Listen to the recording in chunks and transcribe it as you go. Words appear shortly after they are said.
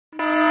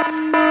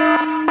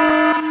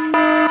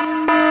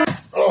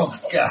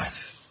Yeah.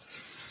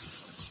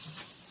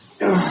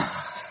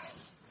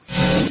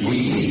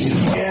 We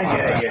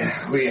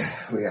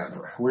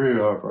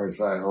are right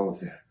side home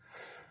with you.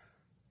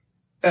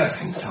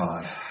 Effing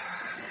Todd.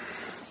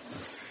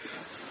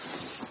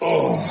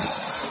 Oh.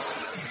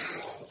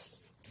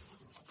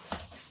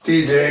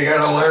 DJ, you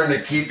gotta learn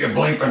to keep your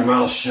bleeping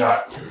mouth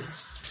shut.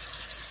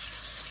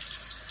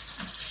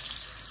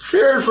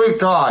 Seriously,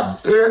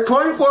 Todd,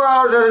 24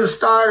 hours hasn't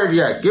started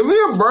yet. Give me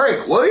a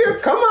break, will you?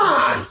 Come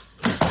on.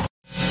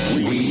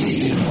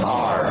 We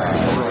are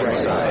right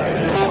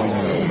side home.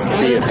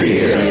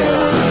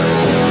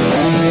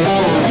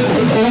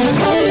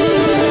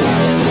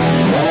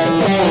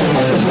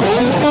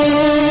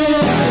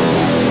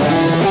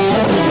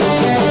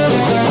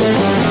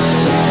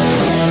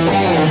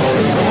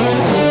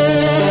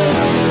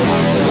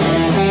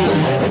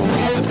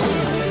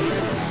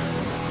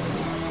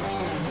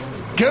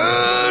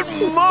 Good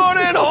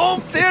morning,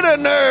 home theater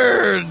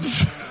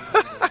nerds.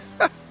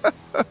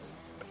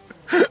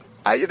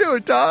 How you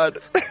doing, Todd?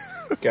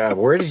 God,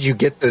 where did you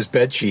get those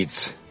bed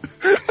sheets?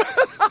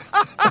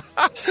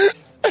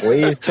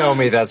 Please tell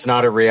me that's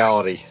not a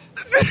reality.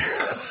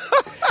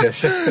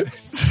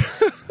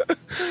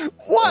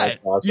 What?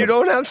 Awesome. You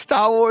don't have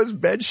Star Wars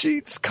bed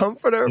sheets,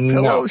 comforter,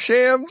 pillow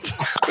shams?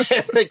 I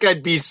think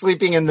I'd be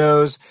sleeping in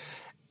those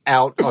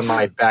out on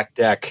my back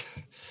deck.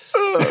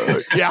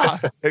 Yeah,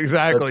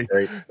 exactly.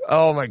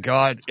 Oh my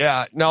God.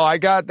 Yeah. No,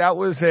 that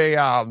was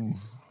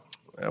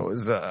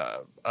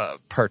a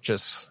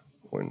purchase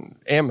when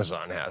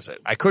Amazon has it.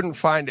 I couldn't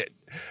find it.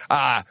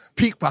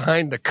 Peek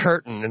behind the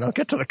curtain, and I'll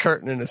get to the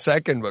curtain in a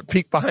second, but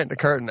peek behind the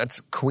curtain. That's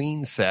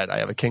Queen said. I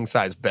have a king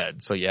size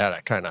bed. So yeah,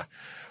 I kind of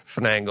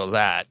finagle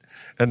that.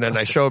 And then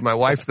I showed my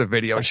wife the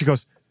video and she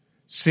goes,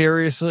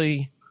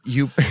 seriously?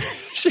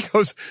 She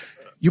goes,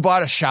 you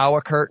bought a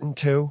shower curtain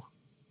too?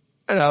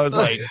 And I was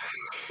like,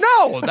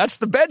 no, that's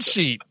the bed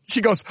sheet.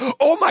 She goes,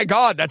 oh my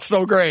God, that's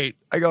so great.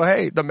 I go,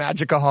 hey, the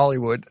magic of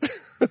Hollywood.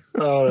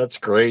 Oh, that's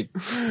great.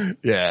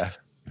 Yeah.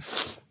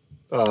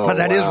 Oh, but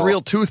that is real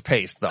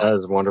toothpaste though. That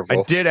is wonderful.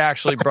 I did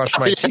actually brush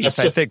my teeth.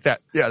 I think that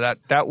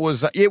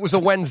was, it was a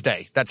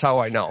Wednesday. That's how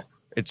I know.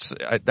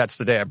 That's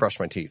the day I brushed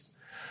my teeth.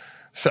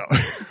 So,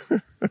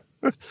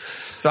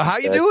 how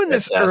you doing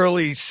this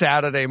early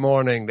Saturday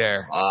morning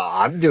there?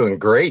 I'm doing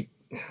great.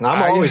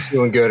 I'm always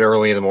doing good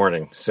early in the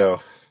morning. So.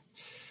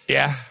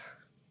 Yeah.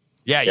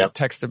 Yeah, you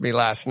texted me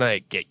last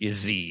night, get your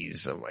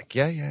Z's. I'm like,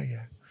 yeah.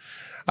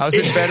 I was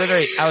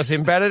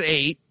in bed at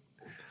 8.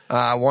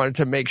 I wanted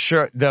to make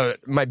sure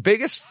my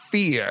biggest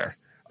fear,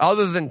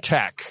 other than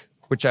tech,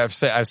 which I've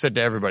said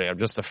to everybody, I'm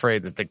just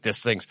afraid that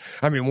this thing's,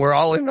 we're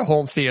all into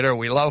home theater.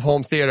 We love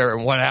home theater.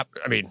 And what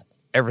happened?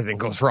 Everything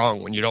goes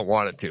wrong when you don't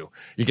want it to.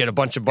 You get a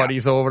bunch of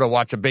buddies over to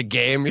watch a big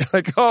game. You're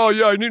like, oh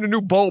yeah, I need a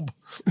new bulb.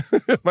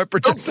 My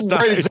projector dies.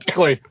 Right,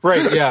 exactly.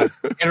 Right, yeah.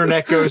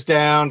 Internet goes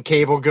down,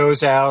 cable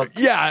goes out.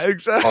 Yeah,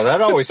 exactly. Oh,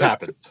 that always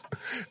happens.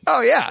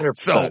 Oh yeah. 100%.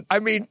 So,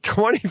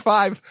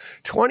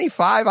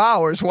 25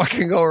 hours, what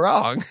can go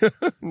wrong?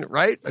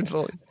 Right?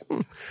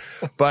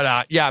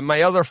 But,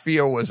 my other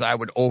fear was I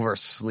would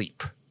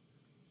oversleep,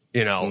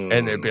 and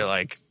it'd be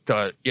like,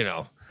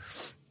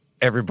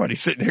 everybody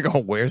sitting there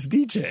going, where's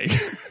DJ?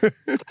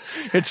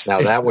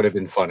 That would have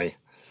been funny.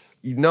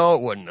 No,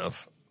 it wouldn't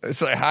have.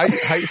 It's like, how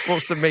you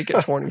supposed to make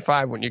it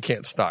 25 when you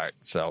can't start?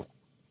 So,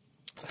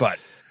 but,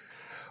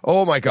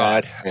 oh my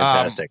God. That's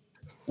fantastic.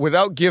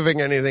 Without giving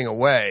anything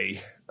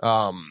away,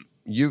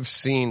 you've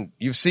seen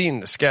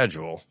the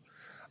schedule.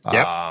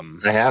 Yep, I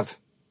have.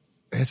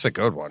 It's a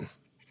good one.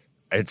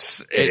 And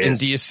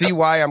do you see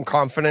why I'm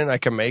confident I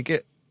can make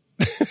it?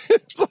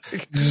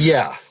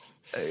 Yeah.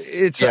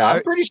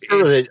 I'm pretty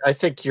sure that I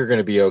think you're going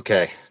to be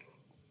okay.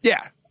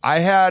 Yeah. I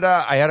had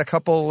a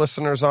couple of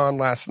listeners on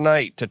last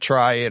night to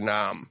try and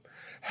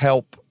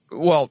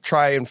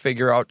try and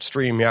figure out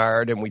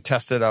StreamYard, and we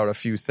tested out a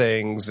few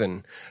things,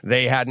 and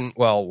they hadn't,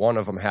 one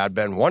of them had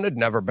been, one had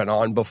never been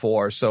on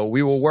before, so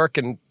we were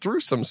working through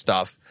some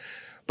stuff.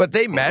 But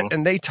they met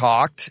and they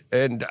talked,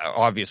 and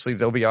obviously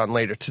they'll be on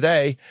later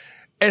today.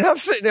 And I'm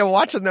sitting there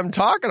watching them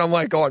talk, and I'm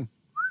like going,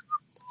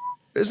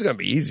 this is going to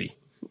be easy.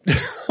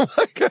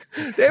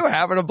 They were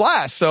having a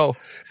blast. So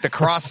the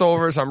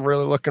crossovers I'm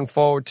really looking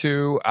forward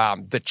to.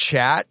 The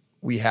chat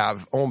we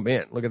have, oh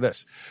man, look at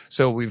this.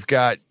 So we've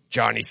got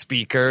Johnny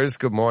Speakers.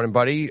 Good morning,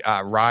 buddy.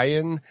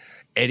 Ryan,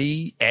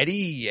 Eddie,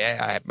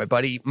 yeah, my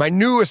buddy, my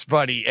newest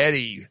buddy,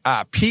 Eddie,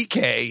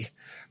 PK,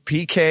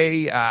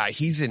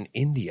 he's in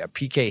India.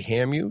 PK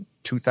Hamu,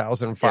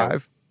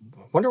 2005.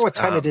 Yeah. Wonder what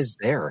time it is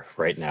there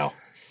right now.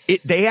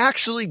 They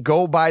actually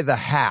go by the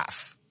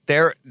half.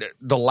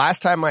 The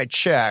last time I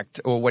checked,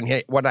 or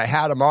when I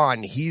had him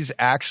on, he's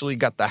actually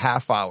got the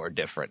half hour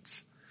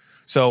difference.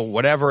 So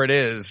whatever it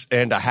is,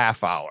 and a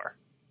half hour.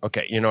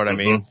 Okay, you know what I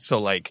mean?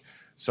 So it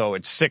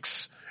is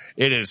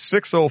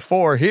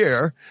 6:04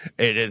 here.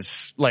 It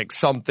is like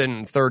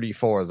something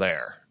 34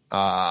 there.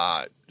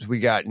 We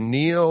got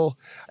Neil,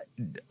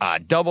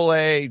 Double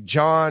A,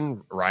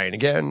 John, Ryan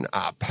again,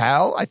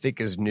 Pal, I think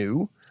is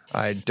new.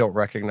 I don't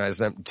recognize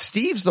them.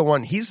 Steve's the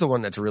one. He's the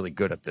one that's really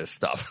good at this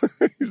stuff.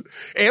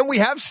 And we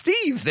have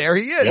Steve. There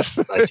he is.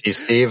 Yep, I see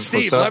Steve.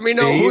 Steve, let me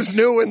know who's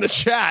new in the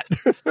chat.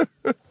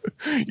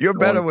 You're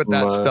better with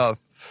that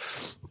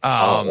stuff.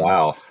 Oh,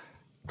 wow.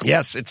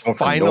 Yes, it's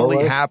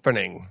finally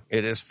happening.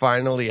 It is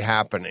finally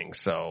happening.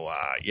 So,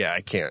 yeah,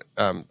 I can't.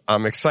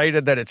 I'm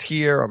excited that it's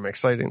here. I'm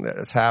excited that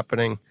it's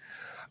happening.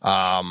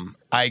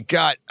 I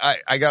got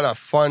a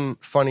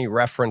funny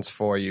reference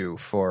for you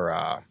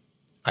for,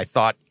 I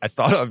thought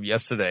of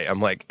yesterday.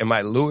 I'm like, am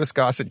I Louis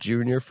Gossett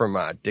Jr. from,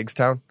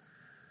 Digstown?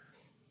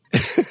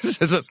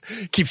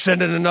 Keep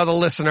sending another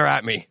listener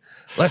at me.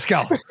 Let's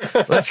go.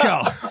 Let's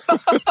go.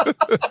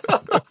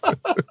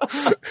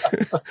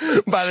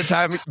 By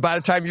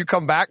the time you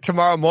come back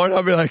tomorrow morning,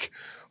 I'll be like,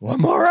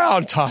 one more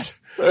round, Todd.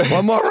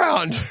 One more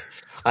round.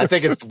 I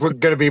think it's going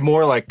to be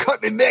more like,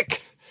 cut me,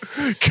 Mick.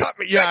 Cut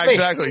me. Yeah,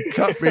 exactly.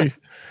 Cut me.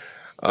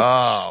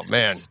 Oh,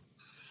 man.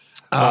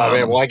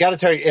 Man. Well, I got to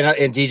tell you,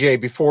 and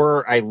DJ,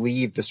 before I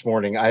leave this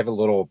morning, I have a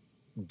little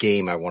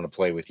game I want to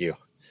play with you.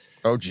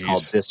 Oh, geez.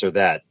 Called This or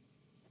That.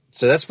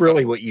 So that's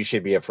really what you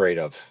should be afraid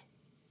of.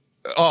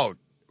 Oh,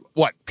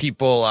 what?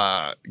 People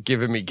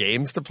giving me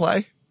games to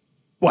play?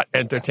 What,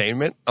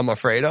 entertainment I'm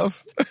afraid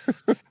of?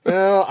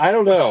 Well, I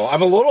don't know.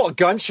 I'm a little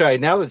gun shy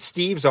now that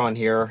Steve's on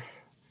here.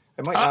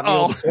 I might not be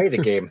able to play the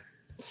game.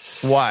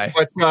 Why?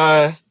 But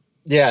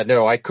yeah,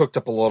 no, I cooked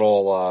up a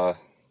little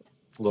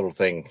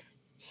thing.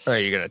 Are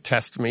you going to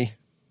test me?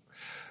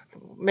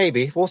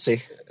 Maybe. We'll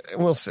see.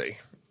 We'll see.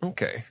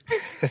 Okay.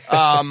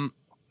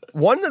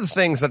 One of the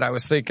things that I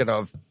was thinking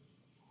of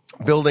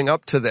building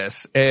up to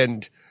this,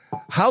 and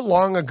how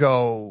long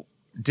ago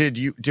did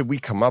we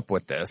come up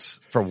with this?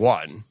 For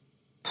one,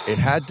 it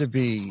had to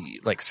be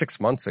like 6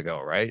 months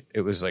ago, right?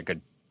 It was like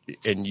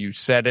and you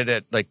said it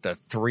at like the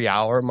 3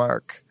 hour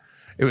mark.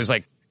 It was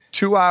like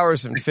 2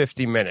 hours and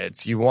 50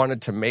 minutes. You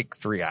wanted to make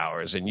 3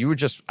 hours, and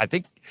I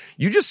think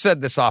you just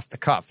said this off the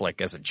cuff, like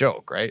as a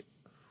joke, right?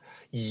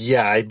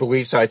 Yeah, I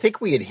believe so. I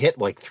think we had hit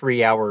like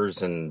 3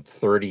 hours and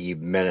 30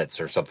 minutes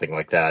or something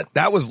like that.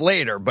 That was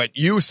later, but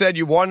you said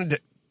you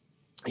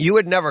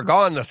had never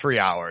gone the 3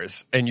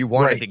 hours, and you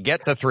wanted to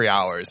get to 3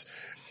 hours.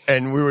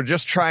 And we were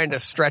just trying to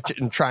stretch it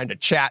and trying to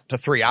chat to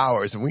 3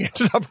 hours, and we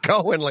ended up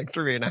going like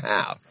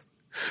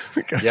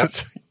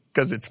 3.5.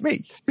 Because it's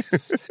me.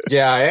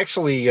 Yeah, I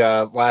actually,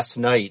 last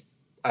night,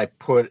 I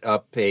put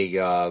up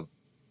a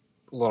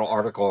little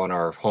article on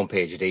our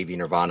homepage at AV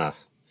Nirvana.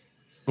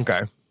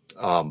 Okay.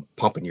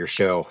 Pumping your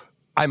show.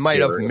 I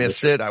might have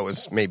missed it. I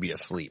was maybe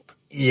asleep.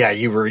 Yeah,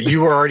 you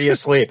were already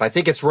asleep. I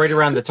think it's right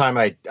around the time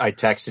I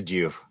texted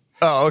you.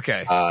 Oh,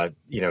 okay.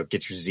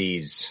 Get your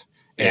Z's.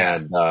 Yeah.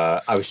 And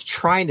I was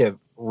trying to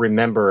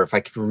remember if I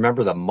could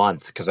remember the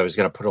month, because I was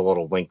going to put a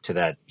little link to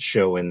that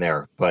show in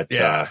there, but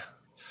I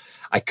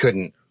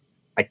couldn't.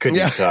 I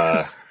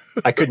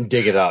couldn't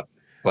dig it up.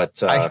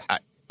 But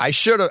I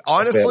should have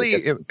honestly.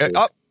 Hey,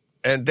 look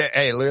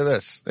at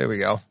this. There we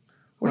go.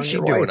 What is she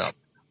doing up?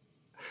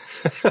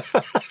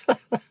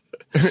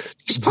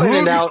 She's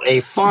planning out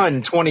a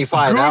fun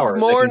 25 hours. Good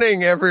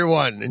morning,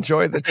 everyone.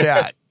 Enjoy the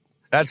chat.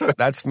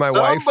 That's my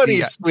wife.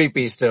 Somebody's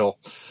sleepy still.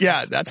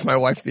 Yeah, that's my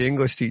wife, the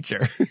English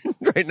teacher.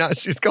 Right now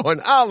she's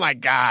going, oh my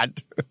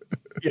God.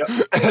 Yep.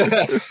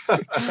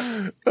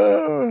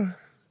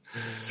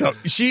 So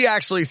she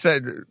actually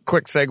said,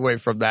 quick segue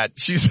from that.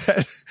 She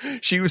said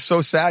she was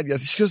so sad.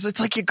 Yes. She goes, it's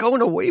like you're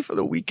going away for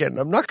the weekend.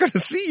 I'm not going to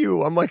see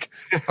you. I'm like,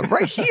 I'm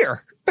right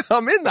here.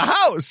 I'm in the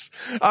house.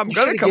 I'm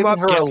going to come up,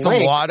 get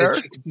some water.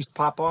 She could just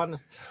pop on.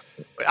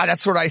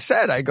 That's what I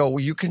said. I go, well,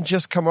 you can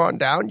just come on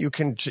down. You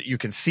can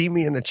see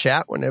me in the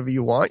chat whenever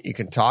you want. You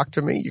can talk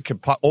to me. You can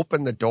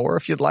open the door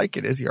if you'd like.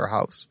 It is your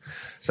house.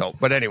 So,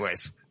 but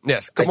anyways,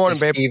 yes. Good morning,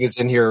 babe. Steve is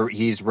in here.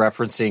 He's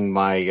referencing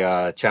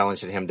my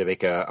challenge to him to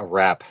make a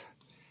rap.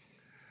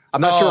 I'm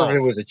not sure if it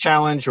was a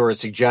challenge or a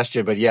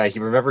suggestion, but yeah, he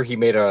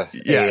made a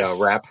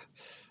rap.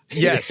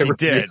 Yes, he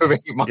did.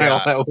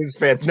 That was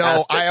fantastic.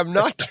 No, I am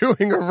not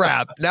doing a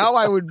rap. Now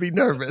I would be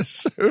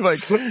nervous. Like,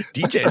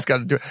 DJ's got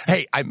to do it.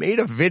 Hey, I made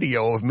a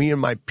video of me in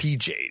my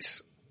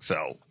PJs.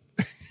 So.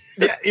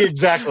 Yeah,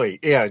 exactly.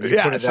 Yeah. You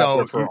put it out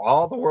there for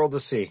all the world to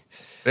see.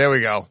 There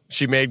we go.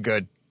 She made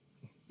good.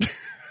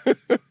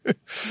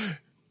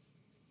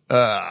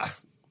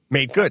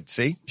 Made good.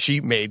 See? She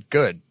made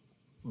good.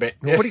 But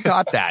nobody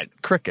got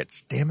that.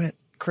 Crickets. Damn it.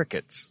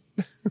 Crickets.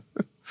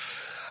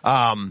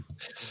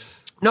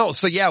 No,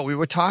 so yeah, we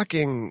were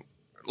talking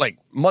like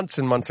months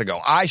and months ago.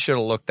 I should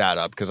have looked that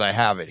up because I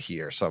have it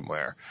here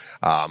somewhere.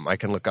 I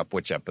can look up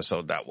which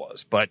episode that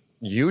was. But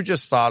you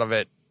just thought of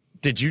it.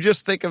 Did you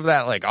just think of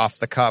that like off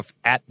the cuff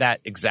at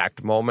that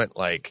exact moment?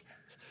 Like,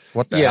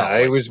 what the hell? Yeah,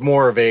 it was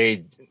more of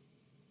a,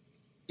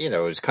 it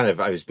was kind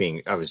of, I was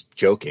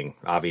joking.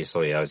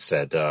 Obviously, I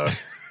said, I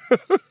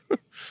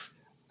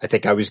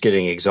think I was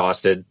getting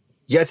exhausted.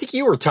 Yeah, I think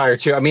you were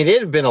tired too. I mean,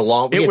 it had been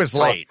it was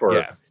late.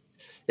 Yeah.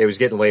 It was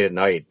getting late at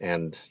night,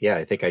 and yeah,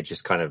 I think I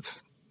just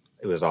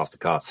it was off the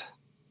cuff.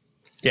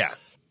 Yeah.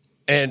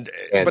 And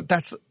but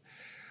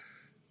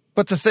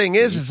But the thing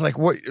is like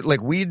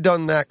we'd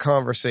done that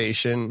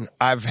conversation.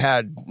 I've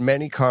had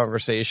many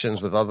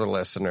conversations with other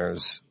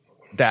listeners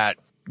that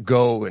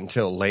go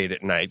until late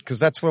at night because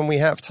that's when we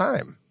have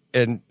time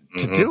and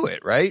to do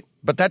it, right?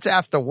 But that's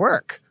after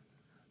work.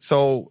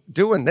 So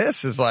doing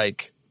this is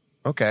like,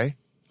 okay,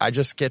 I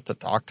just get to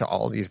talk to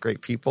all these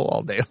great people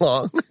all day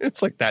long.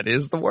 It's like, that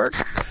is the work.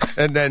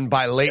 And then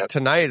by late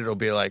tonight, it'll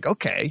be like,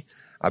 okay,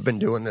 I've been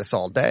doing this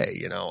all day.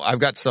 You know, I've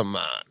got some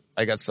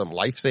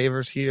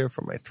lifesavers here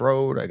for my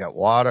throat. I got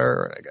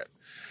water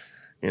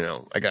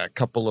and I got a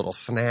couple little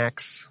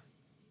snacks.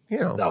 You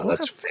know,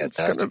 that's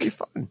fantastic. It's going to be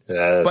fun.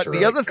 But really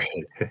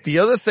the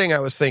other thing I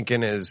was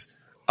thinking is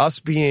us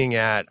being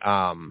at,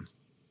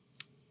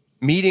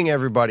 meeting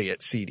everybody at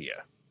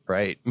Cedia,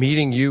 right?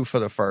 Meeting you for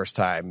the first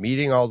time,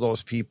 meeting all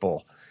those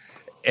people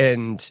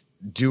and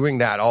doing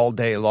that all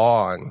day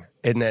long.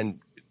 And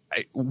then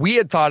we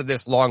had thought of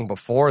this long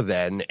before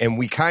then, and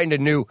we kind of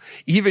knew,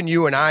 even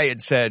you and I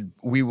had said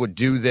we would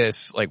do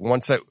this like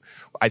once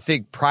I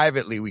think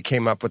privately we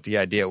came up with the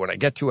idea when I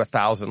get to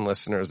 1,000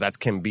 listeners, that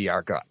can be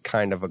our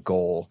kind of a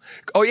goal.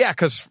 Oh yeah.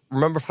 Cause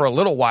remember for a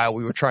little while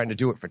we were trying to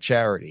do it for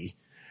charity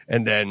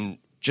and then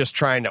just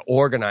trying to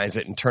organize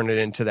it and turn it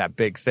into that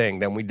big thing.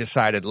 Then we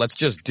decided let's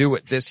just do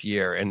it this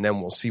year and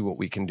then we'll see what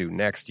we can do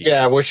next year.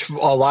 Yeah. Which a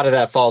lot of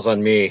that falls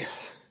on me.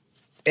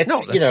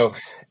 It's,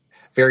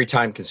 very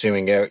time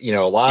consuming.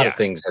 A lot of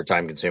things are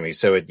time consuming.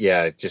 So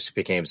it just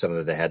became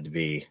something that had to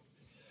be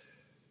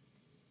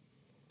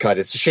cut.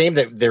 It's a shame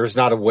that there's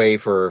not a way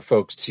for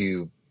folks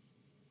to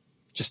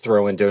just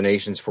throw in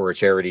donations for a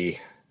charity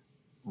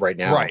right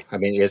now. Right. I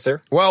mean, is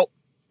there? Well,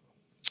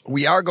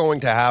 we are going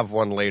to have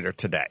one later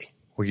today.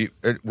 We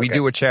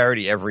do a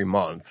charity every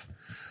month.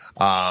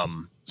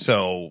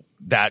 So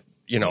that,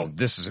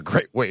 this is a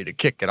great way to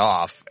kick it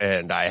off.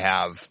 And I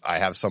have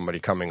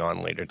somebody coming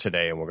on later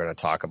today and we're going to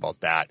talk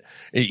about that.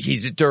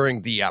 He's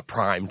during the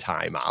prime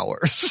time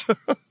hours.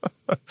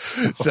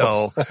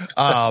 So,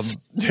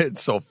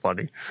 it's so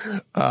funny.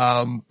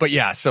 But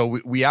yeah, so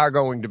we are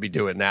going to be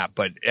doing that,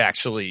 but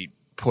actually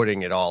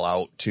putting it all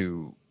out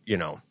to,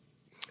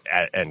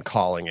 and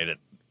calling it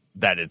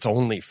that it's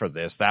only for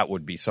this, that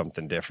would be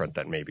something different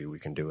that maybe we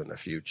can do in the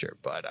future.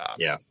 But,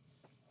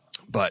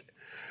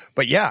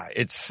 But yeah,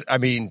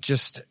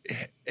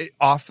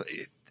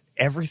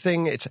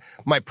 everything. It's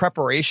my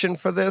preparation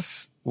for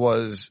this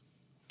was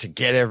to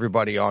get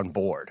everybody on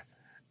board.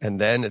 And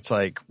then it's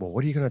like, well,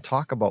 what are you going to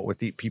talk about with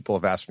the people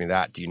have asked me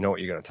that? Do you know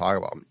what you're going to talk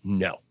about?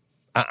 No,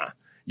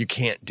 you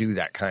can't do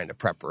that kind of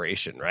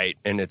preparation. Right.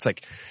 And it's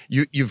like,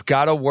 you've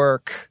got to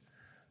work,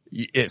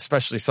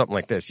 especially something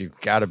like this.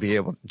 You've got to be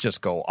able to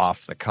just go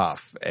off the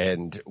cuff.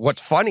 And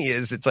what's funny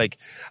is it's like,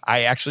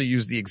 I actually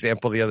used the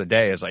example the other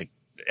day is like,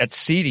 at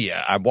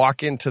Cedia, I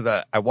walk into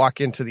the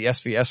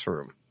SVS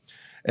room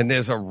and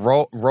there's a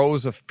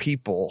rows of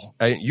people.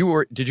 Did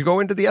you go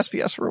into the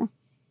SVS room?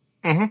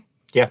 Mm-hmm.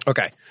 Yeah.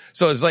 Okay.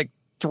 So it's like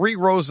 3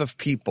 rows of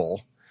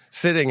people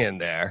sitting in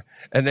there.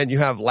 And then you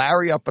have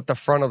Larry up at the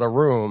front of the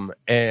room.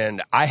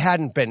 And I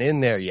hadn't been in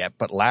there yet,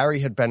 but Larry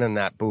had been in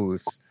that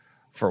booth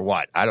for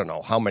what? I don't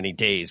know how many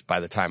days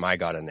by the time I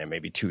got in there,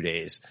 maybe 2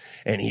 days.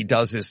 And he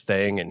does his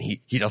thing and he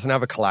doesn't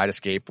have a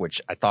kaleidoscope,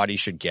 which I thought he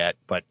should get,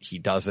 but he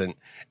doesn't.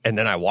 And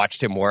then I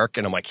watched him work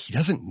and I'm like, he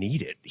doesn't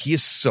need it. He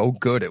is so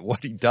good at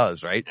what he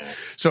does, right?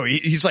 So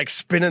he's like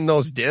spinning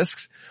those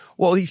discs.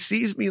 Well, he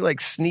sees me like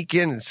sneak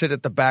in and sit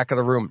at the back of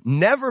the room.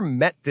 Never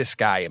met this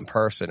guy in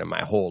person in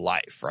my whole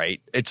life,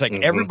 right? It's like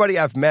everybody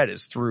I've met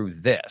is through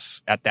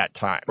this at that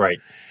time. Right.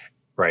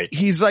 Right.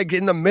 He's like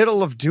in the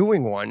middle of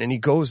doing one and he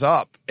goes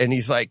up and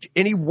he's like,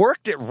 and he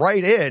worked it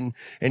right in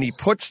and he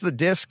puts the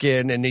disc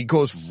in and he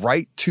goes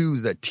right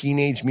to the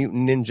Teenage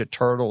Mutant Ninja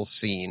Turtles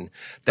scene.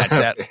 That's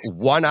at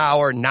 1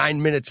 hour,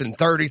 9 minutes and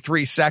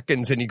 33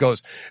 seconds. And he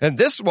goes, and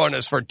this one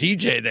is for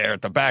DJ there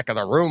at the back of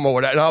the room or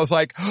whatever. And I was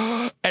like,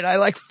 and I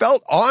like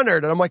felt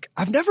honored and I'm like,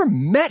 I've never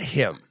met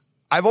him.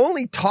 I've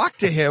only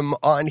talked to him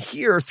on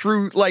here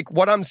through like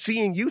what I'm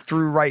seeing you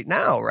through right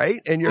now. Right.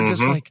 And you're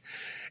just like,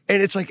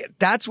 and it's like,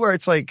 that's where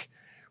it's like,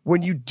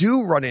 when you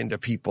do run into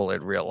people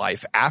in real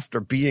life after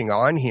being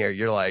on here,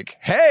 you're like,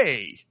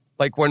 hey,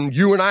 like when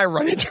you and I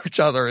run into each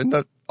other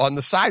on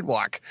the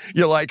sidewalk,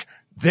 you're like,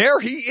 there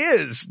he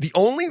is. The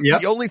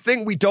only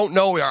thing we don't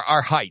know are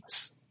our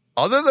heights.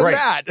 Other than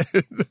that.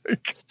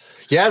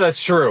 Yeah,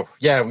 that's true.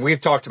 Yeah.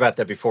 We've talked about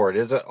that before. It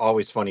is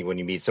always funny when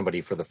you meet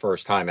somebody for the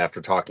first time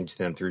after talking to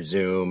them through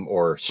Zoom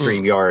or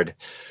StreamYard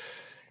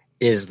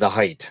is the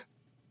height.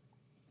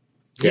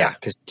 Yeah.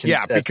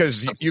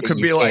 Because you could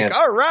be like,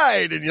 all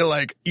right. And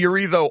you're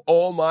either,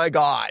 oh my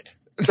God.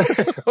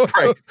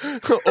 Right.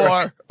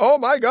 Or, oh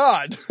my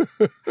God.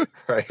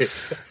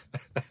 Right.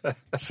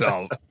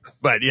 So,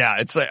 but yeah,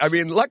 it's like, I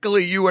mean,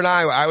 luckily you and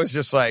I was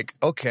just like,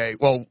 okay,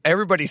 well,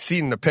 everybody's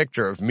seen the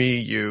picture of me,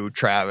 you,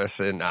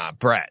 Travis, and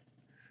Brett.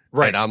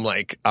 Right. And I'm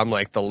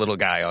like the little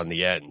guy on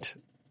the end.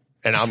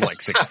 And I'm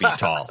like 6 feet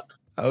tall.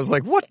 I was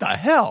like, what the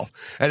hell?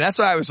 And that's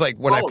why I was like,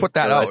 when I put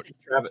that out.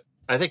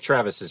 I think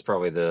Travis is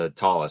probably the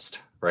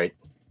tallest, right?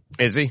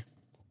 Is he?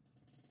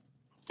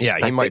 Yeah,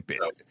 he might be.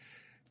 So.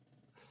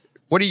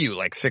 What are you,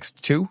 like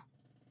 6'2"?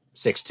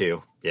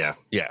 6'2". Yeah.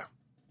 Yeah.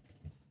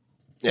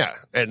 Yeah.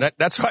 And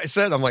that's why I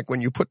said, I'm like,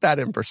 when you put that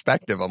in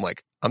perspective, I'm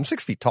like, I'm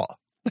 6 feet tall.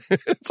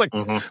 It's like,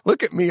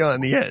 look at me on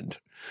the end.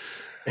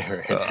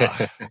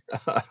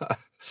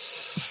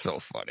 So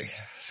funny.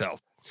 So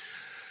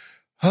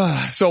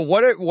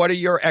what are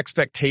your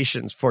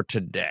expectations for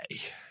today?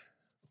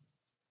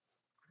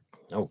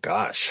 Oh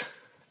gosh.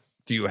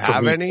 Do you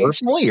have any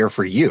personally or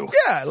for you?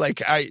 Yeah.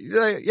 Like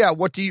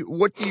what do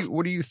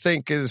you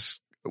think is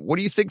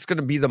going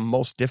to be the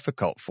most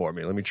difficult for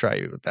me? Let me try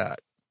you with that.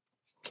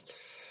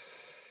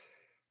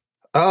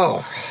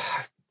 Oh,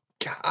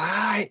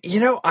 I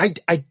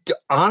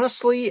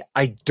honestly,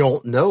 I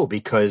don't know,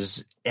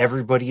 because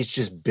everybody is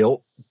just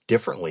built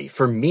differently.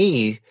 For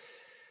me,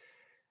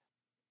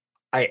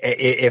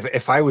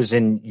 if I was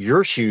in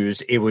your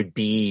shoes, it would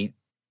be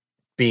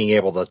being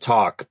able to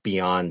talk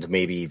beyond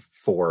maybe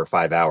 4 or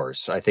 5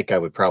 hours. I think I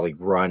would probably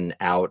run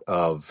out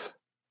of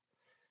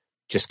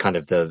just kind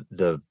of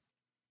the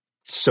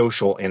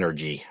social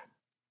energy,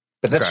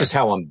 but that's just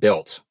how I'm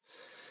built.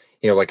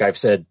 Like I've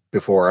said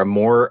before, I'm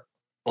more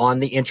on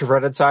the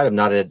introverted side. I'm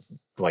not a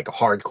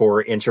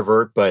hardcore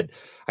introvert, but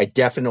I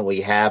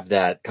definitely have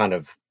that kind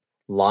of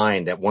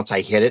line that once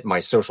I hit it,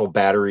 my social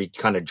battery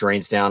kind of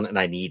drains down and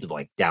I need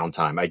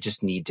downtime. I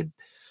just need to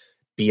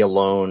be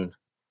alone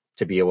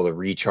to be able to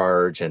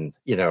recharge. And,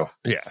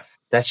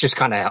 that's just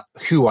kind of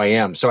who I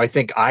am. So I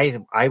think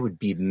I would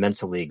be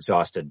mentally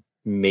exhausted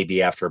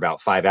maybe after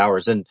about 5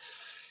 hours, and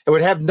it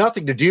would have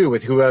nothing to do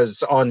with who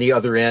was on the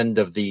other end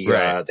of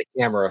the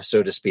camera,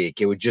 so to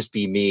speak. It would just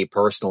be me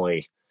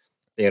personally.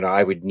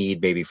 I would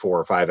need maybe 4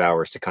 or 5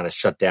 hours to kind of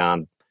shut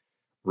down,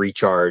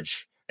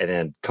 recharge, and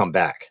then come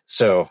back.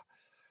 So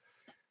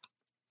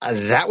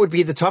that would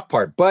be the tough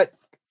part. But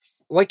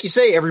like you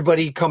say,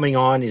 everybody coming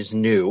on is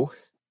new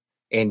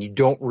and you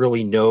don't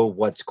really know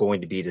what's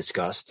going to be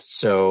discussed.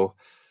 So,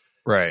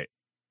 right.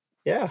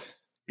 Yeah.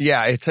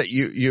 Yeah. It's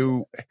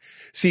you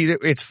see,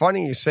 it's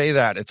funny you say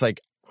that. It's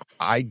like,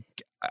 I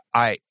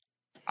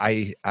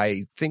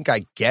think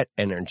I get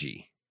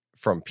energy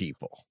from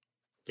people.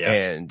 Yeah.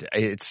 And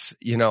it's,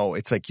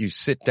 it's like you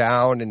sit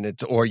down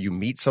or you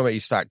meet somebody,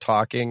 you start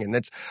talking,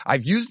 and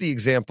I've used the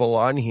example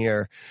on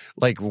here,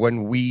 like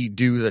when we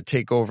do the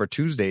Takeover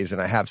Tuesdays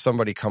and I have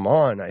somebody come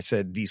on, I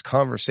said, these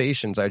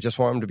conversations, I just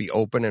want them to be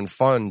open and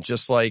fun,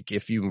 just like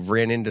if you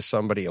ran into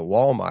somebody at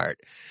Walmart.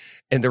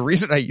 And the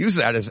reason I use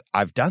that is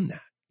I've done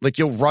that. Like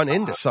you'll run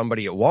into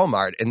somebody at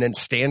Walmart and then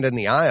stand in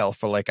the aisle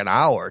for like an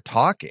hour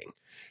talking.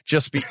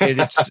 It's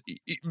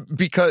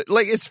because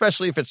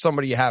especially if it's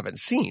somebody you haven't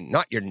seen,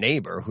 not your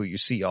neighbor who you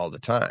see all the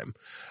time.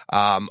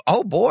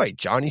 Oh boy,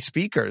 Johnny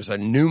Speaker's a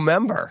new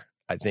member,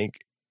 I think,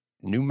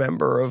 of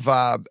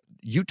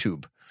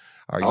YouTube,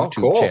 our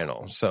YouTube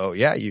channel. So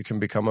yeah, you can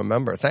become a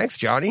member. Thanks,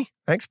 Johnny.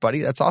 Thanks,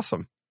 buddy. That's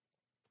awesome.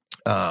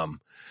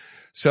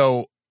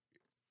 So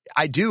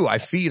I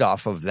feed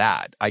off of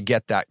that. I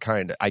get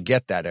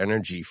that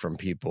energy from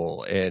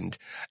people, and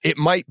it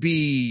might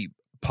be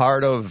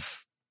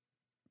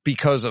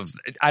because of,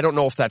 I don't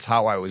know if that's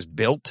how I was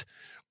built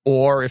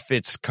or if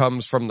it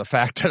comes from the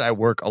fact that I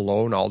work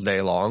alone all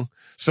day long.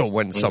 So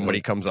when somebody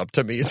comes up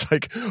to me, it's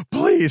like,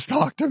 please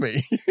talk to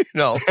me.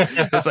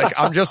 It's like,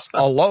 I'm just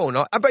alone.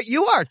 But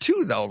you are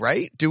too though,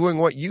 right? Doing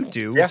what you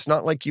do. Yeah. It's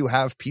not like you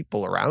have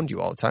people around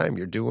you all the time.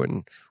 You're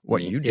doing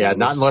what you do. Yeah.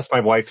 Not unless my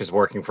wife is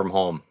working from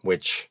home,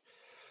 which,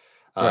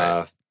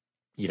 during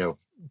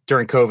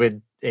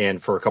COVID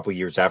and for a couple of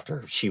years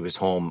after, she was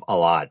home a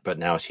lot, but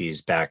now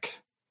she's back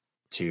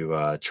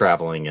to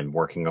traveling and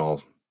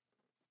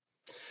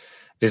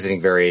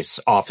visiting various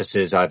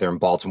offices either in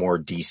Baltimore,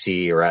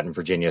 DC, or out in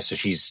Virginia. So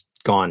she's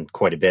gone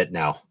quite a bit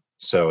now.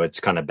 So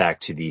it's kind of back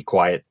to the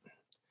quiet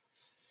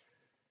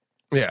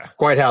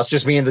house,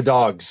 just me and the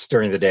dogs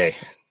during the day.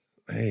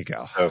 There you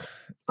go. So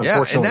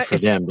unfortunately for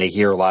them, they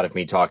hear a lot of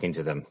me talking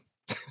to them.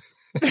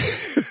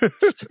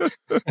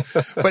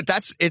 But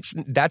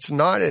that's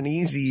not an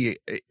easy,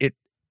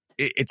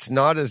 it's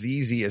not as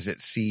easy as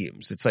it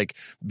seems. It's like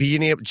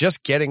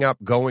just getting up,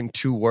 going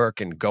to work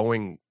and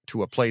going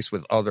to a place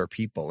with other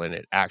people, and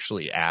it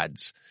actually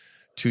adds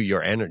to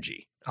your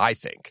energy, I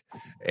think.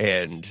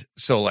 And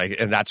so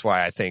and that's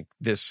why I think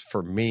this,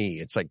 for me,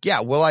 it's like,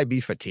 yeah, will I be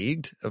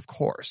fatigued? Of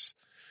course.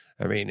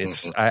 I mean,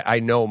 I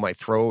know my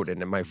throat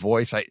and my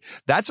voice. I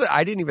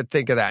didn't even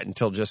think of that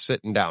until just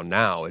sitting down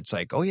now. It's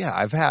like, oh yeah,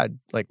 I've had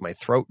my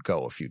throat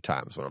go a few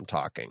times when I'm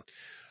talking.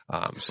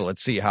 So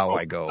let's see how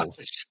I go.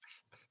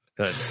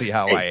 Let's see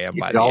how I am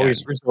by the end.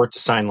 Always resort to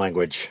sign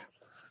language.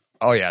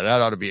 Oh yeah, that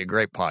ought to be a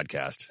great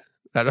podcast.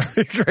 That ought to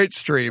be a great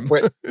stream.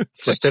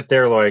 Just sit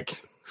there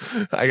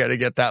I got to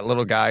get that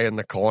little guy in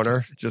the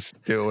corner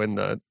just doing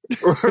the.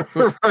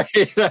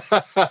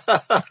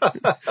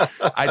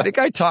 I think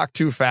I talk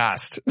too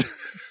fast.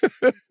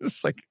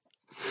 It's like.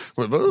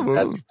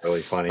 That's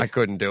really funny. I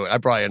couldn't do it. I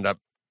probably end up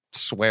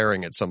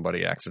swearing at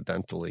somebody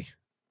accidentally.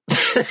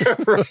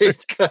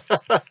 Right.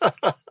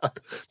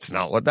 It's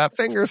not what that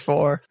finger's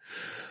for.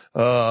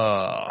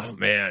 Oh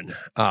man.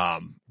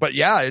 But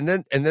yeah, and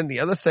then the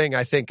other thing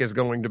I think is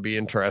going to be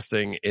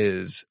interesting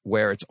is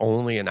where it's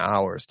only an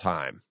hour's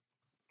time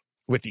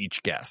with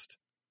each guest.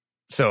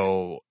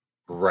 So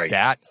Right.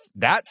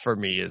 that for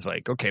me is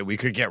like, okay, we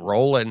could get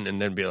rolling and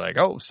then be like,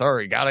 oh,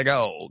 sorry, gotta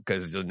go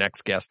because the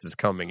next guest is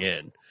coming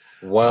in.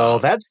 Well,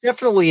 that's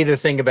definitely the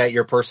thing about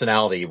your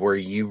personality where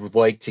you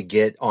like to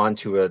get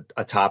onto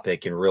a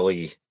topic and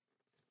really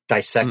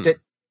dissect it.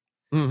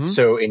 Mm-hmm.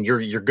 So, and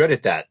you're good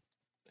at that,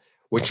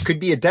 which could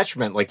be a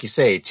detriment, like you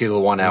say, to the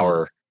 1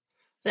 hour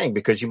thing,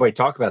 because you might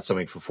talk about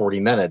something for 40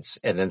 minutes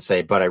and then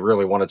say, but I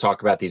really want to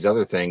talk about these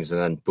other things.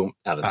 And then boom,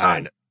 out of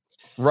time.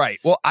 Right.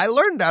 Well, I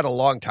learned that a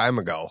long time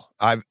ago.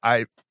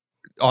 I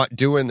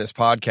doing this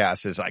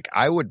podcast is like,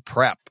 I would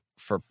prep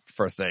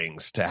for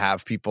things to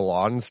have people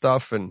on and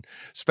stuff, and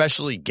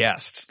especially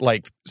guests,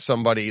 like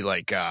somebody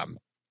like, I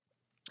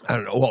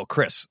don't know. Well,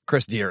 Chris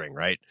Deering,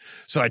 right?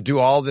 So I do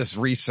all this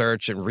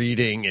research and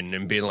reading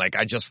and being like,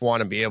 I just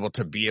want to be able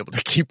to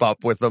keep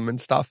up with them and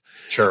stuff.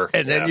 Sure.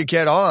 And then you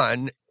get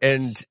on,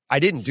 and I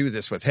didn't do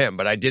this with him,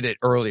 but I did it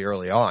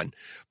early on,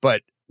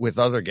 but with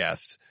other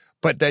guests.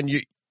 But then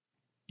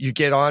you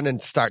get on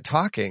and start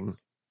talking,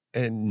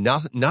 and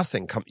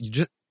nothing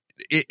comes.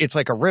 It's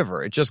like a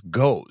river. It just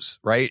goes,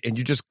 right? And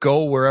you just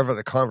go wherever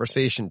the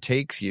conversation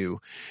takes you.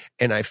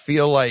 And I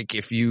feel like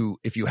if you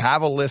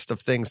have a list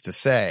of things to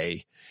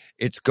say,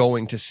 it's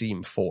going to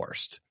seem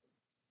forced.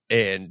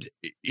 And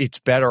it's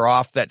better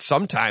off that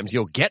sometimes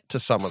you'll get to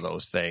some of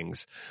those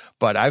things.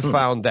 But I've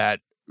found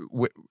that,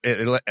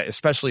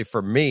 especially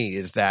for me,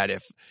 is that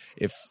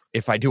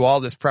if I do all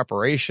this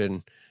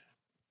preparation,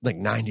 like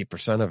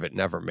 90% of it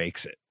never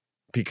makes it,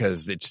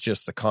 because it's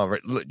just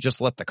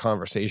just let the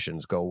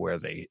conversations go where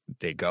they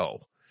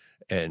go.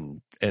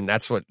 And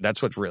that's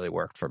what's really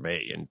worked for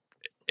me.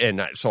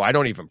 And so I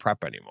don't even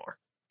prep anymore.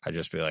 I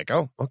just be like,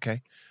 oh,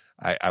 okay.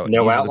 I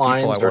no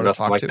outlines or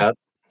nothing like that.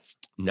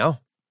 No.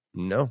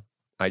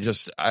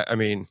 I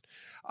mean,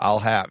 I'll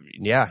have,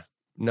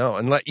 no.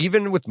 And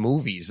even with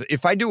movies,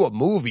 if I do a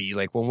movie,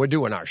 like when we're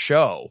doing our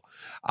show,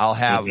 I'll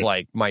have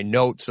like my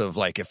notes of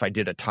like, if I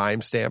did a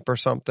timestamp or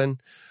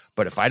something,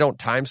 but if I don't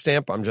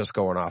timestamp, I'm just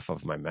going off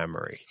of my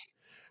memory.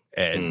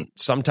 And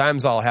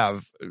sometimes I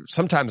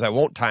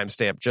won't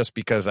timestamp just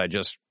because I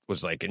just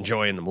was like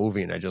enjoying the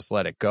movie and I just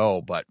let it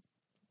go. But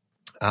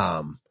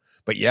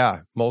yeah,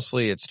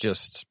 mostly it's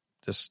just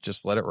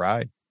let it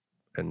ride.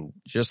 And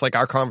just like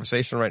our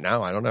conversation right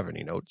now, I don't have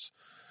any notes.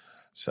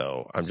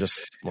 So I'm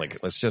just like,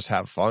 let's just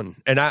have fun.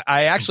 And I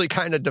actually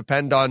kind of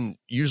depend on,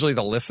 usually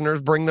the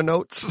listeners bring the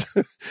notes.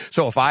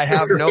 So if I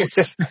have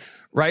notes,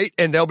 right,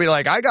 and they'll be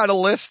like, I got a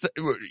list,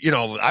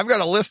 I've got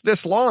a list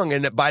this long.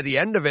 And by the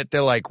end of it,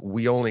 they're like,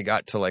 we only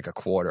got to like a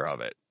quarter of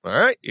it. All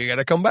right, you got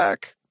to come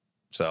back.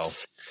 So.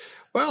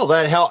 Well,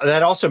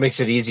 that also makes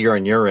it easier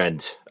on your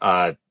end,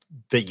 that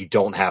you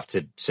don't have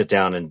to sit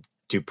down and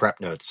do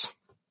prep notes.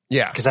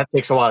 Yeah. Because that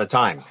takes a lot of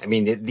time. I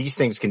mean, these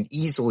things can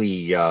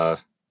easily,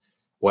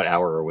 what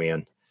hour are we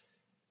in?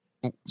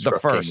 The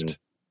first.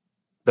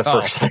 The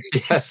first,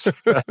 yes.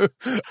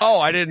 Oh,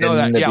 I didn't know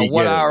that. Yeah,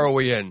 what hour are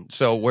we in?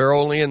 So we're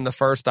only in the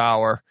first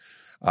hour.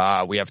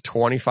 We have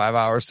 25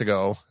 hours to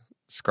go.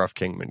 Scruff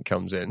Kingman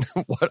comes in.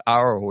 What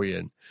hour are we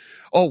in?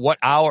 Oh, what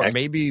hour?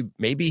 Okay.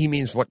 Maybe he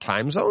means what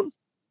time zone?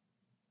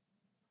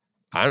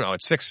 I don't know.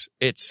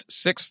 It's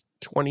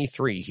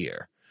 6:23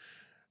 here.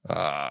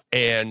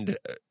 And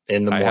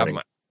in the morning.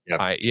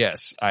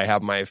 I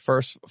have my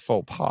first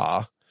faux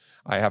pas.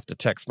 I have to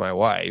text my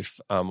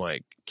wife. I'm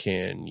like,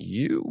 can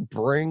you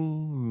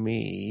bring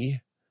me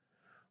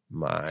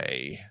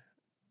my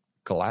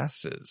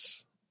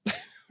glasses?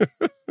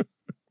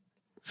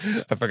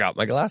 I forgot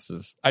my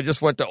glasses. I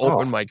just went to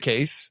open my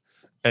case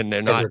and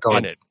they're not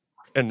in it.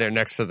 And they're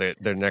next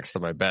to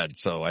my bed.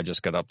 So I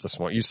just got up this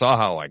morning. You saw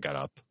how I got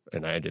up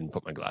and I didn't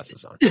put my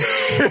glasses on.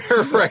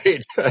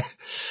 Right. Yeah.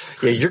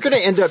 You're going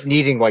to end up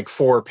needing like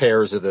 4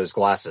 pairs of those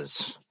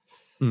glasses.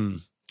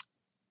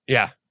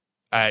 Yeah.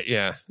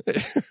 Yeah.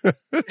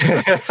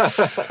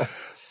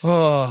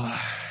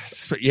 Oh,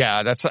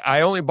 yeah.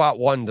 I only bought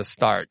one to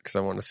start because I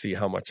want to see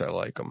how much I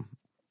like them.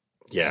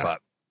 Yeah.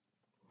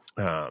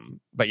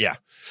 But yeah.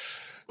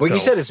 Well, you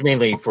said it's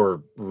mainly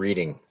for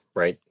reading,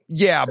 right?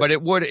 Yeah, but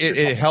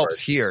it helps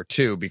here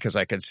too, because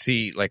I could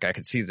see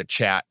the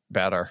chat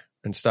better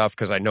and stuff.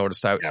 Cause I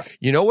noticed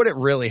you know what it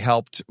really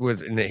helped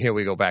with, and here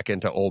we go back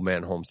into old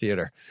man home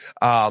theater.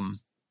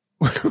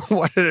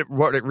 What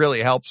it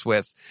really helps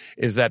with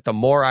is that the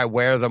more I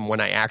wear them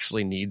when I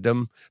actually need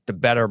them, the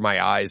better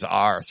my eyes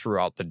are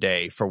throughout the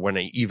day for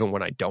even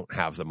when I don't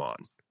have them on.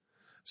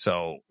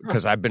 So,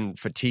 cause I've been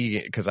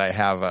fatigued cause I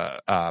have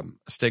a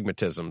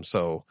astigmatism.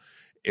 So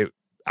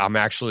I'm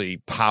actually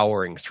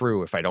powering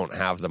through if I don't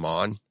have them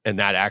on, and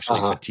that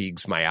actually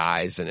fatigues my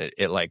eyes and it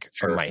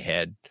or my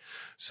head.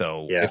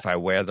 So if I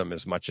wear them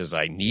as much as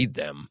I need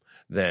them,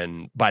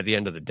 then by the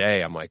end of the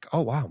day, I'm like,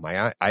 oh wow,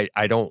 my eye,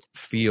 I don't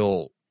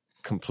feel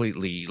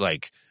completely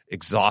like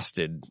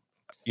exhausted,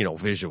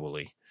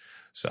 visually.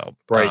 So,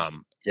 right.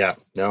 Yeah,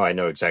 no, I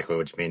know exactly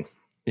what you mean.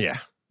 Yeah.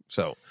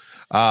 So,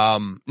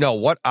 no,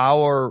 what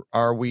hour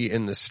are we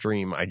in the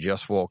stream? I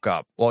just woke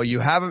up. Well, you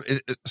haven't,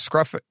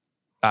 Scruff,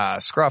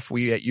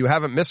 you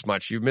haven't missed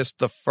much. You missed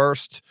the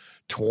first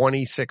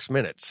 26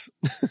 minutes.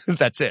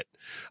 That's it.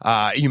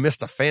 You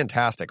missed a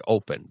fantastic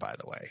open, by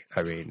the way.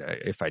 I mean,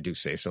 if I do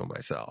say so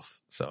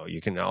myself. So you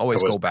can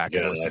always go back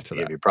and listen to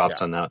that. Give you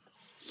props on that.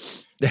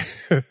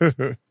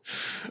 See,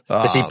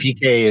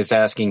 PK is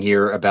asking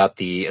here about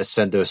the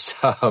Ascendo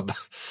sub.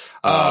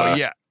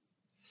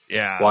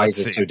 Yeah. Why is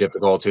it so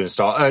difficult to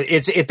install?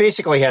 It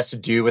basically has to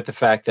do with the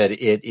fact that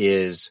it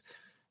is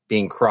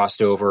being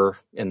crossed over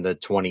in the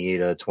 20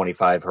 to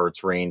 25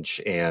 hertz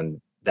range,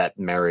 and that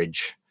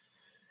marriage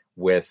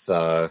with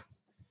the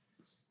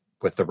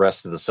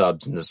rest of the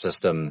subs in the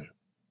system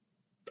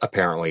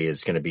apparently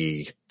is going to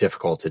be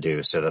difficult to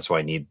do. So that's why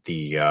I need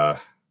the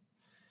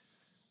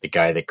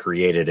guy that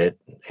created it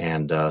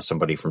and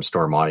somebody from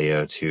Storm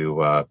Audio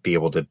to be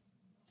able to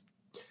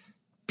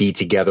be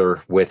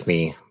together with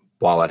me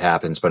while it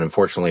happens. But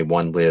unfortunately,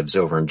 one lives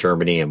over in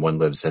Germany and one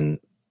lives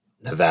in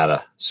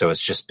Nevada. So it's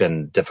just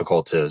been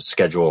difficult to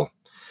schedule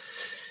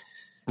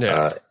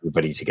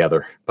everybody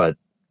together. But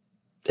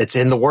it's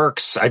in the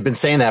works. I've been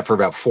saying that for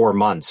about 5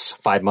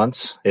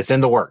 months. It's in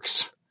the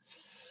works.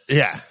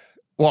 Yeah.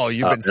 Well,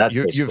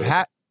 you've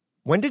had,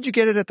 when did you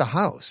get it at the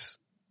house?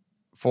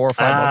 4 or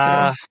 5 months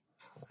ago?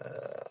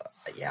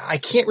 Yeah, I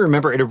can't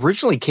remember. It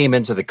originally came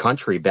into the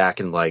country back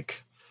in I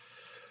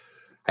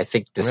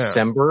think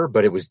December,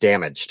 but it was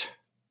damaged.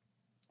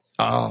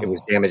 Oh, it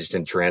was damaged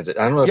in transit.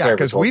 I don't know if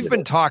because we've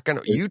been talking.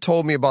 You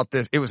told me about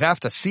this. It was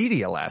after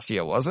Cedia last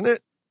year, wasn't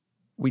it?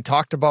 We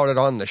talked about it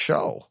on the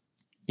show.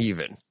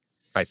 Even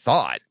I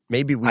thought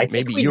maybe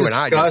you and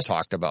I just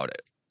talked about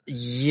it.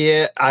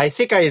 Yeah, I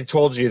think I had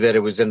told you that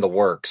it was in the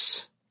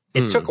works.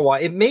 It took a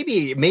while.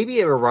 Maybe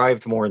it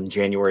arrived more in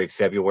January,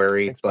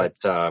 February, but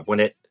when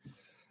it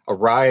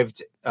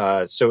arrived,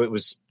 so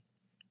it's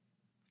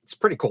a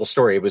pretty cool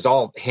story. It was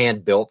all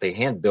hand built. They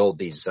hand build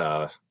these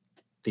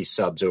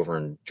subs over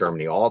in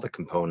Germany. All the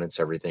components,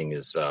 everything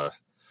is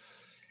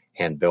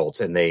hand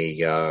built, and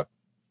they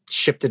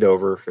shipped it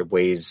over. It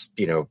weighs,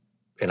 an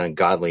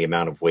ungodly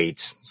amount of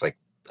weight. It's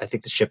I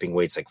think the shipping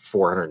weight's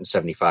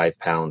 475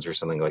 pounds or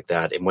something like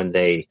that. And when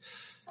they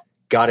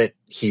got it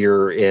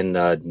here in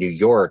New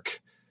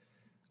York,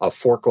 a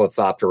forklift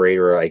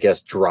operator, I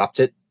guess, dropped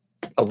it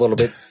a little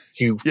bit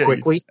too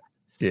quickly.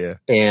 Yeah.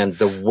 And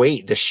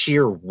the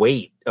sheer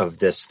weight of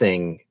this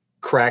thing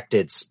cracked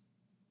its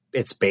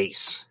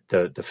base.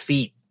 The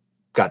feet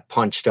got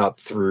punched up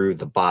through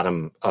the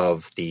bottom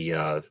of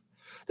the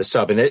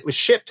sub, and it was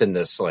shipped in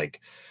this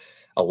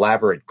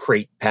elaborate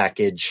crate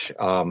package.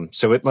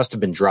 So it must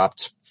have been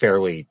dropped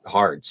fairly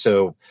hard.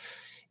 So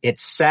it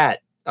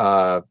sat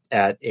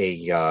at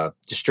a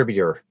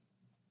distributor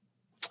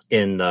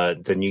in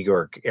the New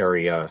York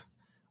area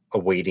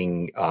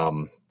awaiting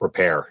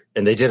repair.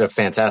 And they did a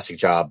fantastic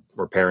job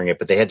repairing it,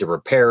 but they had to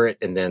repair it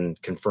and then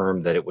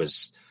confirm that it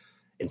was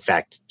in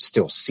fact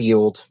still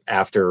sealed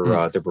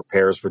after the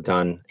repairs were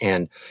done.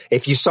 And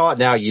if you saw it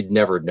now, you'd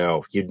never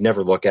know. You'd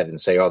never look at it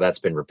and say, oh, that's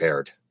been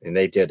repaired. And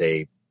they did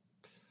a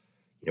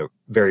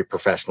very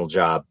professional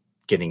job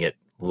getting it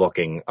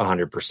looking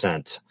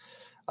 100%.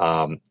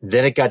 Then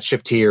it got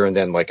shipped here. And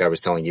then, like I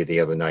was telling you the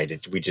other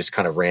night, we just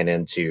kind of ran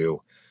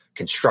into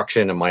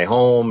construction in my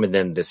home, and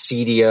then the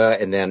Cedia.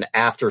 And then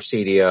after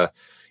Cedia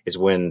is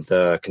when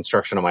the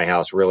construction of my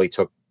house really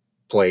took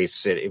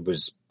place. It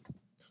was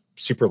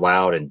super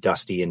loud and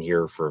dusty in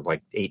here for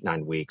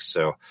 8-9 weeks.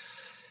 So,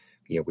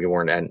 we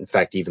weren't, in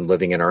fact, even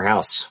living in our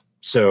house.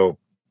 So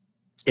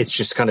it's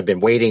just kind of been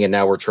waiting. And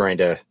now we're trying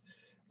to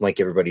link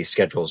everybody's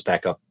schedules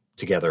back up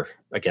together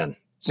again.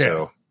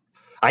 So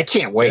I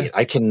can't wait.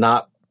 I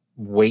cannot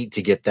wait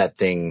to get that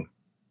thing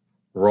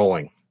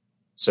rolling.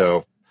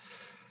 So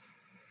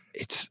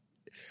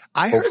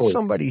I heard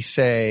somebody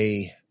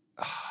say,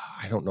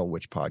 I don't know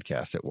which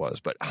podcast it was,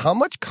 but how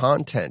much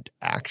content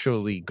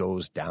actually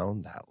goes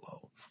down that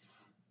low?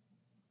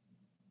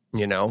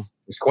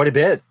 It's quite a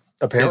bit,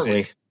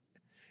 apparently.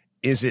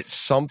 Is it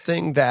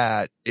something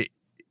that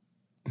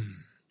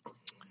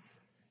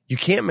you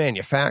can't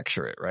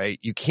manufacture it, right?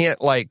 You can't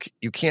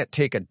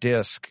take a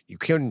disc. You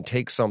couldn't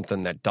take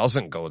something that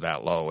doesn't go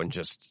that low and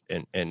just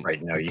and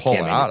right now you pull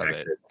can't it out of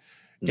it.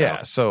 No.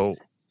 Yeah. So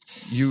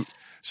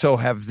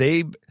have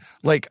they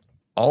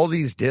all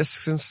these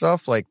discs and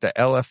stuff, like the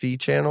LFE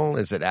channel?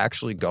 Is it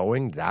actually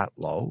going that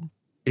low?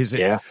 Is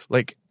it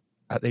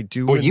are they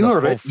doing? Well, you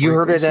heard it. You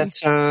heard it at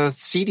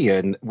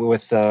Cedia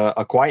with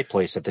A Quiet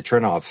Place at the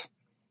Trinov.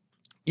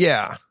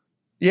 Yeah.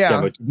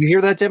 Demo. Did you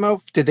hear that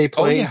demo? Did they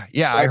play? Oh,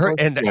 yeah. I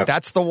heard, and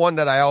that's the one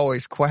that I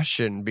always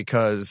question,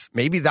 because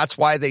maybe that's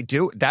why they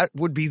do it. That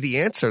would be the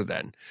answer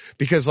then,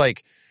 because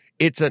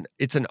it's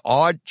an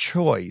odd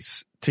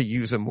choice to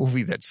use a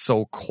movie that's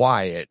so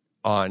quiet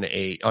on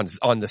the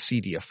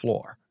Cedia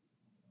floor,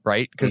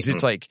 right? Because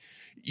it's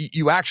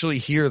you actually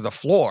hear the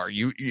floor.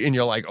 And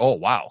you're like, oh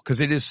wow, because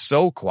it is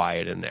so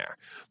quiet in there.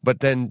 But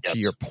then to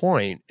your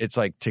point, it's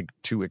like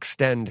to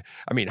extend.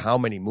 I mean, how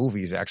many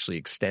movies actually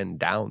extend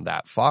down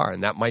that far?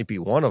 And that might be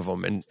one of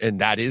them. And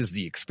that is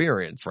the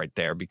experience right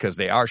there, because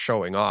they are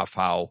showing off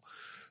how,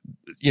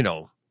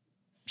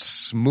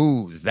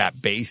 smooth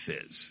that bass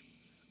is.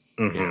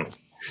 Mm-hmm.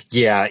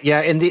 Yeah.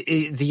 And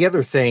the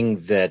other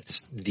thing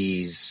that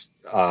these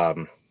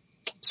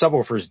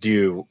subwoofers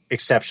do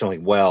exceptionally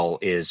well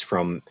is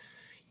from,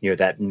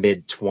 that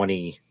mid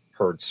 20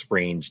 hertz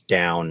range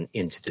down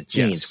into the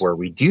teens, where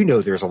we do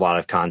know there's a lot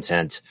of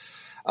content.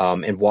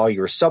 And while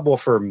your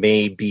subwoofer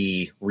may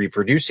be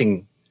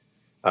reproducing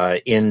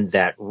in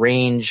that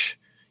range,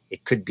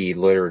 it could be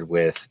littered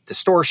with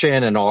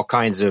distortion and all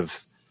kinds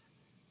of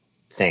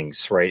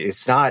things, right?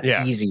 It's not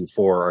easy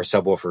for our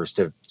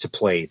subwoofers to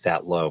play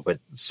that low, but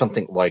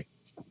something like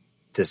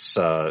this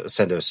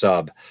Ascendo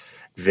sub,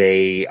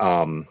 they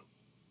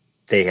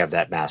have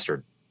that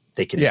mastered.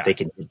 They can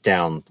get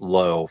down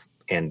low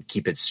and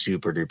keep it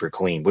super duper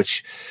clean,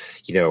 which,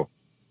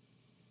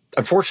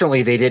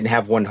 unfortunately they didn't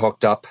have one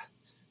hooked up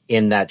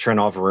in that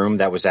Trenov room.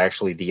 That was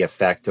actually the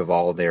effect of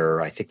all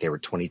their, I think they were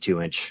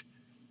 22-inch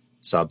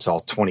subs, all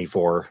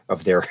 24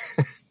 of their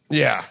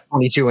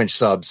 22-inch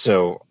subs.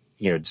 So,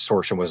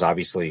 distortion was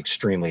obviously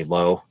extremely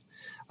low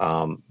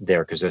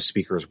there, because those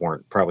speakers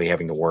weren't probably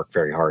having to work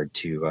very hard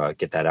to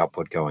get that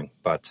output going.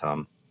 But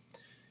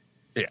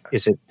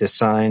is it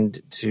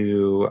designed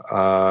to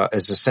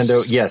as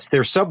Ascendo? Yes,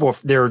 their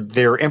subwoofer,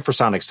 their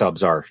infrasonic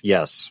subs are.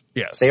 Yes.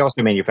 They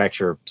also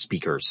manufacture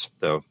speakers,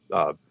 though.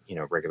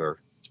 Regular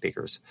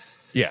speakers.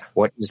 Yeah.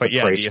 What is the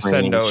price the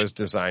Ascendo is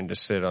designed to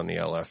sit on the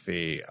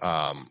LFE.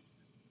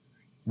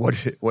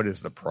 What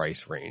is the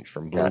price range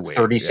from Blue Wave?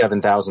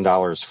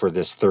 $37,000 for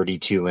this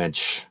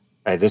 32-inch.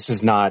 This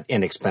is not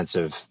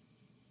inexpensive.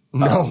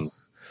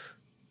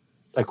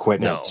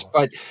 Equipment. No.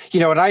 But,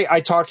 and I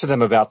talked to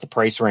them about the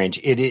price range.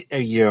 It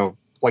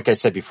like I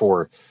said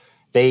before,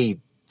 they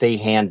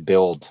hand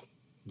build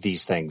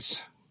these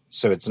things.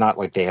 So it's not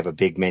like they have a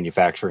big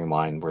manufacturing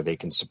line where they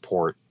can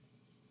support,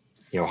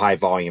 high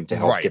volume to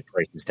help get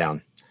prices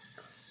down.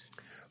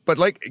 But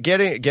like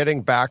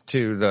getting back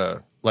to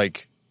the,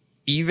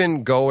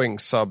 even going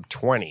sub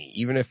 20,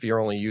 even if you're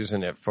only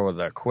using it for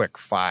the quick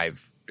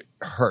 5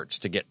 hertz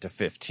to get to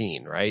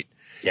 15, right?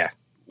 Yeah.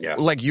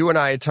 Like you and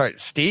I talked.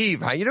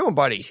 Steve, how you doing,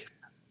 buddy?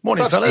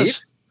 Morning, fellas.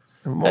 Steve?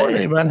 Good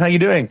morning, man. How you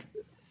doing?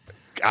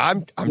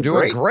 I'm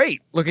doing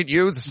great. Look at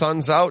you. The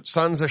sun's out.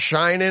 Suns are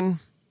shining.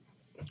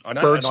 I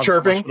know. Birds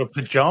chirping. I've got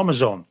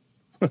pajamas on.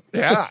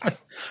 Yeah.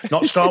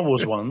 Not Star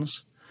Wars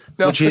ones.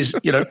 No. Which is,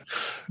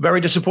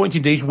 very disappointing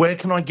indeed. Where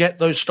can I get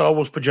those Star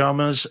Wars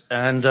pajamas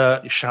and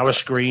shower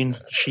screen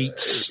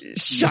sheets?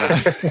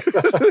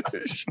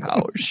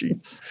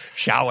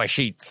 Shower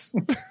sheets.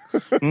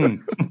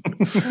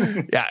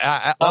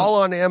 Yeah,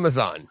 all on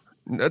Amazon.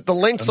 The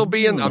links will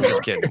be in. I'm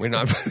just kidding. We're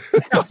not.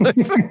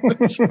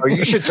 Or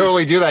you should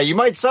totally do that. You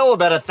might sell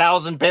about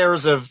 1,000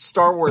 pairs of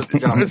Star Wars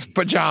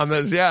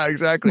pajamas. Yeah,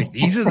 exactly.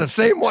 These are the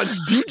same ones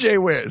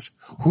DJ wears.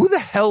 Who the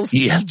hell's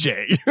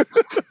DJ?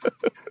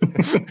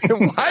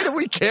 And why do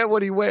we care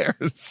what he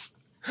wears?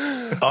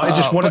 I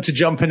just wanted to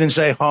jump in and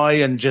say hi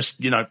and just,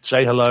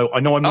 say hello. I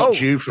know I'm not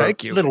due for a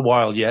little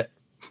while yet.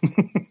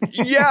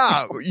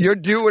 Yeah, you're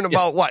due in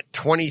about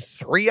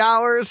 23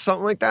 hours,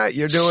 something like that.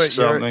 You're doing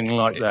something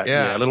like that.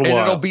 Yeah, a little and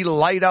while. It'll be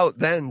light out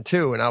then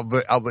too, and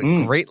I'll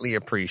greatly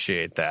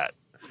appreciate that.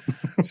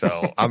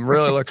 So I'm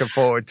really looking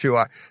forward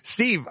to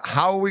Steve.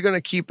 How are we going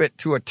to keep it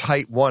to a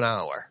tight 1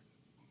 hour?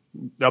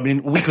 I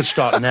mean, we could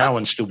start now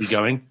and still be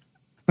going.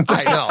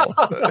 I know.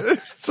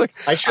 It's like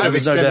I should have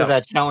extended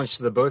that challenge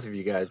to the both of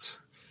you guys.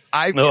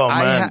 I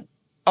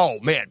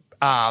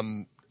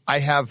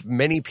have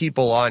many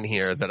people on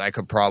here that I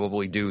could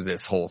probably do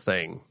this whole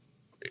thing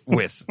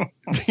with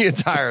the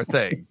entire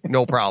thing.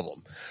 No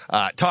problem.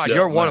 Todd,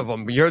 you're one of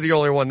them. You're the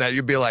only one that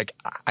you'd be like,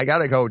 I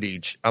gotta go,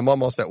 Deej. I'm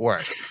almost at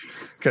work.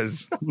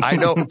 Cause I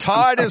know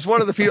Todd is one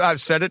of the few,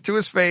 I've said it to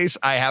his face.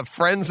 I have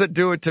friends that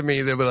do it to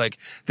me. They'll be like,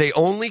 they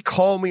only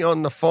call me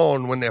on the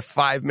phone when they're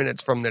 5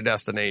 minutes from their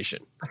destination.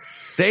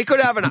 They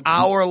could have an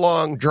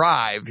hour-long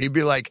drive. He'd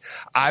be like,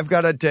 I've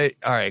got a day.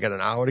 All right, I got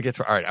an hour to get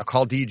to. All right, I'll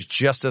call Deej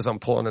just as I'm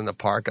pulling in the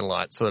parking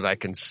lot so that I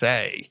can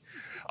say,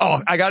 oh,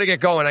 I got to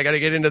get going. I got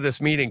to get into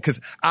this meeting. Cause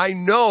I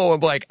know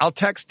I'm like, I'll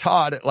text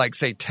Todd at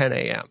say 10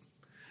 a.m.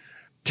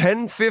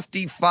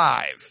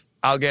 10:55.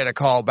 I'll get a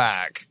call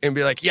back and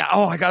be like, yeah,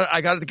 I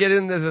got to get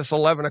into this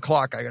 11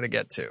 o'clock I got to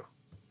get to.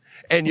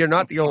 And you're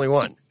not the only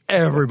one.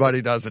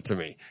 Everybody does it to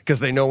me because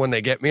they know when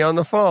they get me on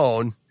the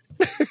phone,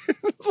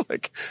 it's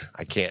like,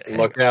 I can't.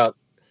 Look out.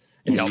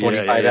 It's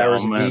 25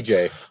 hours of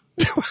DJ.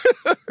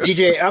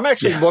 DJ, I'm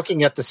actually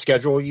looking at the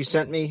schedule you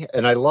sent me,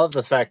 and I love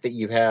the fact that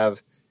you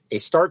have a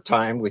start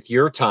time with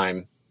your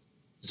time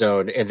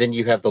zone, and then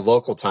you have the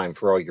local time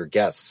for all your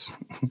guests.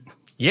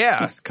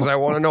 Yeah, because I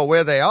want to know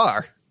where they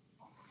are.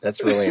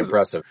 That's really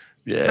impressive.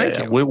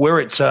 Yeah,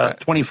 we're at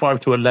 25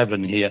 to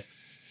 11 here.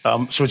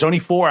 So it's only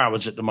 4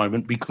 hours at the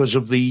moment because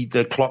of the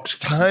clock's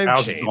time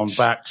hours change. have gone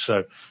back.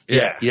 So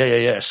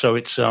yeah. So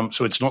it's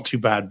not too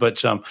bad,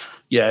 but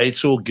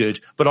it's all good.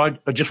 But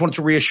I just wanted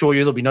to reassure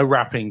you there'll be no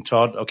rapping,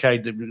 Todd.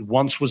 Okay,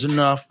 once was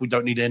enough. We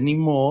don't need any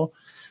more.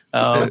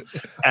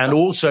 And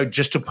also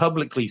just to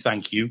publicly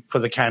thank you for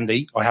the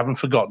candy. I haven't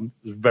forgotten.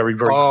 It was very,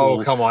 very cool.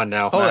 Oh, come on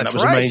now. Oh, Man, that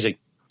was amazing.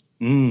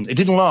 It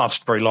didn't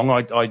last very long.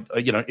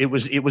 It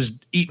was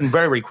eaten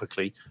very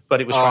quickly, but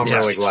it was fantastic.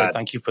 I'm really glad. So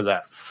thank you for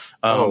that.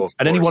 Of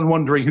and anyone course.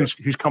 wondering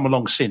who's come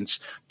along since,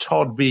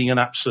 Todd, being an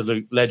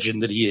absolute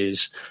legend that he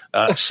is,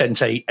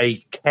 sent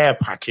a care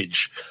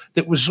package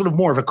that was sort of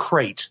more of a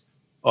crate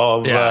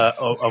of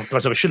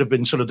because it should have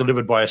been sort of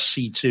delivered by a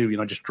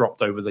C2, just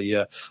dropped over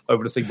the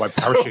thing by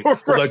parachute. Right,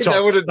 Although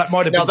Todd, that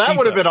might have been that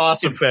would have cheaper, been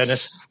awesome. in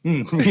fairness.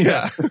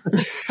 Yeah.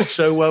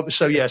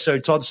 So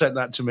Todd sent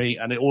that to me,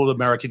 and all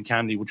American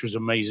candy, which was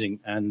amazing.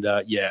 And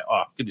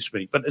goodness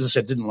me! But as I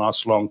said, didn't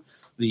last long.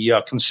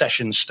 The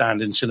concession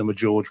stand in Cinema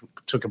George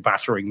took a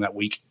battering that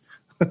week.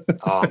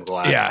 Oh, I'm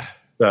glad. Yeah.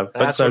 So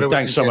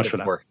thanks so much for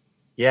that. For.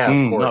 Yeah,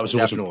 of course, that was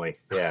definitely.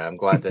 Awesome. Yeah, I'm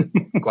glad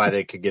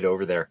they could get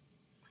over there.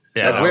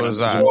 Yeah,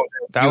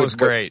 that was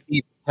great.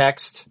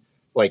 Text,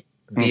 like,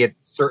 be at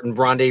certain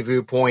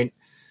rendezvous point,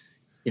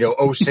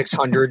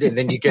 0600, and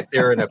then you get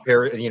there and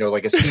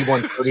like a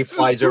C-130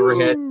 flies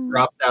overhead,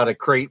 drops out a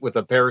crate with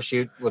a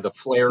parachute with a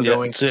flare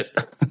going. That's it.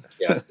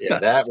 Yeah,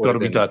 that would got to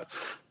be done.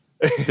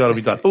 Got to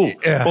be done. Oh,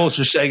 Paul's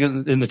just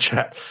saying in the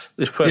chat,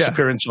 this first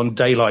appearance on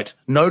Daylight.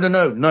 No.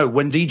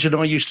 When Deej and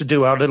I used to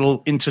do our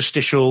little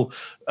interstitial,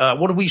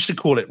 what did we used to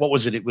call it? What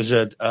was it? It was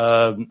going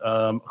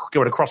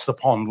across the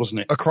pond, wasn't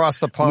it? Across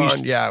the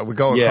pond, we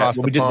go across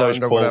the pond those,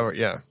 or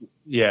whatever,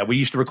 Yeah, we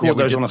used to record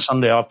those on a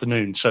Sunday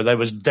afternoon. So there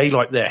was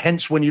daylight there.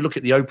 Hence, when you look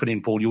at the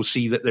opening, Paul, you'll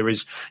see that there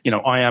is,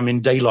 I am in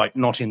daylight,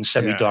 not in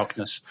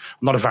semi-darkness.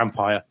 I'm not a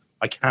vampire.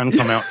 I can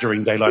come out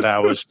during daylight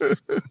hours.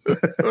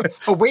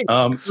 Oh, wait.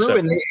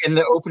 In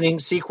the opening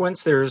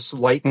sequence, there's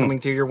light coming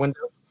through your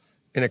window?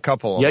 In a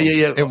couple of them.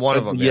 Yeah. In one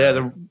of them.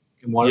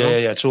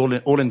 It's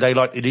all in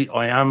daylight.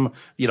 I am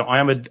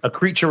a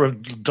creature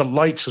of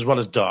delight as well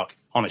as dark,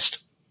 honest.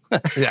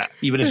 Yeah.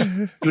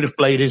 even if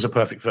Blade is a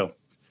perfect film.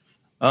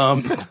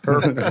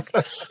 Perfect.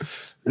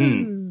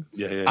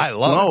 Yeah. I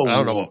love it. I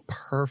don't know what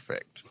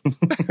perfect.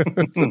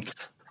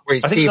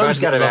 Wait, Steve, I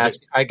got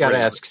to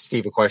ask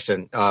Steve a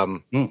question.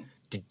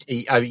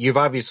 You've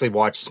obviously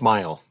watched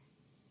Smile.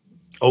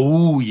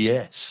 Oh,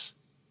 yes.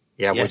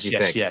 Yeah, what did you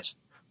think? Yes.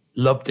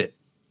 Loved it.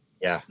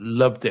 Yeah.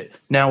 Loved it.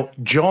 Now,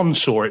 John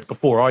saw it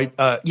before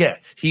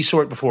he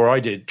saw it before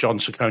I did, John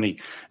Saccone,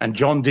 and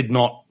John did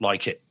not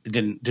like it. It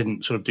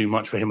didn't sort of do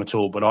much for him at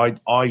all, but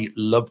I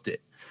loved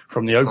it.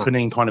 From the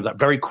opening, kind of that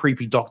very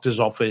creepy doctor's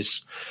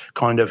office,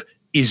 kind of,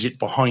 is it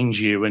behind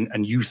you?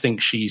 And you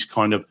think she's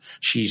crazy,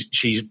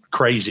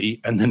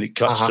 and then it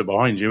cuts to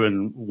behind you,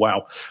 and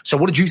wow. So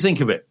what did you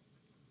think of it?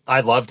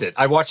 I loved it.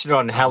 I watched it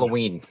on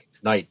Halloween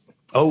night.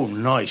 Oh,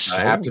 nice.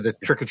 After the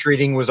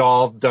trick-or-treating was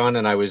all done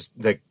and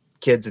the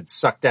kids had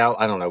sucked out,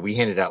 I don't know, we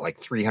handed out like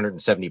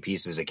 370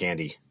 pieces of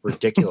candy.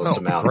 Ridiculous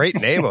amount. Great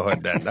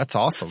neighborhood then. That's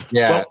awesome.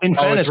 Yeah. Well, in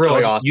fairness,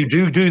 really Todd, awesome.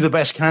 you do the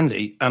best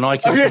candy, and I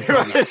can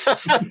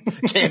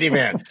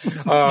Candyman.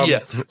 Yeah,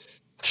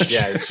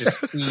 it's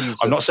just tease.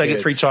 I'm not saying it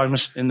 3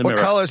 times in the mirror.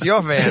 What color's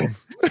your van?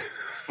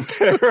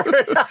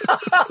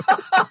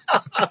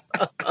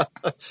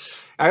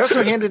 I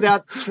also handed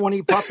out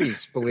 20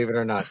 puppies, believe it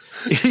or not.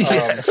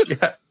 Yes,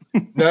 yeah.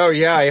 No,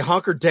 yeah, I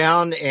hunkered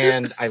down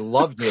and I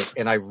loved it,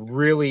 and I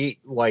really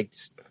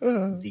liked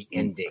the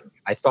ending.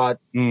 I thought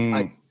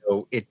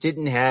it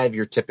didn't have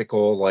your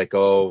typical like,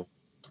 oh,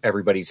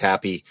 everybody's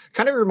happy.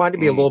 Kind of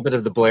reminded me a little bit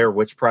of the Blair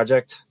Witch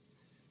Project.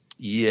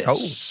 Yes. Oh.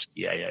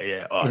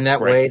 Yeah. In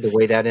that way, the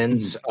way that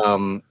ends.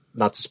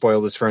 Not to spoil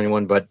this for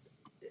anyone, but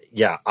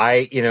yeah,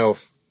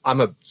 I'm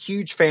a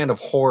huge fan of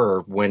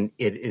horror when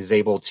it is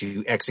able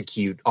to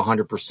execute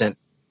 100%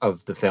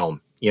 of the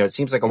film. It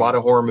seems like a lot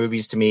of horror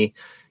movies to me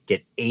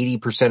get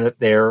 80%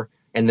 there,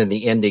 and then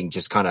the ending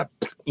just kind of,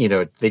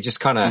 it just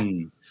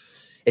kind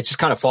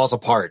of falls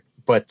apart.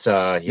 But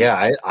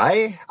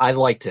I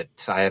liked it.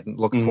 I'm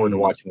looking forward to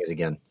watching it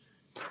again.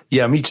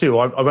 Yeah, me too.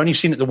 I've only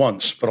seen it the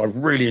once, but I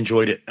really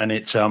enjoyed it, and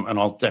and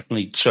I'll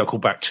definitely circle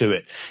back to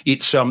it.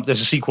 It's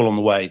there's a sequel on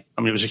the way.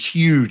 I mean, it was a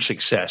huge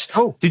success.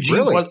 Oh, did you?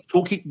 really? Well,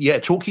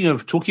 talking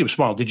of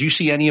Smile, did you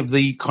see any of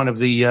the kind of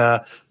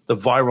the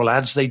viral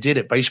ads they did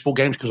at baseball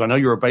games? Because I know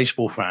you're a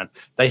baseball fan.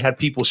 They had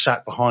people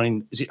sat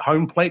behind. Is it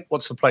home plate?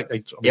 What's the plate?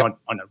 I know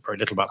very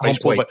little about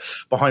baseball, but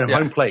behind a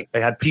home plate,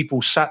 they had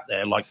people sat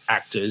there like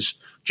actors,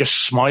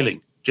 just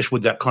smiling. Just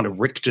with that kind of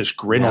rictus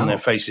grin on their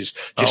faces,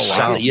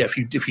 sat there. Yeah, if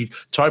you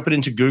type it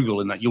into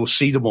Google and that, you'll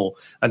see them all.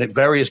 And at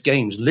various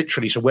games,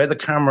 literally, so where the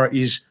camera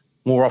is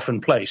more often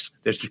placed,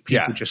 there's just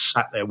people just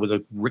sat there with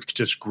a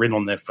rictus grin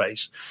on their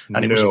face,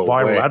 and it was a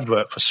viral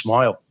advert for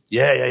Smile.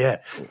 Yeah.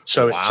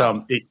 So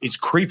it's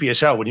creepy as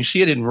hell when you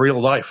see it in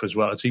real life as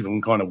well. It's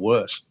even kind of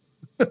worse.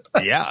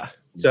 Yeah.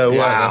 So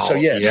wow. So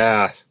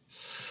yeah.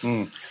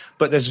 Yeah.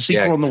 But there's a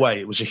sequel on the way.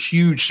 It was a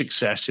huge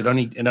success. It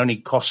only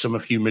cost them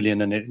a few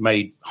million, and it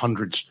made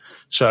hundreds.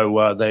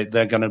 So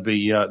they're going to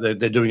be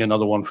they're doing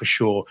another one for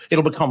sure.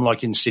 It'll become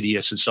like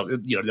Insidious and stuff.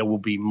 You know, there will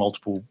be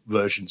multiple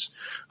versions.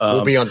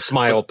 We'll be on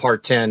Smile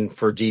Part 10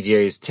 for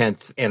DJ's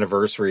 10th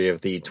anniversary of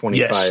the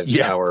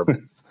 25-hour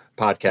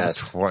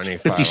podcast.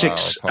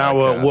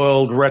 56-hour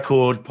world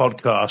record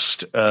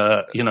podcast.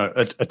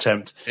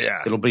 Attempt. Yeah,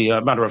 it'll be a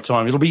matter of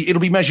time. It'll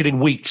be measured in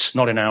weeks,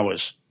 not in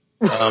hours.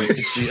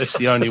 It's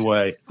the only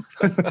way.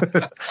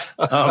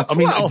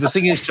 The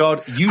thing is,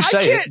 Todd, you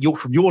say it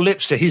from your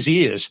lips to his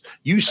ears.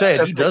 You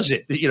said he does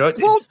it. You know.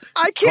 Well,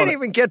 I can't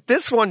even get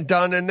this one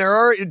done, and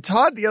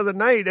Todd the other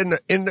night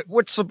in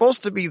what's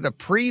supposed to be the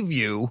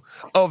preview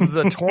of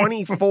the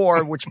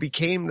 24, which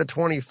became the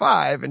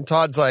 25, and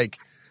Todd's like,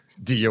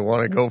 "Do you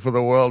want to go for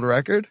the world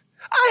record?"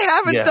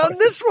 I haven't done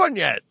this one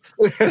yet.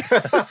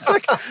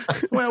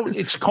 Well,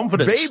 it's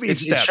confidence. Baby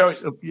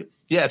steps.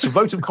 It's a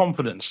vote of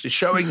confidence. It's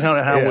showing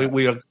how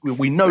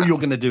we know you're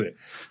going to do it.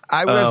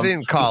 I was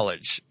in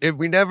college. It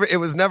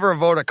was never a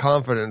vote of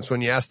confidence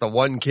when you asked the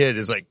one kid,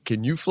 is like,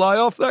 "Can you fly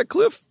off that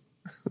cliff?"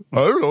 I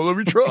don't know. Let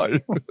me try.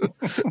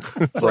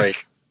 Right.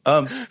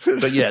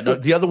 But yeah,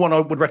 the other one I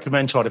would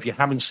recommend, Todd, if you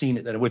haven't seen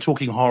it, then we're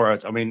talking horror.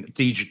 I mean,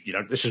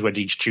 Deej, this is where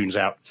Deej tunes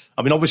out.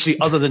 I mean, obviously,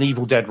 other than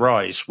Evil Dead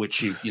Rise,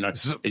 which we've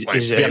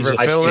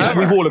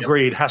all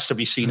agreed has to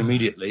be seen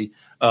immediately.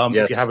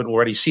 If you haven't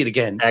already, see it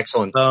again.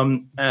 Excellent.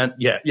 And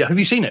have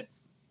you seen it?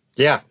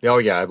 Yeah. Oh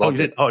yeah, I loved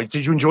it. Oh,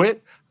 did you enjoy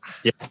it?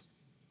 Yeah.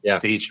 Yeah.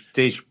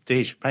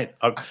 Deej, mate,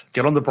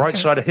 get on the bright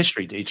side of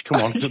history, Deej. Come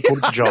on, put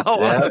it to job.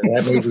 That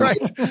movie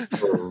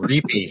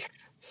creepy.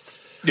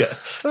 Yeah,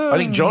 I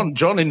think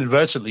John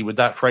inadvertently with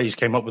that phrase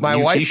came up with my a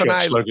new wife T-shirt and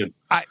I, slogan.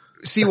 I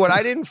see what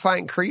I didn't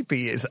find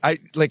creepy is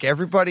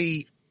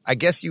everybody. I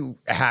guess you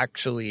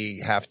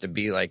actually have to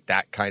be like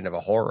that kind of a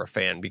horror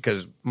fan,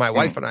 because my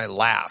wife and I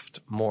laughed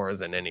more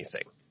than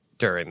anything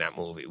during that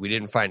movie. We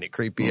didn't find it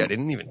creepy. I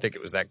didn't even think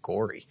it was that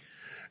gory.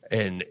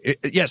 And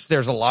yes,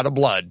 there's a lot of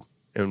blood,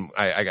 and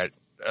I got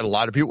a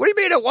lot of people. What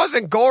do you mean it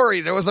wasn't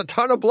gory? There was a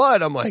ton of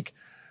blood. I'm like,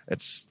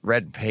 it's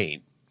red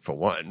paint, for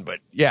one, but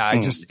yeah,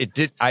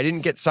 I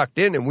didn't get sucked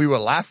in, and we were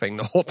laughing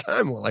the whole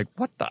time. We're like,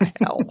 what the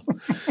hell?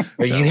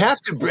 You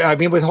have to, I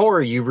mean, with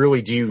horror, you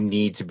really do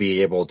need to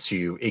be able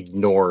to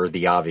ignore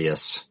the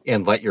obvious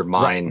and let your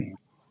mind. Right.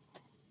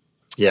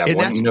 Yeah.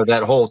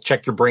 That whole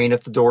check your brain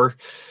at the door.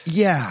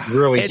 Yeah. You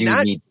really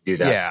need to do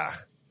that. Yeah.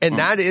 And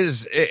that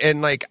is,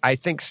 and I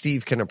think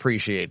Steve can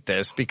appreciate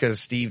this, because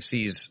Steve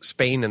sees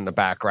Spain in the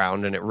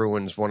background and it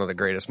ruins one of the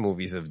greatest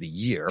movies of the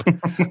year.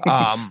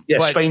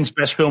 Spain's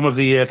best film of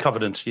the year,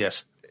 Covenant.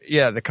 Yes.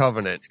 Yeah, The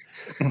Covenant,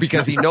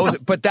 because he knows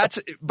it. But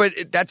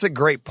that's a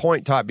great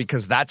point, Todd,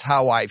 because that's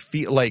how I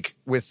feel like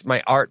with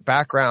my art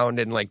background,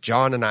 and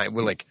John and I,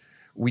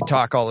 we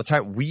talk all the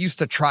time. We used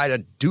to try to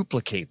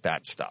duplicate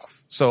that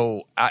stuff.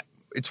 So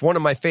it's one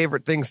of my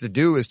favorite things to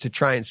do, is to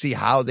try and see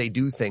how they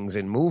do things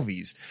in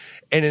movies.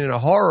 And in a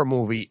horror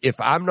movie, if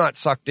I'm not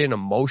sucked in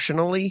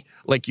emotionally,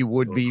 like you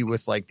would be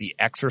with The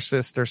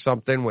Exorcist or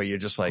something, where you're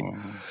just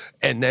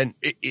and then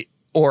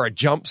or a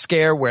jump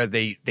scare where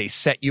they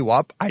set you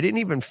up. I didn't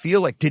even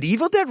feel did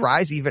Evil Dead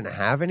Rise even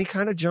have any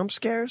kind of jump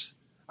scares?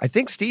 I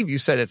think, Steve, you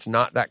said it's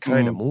not that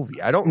kind of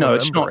movie. I don't know. No,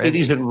 it's not. It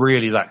isn't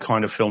really that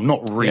kind of film.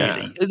 Not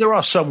really. Yeah. There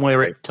are some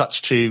where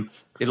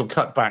it'll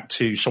cut back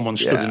to someone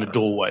stood in the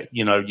doorway.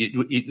 You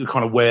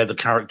kind of where the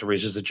character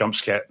is as the jump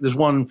scare. There's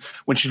one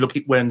when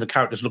the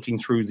character's looking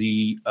through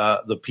the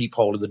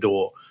peephole of the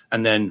door,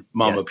 and then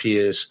Mum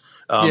appears.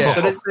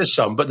 So there's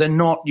some, but they're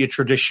not your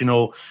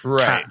traditional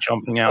cat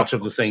jumping out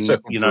of the thing,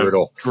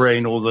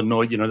 drain all the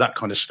noise, that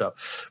kind of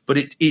stuff. But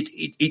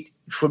it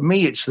for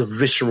me, it's the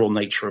visceral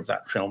nature of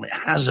that film. It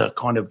has a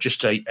kind of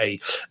just a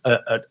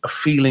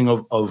feeling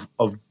of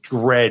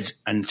dread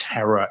and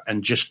terror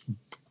and just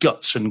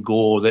guts and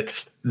gore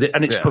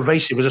and it's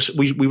pervasive.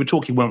 We were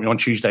talking, weren't we, on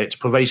Tuesday? It's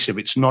pervasive.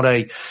 It's not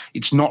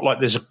like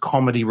there's a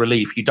comedy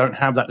relief. You don't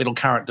have that little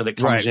character that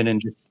comes in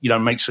and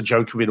makes a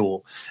joke of it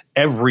all.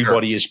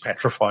 Everybody is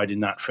petrified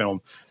in that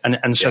film,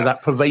 and so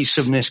that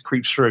pervasiveness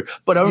creeps through.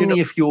 But only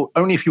if you're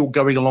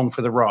going along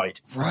for the ride.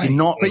 Right. You're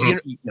not. But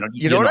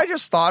you know what I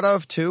just thought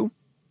of too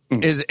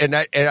is, and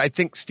I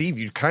think, Steve,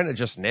 you kind of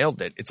just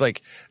nailed it. It's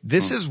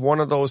this is one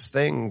of those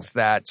things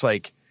that's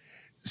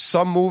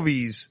some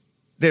movies.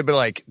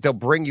 They'll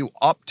bring you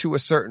up to a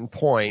certain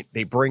point,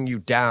 they bring you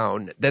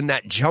down, then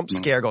that jump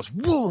scare goes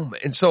boom.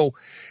 And so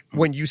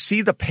when you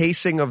see the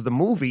pacing of the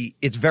movie,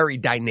 it's very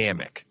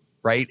dynamic,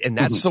 right? And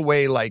that's the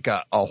way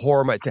a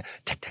horror might,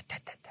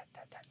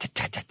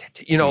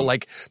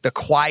 the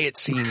quiet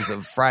scenes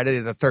of Friday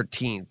the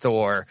 13th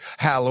or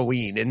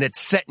Halloween, and it's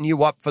setting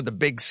you up for the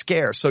big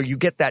scare. So you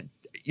get that,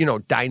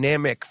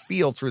 dynamic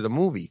feel through the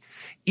movie.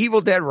 Evil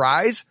Dead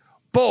Rise,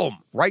 boom,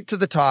 right to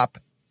the top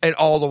and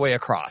all the way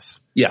across.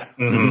 Yeah.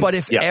 Mm-hmm. But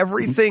if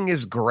everything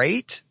is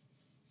great,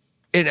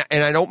 and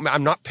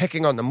I'm not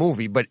picking on the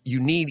movie, but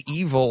you need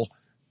evil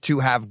to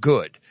have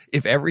good.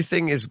 If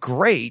everything is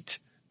great,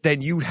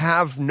 then you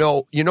have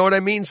you know what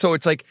I mean? So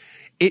it's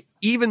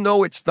even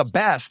though it's the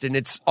best and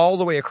it's all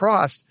the way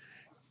across,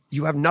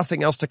 you have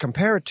nothing else to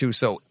compare it to.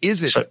 So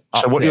is it? So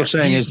what there? you're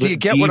saying is, do you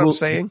get what I'm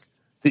saying?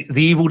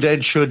 The Evil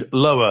Dead should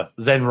lower,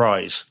 then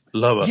rise.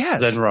 Lower, Yes.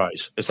 then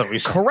rise. Is that what you're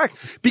saying?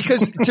 Correct.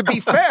 Because to be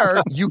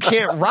fair, you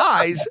can't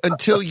rise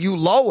until you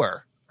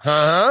lower.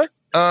 But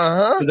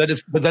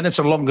then it's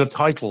a longer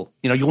title.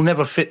 You know, you'll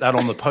never fit that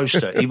on the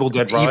poster. Evil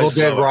Dead Rise. Evil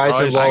Dead Rise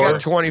and I Lower.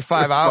 got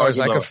 25 hours.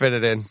 I could fit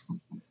it in.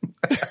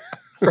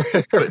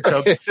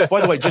 But,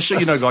 by the way, just so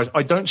you know, guys,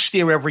 I don't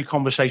steer every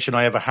conversation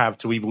I ever have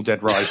to Evil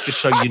Dead Rise. Just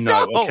so you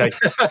know, okay?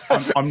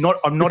 I'm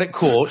not at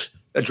court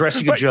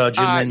addressing a judge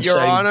and then Your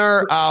saying,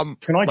 Honor,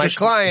 "Can I my just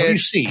client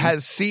seen?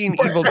 has seen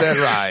Evil Dead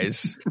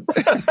Rise."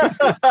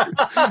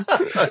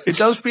 It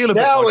does feel a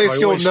bit Now, like if I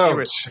you'll always steer note.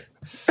 it.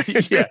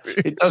 Yeah,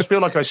 it does feel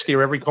like I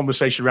steer every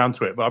conversation around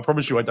to it, but I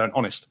promise you I don't.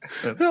 Honest,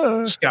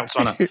 Scout's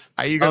honor.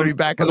 Are you going to be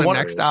back in the the one-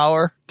 next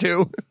hour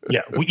too?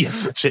 Yeah,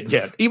 that's it.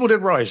 Yeah, Evil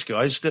Dead Rise,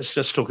 guys. Let's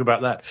just talk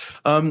about that.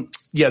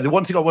 Yeah, the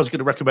one thing I was going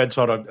to recommend,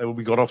 Todd,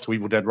 we got off to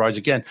Evil Dead Rise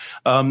again,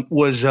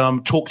 was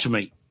Talk to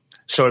Me.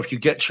 So if you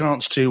get a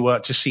chance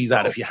to see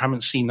that, if you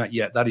haven't seen that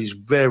yet, that is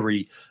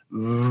very,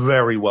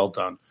 very well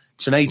done.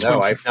 It's an A24.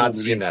 No, I've not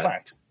seen in that.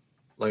 fact.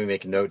 Let me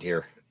make a note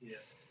here.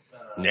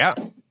 Yeah.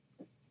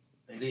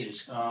 It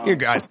is. You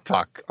guys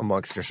talk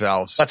amongst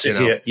yourselves. That's it you know.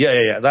 here.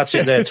 Yeah. That's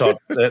it there, Todd.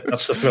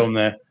 That's the film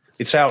there.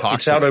 It's out. Talk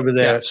It's to out me. over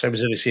there. Yeah. Same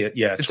as it is here.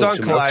 Yeah, It's Talk on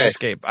to Me.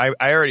 Kaleidoscape.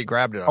 I already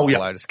grabbed it on Yeah.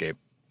 Kaleidoscape.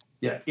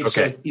 Yeah, it's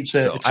Okay. it's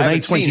So, an I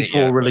haven't seen it A24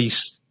 yet, but-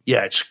 release.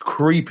 Yeah, it's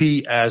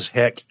creepy as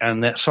heck,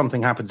 and that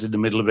something happens in the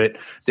middle of it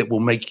that will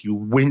make you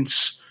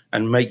wince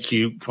and make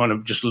you kind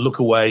of just look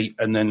away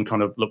and then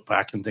kind of look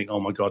back and think, "Oh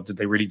my God, did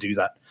they really do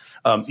that?"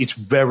 It's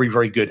very,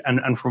 very good,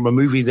 and from a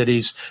movie that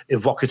is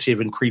evocative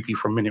and creepy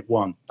from minute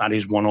one, that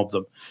is one of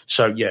them.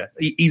 So yeah,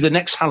 either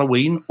next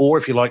Halloween or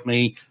if you like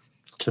me,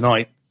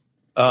 tonight.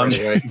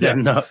 Right.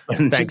 Then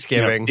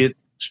Thanksgiving. As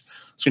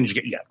soon as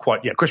you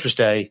get Christmas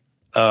Day.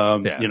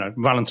 You know,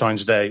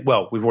 Valentine's Day.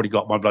 Well, we've already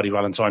got My Bloody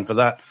Valentine for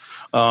that.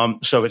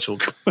 So it's all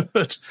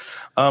good.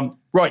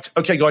 Right.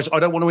 Okay, guys, I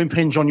don't want to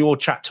impinge on your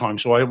chat time.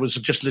 So I was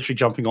just literally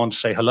jumping on to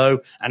say hello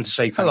and to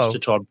say thanks Hello. to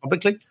Todd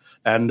publicly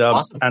and,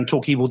 Awesome. and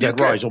talk Evil Dead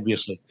good. Rise,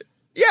 obviously.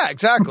 Yeah,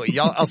 exactly.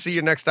 I'll see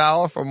you next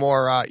hour for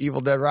more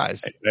Evil Dead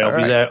Rise. I'll All be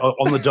right. there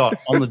on the dot.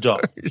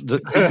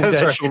 The Evil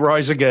Dead shall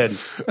rise again.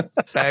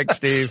 Thanks,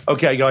 Steve.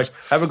 Okay, guys,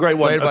 have a great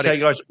one. Later, buddy. Okay,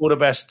 guys, all the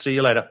best. See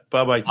you later.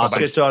 Bye-bye. Awesome.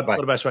 Cheers, Todd. Bye.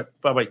 All the best, mate.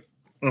 Bye-bye.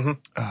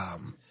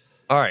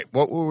 All right,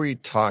 what were we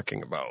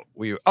talking about?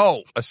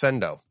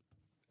 Ascendo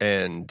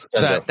and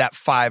Ascendo. that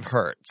 5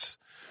 hertz.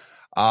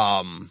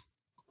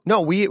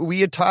 No, we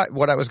had talked.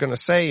 What I was going to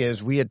say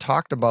is we had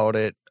talked about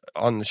it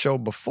on the show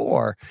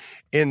before,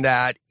 in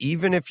that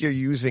even if you're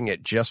using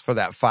it just for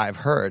that 5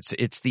 hertz,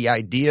 it's the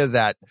idea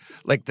that,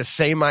 like, the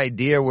same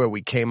idea where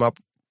we came up.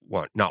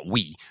 Well, not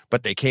we,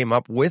 but they came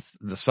up with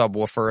the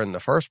subwoofer in the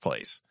first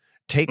place.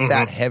 Take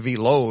that heavy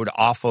load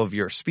off of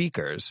your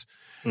speakers.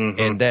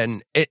 And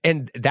then,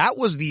 and that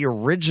was the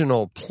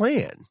original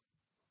plan,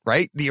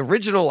 right? The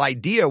original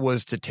idea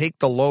was to take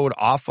the load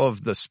off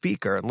of the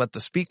speaker and let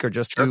the speaker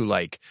just do,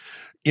 like,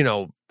 you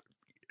know,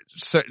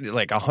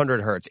 like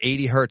 100 hertz,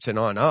 80 hertz and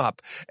on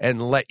up,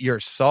 and let your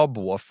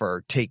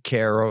subwoofer take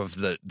care of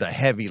the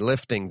heavy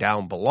lifting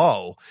down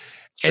below.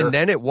 Sure. And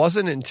then it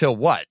wasn't until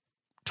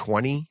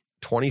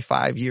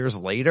 25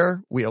 years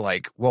later, we are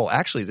like, well,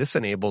 actually this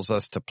enables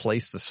us to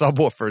place the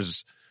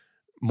subwoofers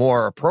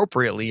more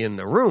appropriately in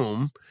the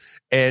room.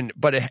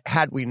 But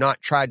had we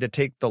not tried to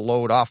take the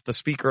load off the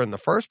speaker in the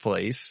first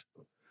place,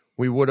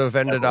 we would have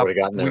ended up,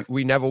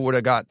 we never would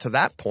have got to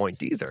that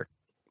point either.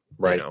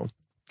 Right. You know?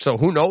 So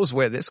who knows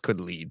where this could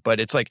lead, but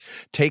it's like,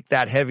 take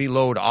that heavy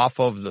load off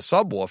of the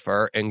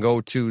subwoofer and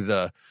go to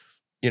the,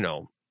 you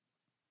know,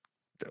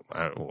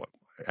 I don't know,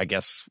 I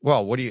guess,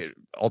 well,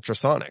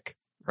 ultrasonic,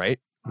 right?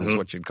 Is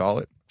what you'd call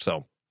it.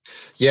 So.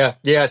 Yeah.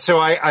 So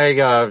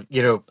I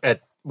you know,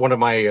 at one of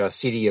my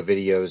CDA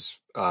videos,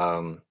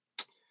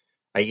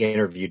 I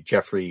interviewed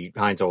Jeffrey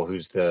Heinzel,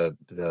 who's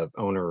the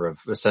owner of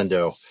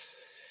Ascendo.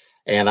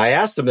 And I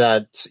asked him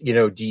that, you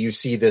know, do you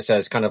see this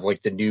as kind of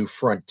like the new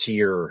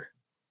frontier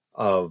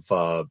of,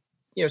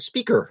 you know,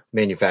 speaker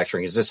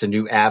manufacturing? Is this a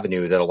new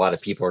avenue that a lot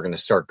of people are going to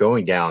start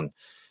going down?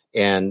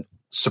 And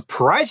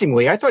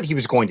surprisingly, I thought he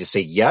was going to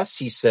say yes.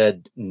 He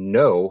said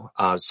no,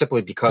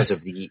 simply because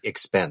of the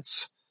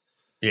expense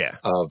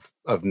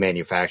of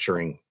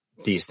manufacturing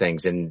these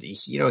things. And,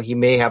 you know, he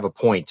may have a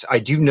point. I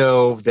do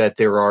know that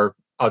there are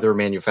other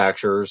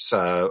manufacturers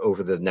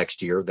over the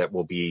next year that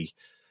will be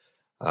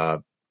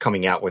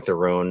coming out with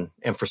their own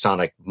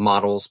infrasonic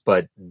models,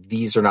 but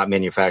these are not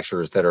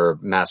manufacturers that are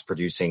mass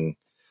producing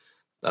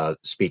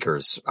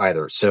speakers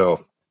either.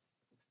 So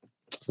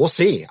we'll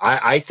see.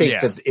 I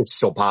think that it's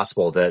still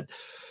possible that,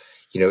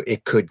 you know,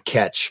 it could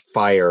catch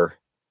fire.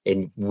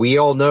 And we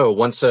all know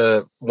once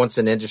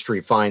an industry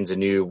finds a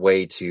new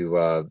way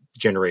to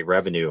generate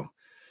revenue,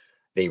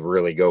 they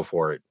really go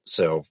for it.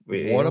 So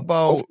what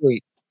about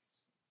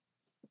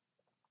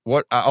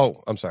what?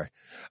 I'm sorry.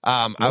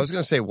 I was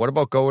going to say, what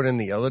about going in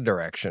the other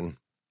direction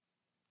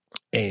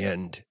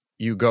and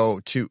you go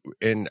to,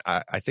 and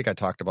I think I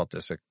talked about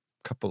this a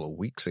couple of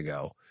weeks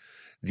ago,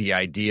 the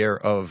idea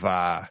of,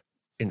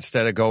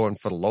 instead of going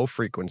for the low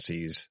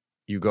frequencies,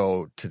 you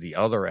go to the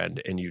other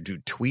end and you do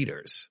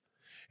tweeters.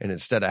 And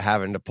instead of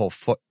having to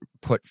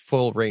put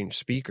full range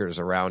speakers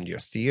around your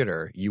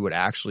theater, you would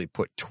actually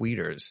put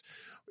tweeters,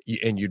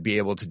 and you'd be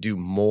able to do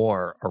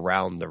more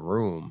around the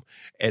room.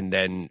 And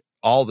then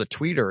all the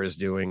tweeter is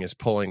doing is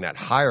pulling that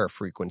higher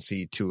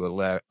frequency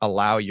to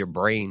allow your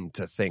brain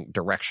to think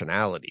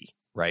directionality,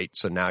 right?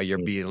 So now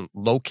you're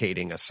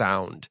locating a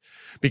sound,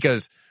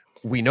 because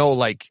we know,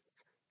 like,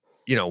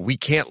 you know, we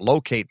can't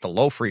locate the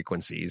low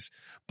frequencies,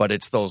 but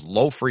it's those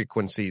low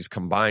frequencies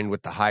combined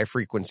with the high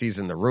frequencies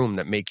in the room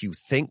that make you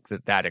think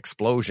that that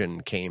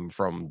explosion came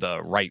from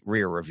the right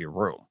rear of your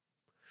room.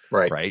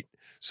 Right. Right.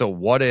 So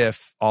what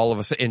if all of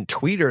a sudden, and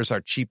tweeters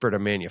are cheaper to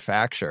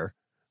manufacture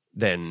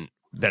than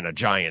a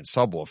giant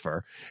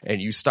subwoofer,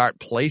 and you start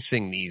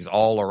placing these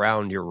all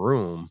around your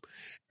room.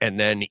 And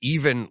then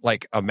even,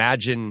 like,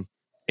 imagine,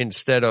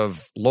 instead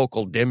of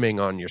local dimming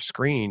on your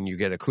screen, you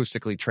get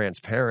acoustically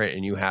transparent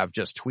and you have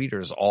just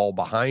tweeters all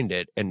behind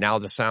it. And now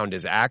the sound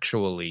is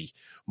actually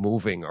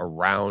moving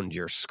around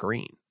your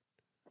screen.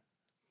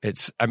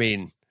 I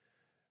mean,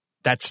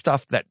 that's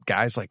stuff that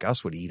guys like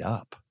us would eat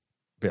up.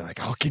 Be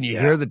like, oh, can you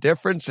hear the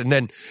difference? And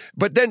then,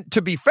 but then,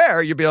 to be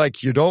fair, you'd be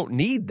like, you don't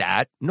need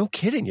that. No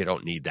kidding. You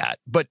don't need that.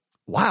 But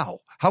wow,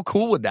 how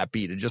cool would that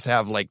be to just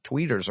have, like,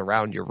 tweeters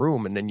around your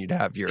room, and then you'd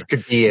have your, it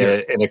could be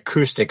an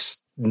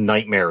acoustics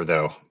nightmare,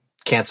 though.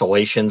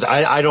 Cancellations.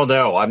 I don't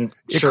know. I'm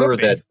sure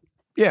that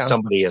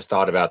somebody has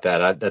thought about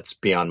that. That's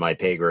beyond my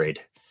pay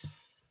grade.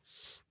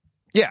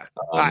 Yeah.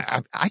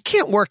 I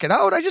can't work it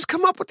out. I just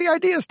come up with the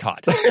ideas,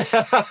 Todd.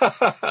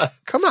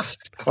 Come on.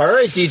 All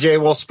right,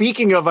 DJ. Well,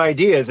 speaking of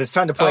ideas, it's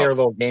time to play our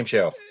little game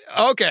show.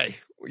 Okay.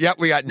 Yep.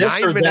 We got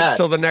 9 minutes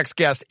till the next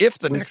guest. If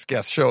the next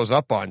guest shows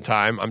up on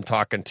time, I'm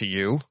talking to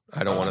you.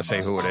 I don't want to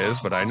say who it is,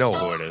 but I know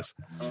who it is.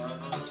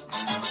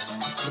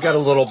 We got a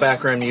little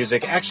background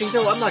music. Actually,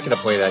 no, I'm not going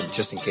to play that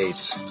just in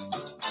case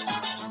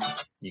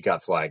you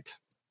got flagged.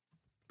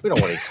 We don't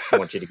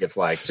want you to get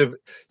flagged. So,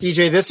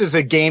 DJ, this is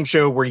a game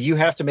show where you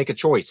have to make a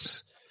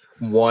choice,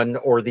 one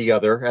or the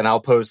other, and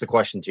I'll pose the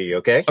question to you,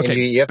 okay? Okay, and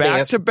you have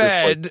back to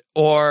bed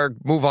or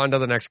move on to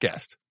the next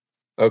guest.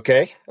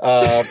 Okay,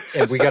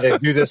 and we got to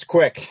do this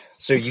quick,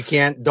 so you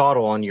can't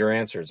dawdle on your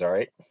answers, all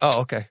right?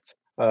 Oh, okay.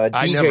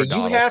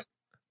 DJ,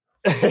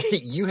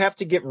 you have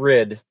to get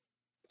rid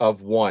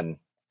of one,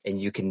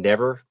 and you can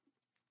never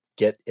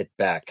get it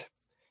back.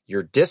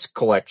 Your disc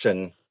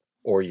collection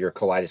or your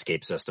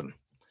Kaleidoscape system.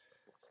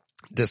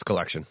 Disc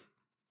collection.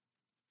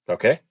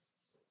 Okay.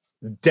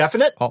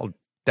 Definite? All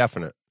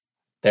definite.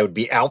 That would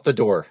be out the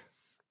door.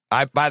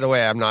 By the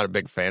way, I'm not a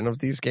big fan of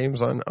these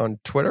games on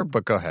Twitter,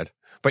 but go ahead.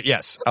 But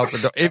yes, out the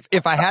door.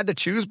 If I had to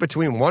choose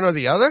between one or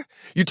the other,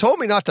 you told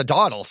me not to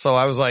dawdle. So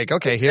I was like,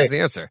 okay, here's the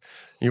answer.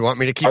 You want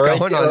me to keep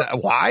going on that?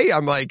 Why?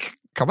 I'm like,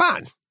 come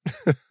on.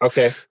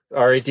 Okay.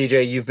 All right,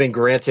 DJ, you've been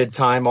granted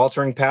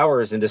time-altering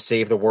powers, and to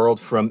save the world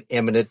from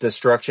imminent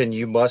destruction,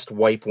 you must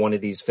wipe one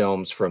of these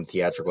films from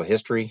theatrical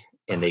history,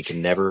 and they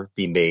can never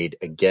be made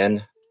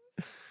again.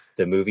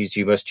 The movies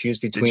you must choose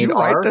between Did you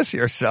write this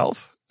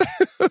yourself?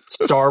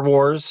 Star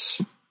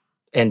Wars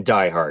and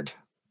Die Hard.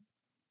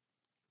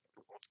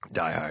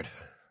 Die Hard.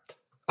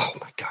 Oh,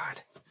 my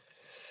God.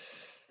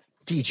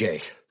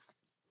 DJ.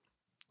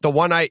 The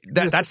one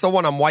that's the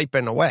one I'm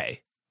wiping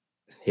away.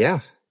 Yeah.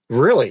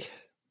 Really?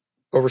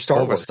 Over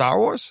Star Wars? Star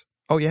Wars?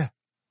 Oh, yeah.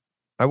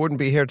 I wouldn't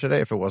be here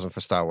today if it wasn't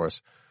for Star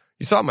Wars.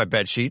 You saw my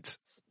bed sheets.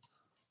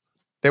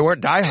 They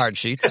weren't Die Hard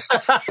sheets.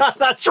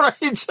 That's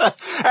right.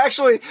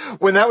 Actually,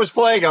 when that was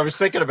playing, I was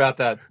thinking about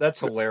that. That's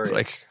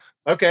hilarious.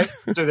 Okay,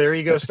 so there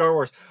you go, Star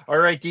Wars. All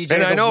right, DJ.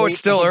 And I know it's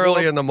still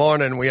early in the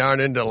morning. We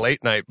aren't into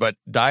late night, but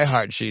Die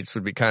Hard sheets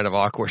would be kind of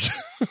awkward.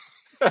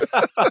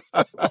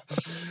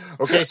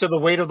 Okay, so the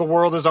weight of the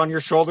world is on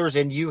your shoulders,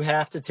 and you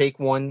have to take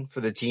one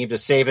for the team to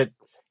save it.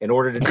 In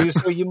order to do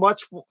so, you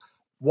must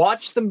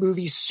watch the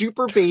movie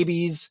Super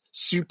Babies,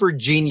 Super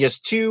Genius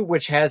 2,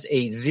 which has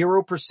a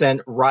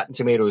 0% Rotten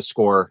Tomatoes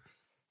score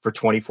for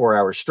 24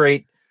 hours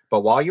straight.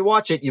 But while you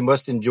watch it, you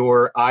must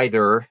endure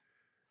either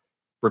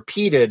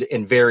repeated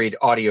and varied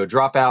audio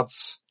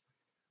dropouts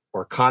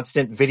or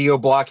constant video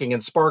blocking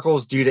and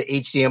sparkles due to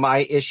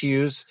HDMI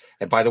issues.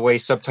 And by the way,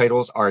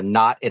 subtitles are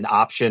not an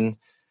option.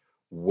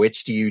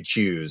 Which do you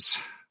choose?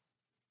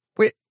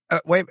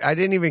 Wait, I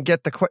didn't even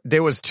get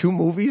there was 2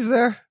 movies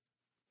there?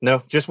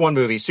 No, just one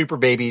movie. Super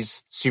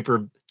Babies,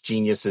 Super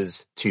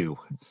Geniuses 2.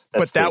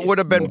 But that would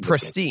have been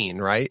pristine,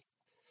 right?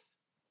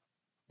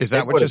 Is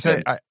that what you're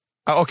saying?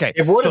 Okay,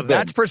 so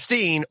that's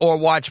pristine, or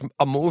watch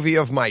a movie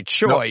of my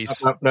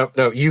choice.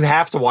 No. You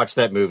have to watch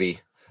that movie.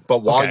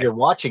 But while you're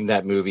watching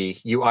that movie,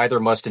 you either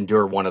must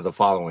endure one of the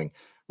following: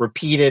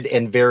 repeated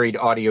and varied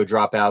audio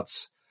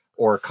dropouts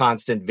or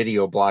constant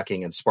video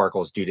blocking and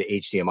sparkles due to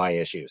HDMI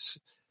issues.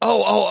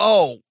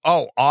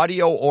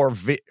 Audio or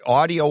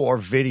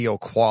video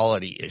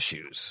quality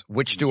issues.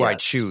 Which do I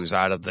choose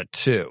out of the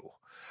 2?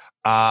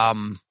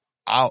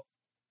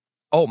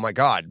 Oh my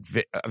God.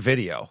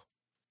 Video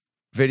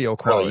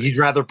quality. You'd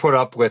rather put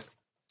up with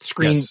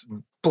screen Yes.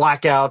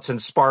 blackouts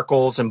and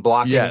sparkles and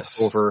blocking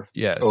over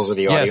the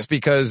audio. Yes,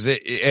 because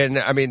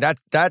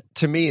that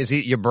to me is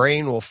your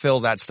brain will fill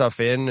that stuff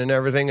in and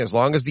everything. As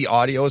long as the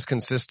audio is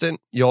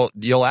consistent,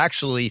 you'll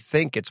actually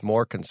think it's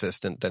more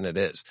consistent than it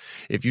is.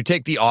 If you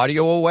take the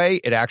audio away,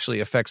 it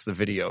actually affects the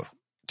video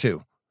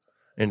too.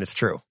 And it's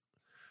true.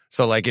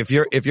 So like if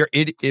your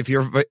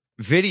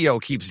video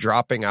keeps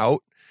dropping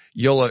out,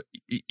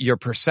 your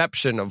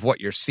perception of what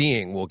you're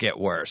seeing will get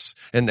worse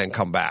and then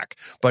come back.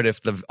 But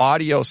if the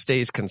audio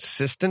stays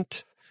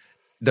consistent,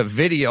 the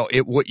video,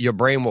 your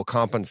brain will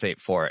compensate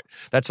for it.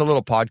 That's a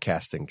little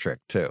podcasting trick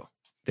too.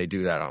 They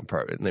do that on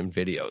purpose in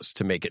videos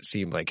to make it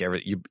seem like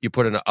you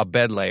put a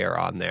bed layer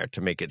on there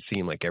to make it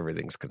seem like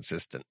everything's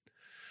consistent.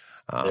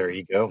 There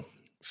you go.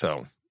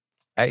 So,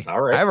 hey,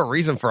 all right. I have a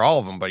reason for all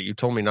of them, but you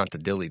told me not to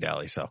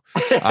dilly-dally. So,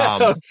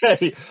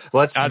 okay.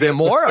 Are there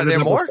more? Are there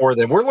more?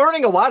 We're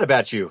learning a lot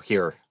about you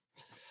here.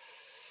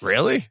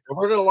 Really?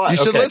 We're learning a lot. You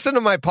should listen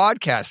to my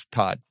podcast,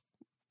 Todd.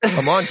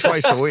 I'm on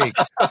twice a week.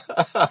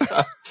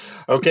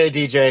 Okay,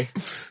 DJ.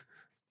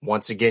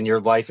 Once again,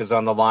 your life is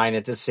on the line,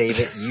 and to save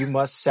it, you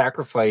must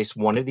sacrifice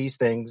one of these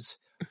things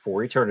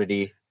for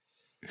eternity.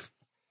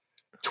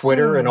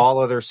 Twitter and all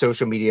other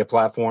social media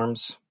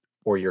platforms,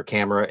 or your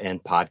camera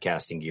and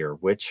podcasting gear.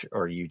 Which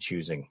are you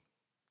choosing?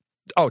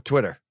 Oh,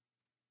 Twitter.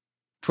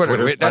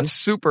 That's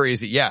super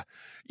easy. Yeah.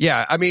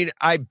 Yeah. I mean,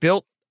 I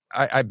built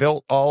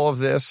all of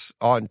this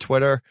on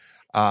Twitter.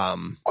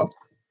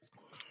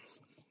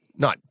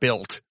 Not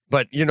built,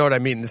 but you know what I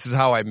mean? This is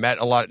how I met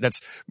a lot.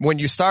 That's when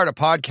you start a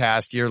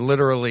podcast, you're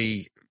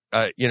literally,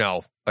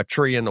 a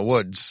tree in the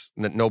woods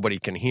that nobody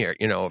can hear,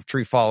 a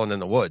tree falling in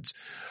the woods.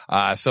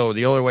 So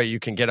the only way you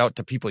can get out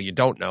to people you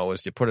don't know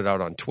is to put it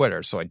out on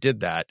Twitter. So I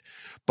did that.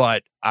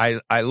 But I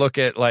look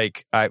at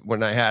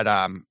when I had,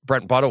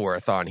 Brent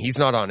Butterworth on, he's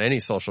not on any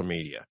social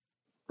media,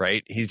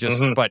 right? He's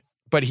just,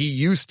 but he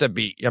used to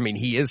be, I mean,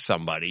 he is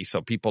somebody,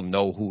 so people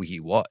know who he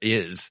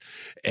is.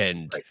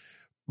 And,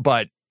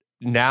 but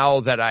now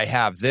that I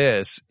have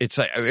this, it's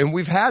like, and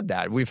we've had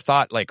that. We've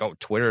thought like, oh,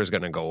 Twitter is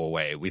going to go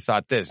away. We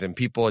thought this, and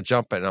people are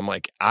jumping. I'm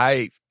like,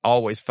 I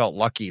always felt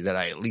lucky that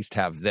I at least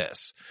have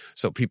this.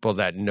 So people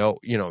that know,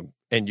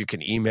 and you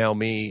can email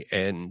me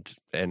and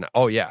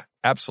oh yeah,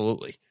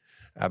 absolutely.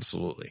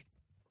 Absolutely.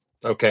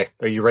 Okay.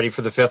 Are you ready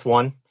for the fifth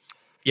one?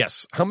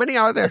 Yes. How many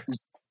are there?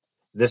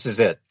 This is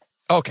it.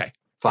 Okay.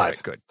 5.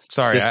 Right, good.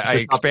 Sorry. I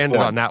expanded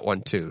on that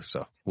one too.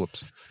 So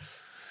whoops.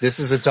 This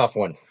is a tough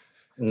one.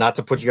 Not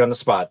to put you on the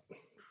spot,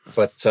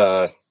 but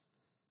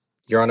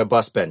you're on a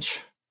bus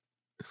bench.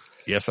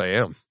 Yes, I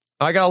am.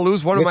 I got to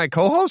lose one of my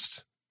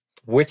co-hosts?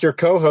 With your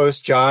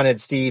co-host, John and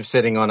Steve,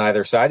 sitting on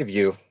either side of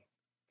you.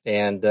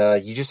 And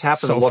you just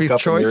happen to look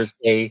up and there's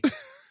a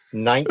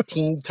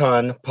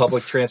 19-ton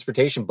public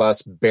transportation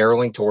bus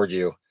barreling toward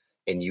you,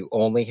 and you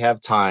only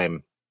have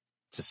time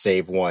to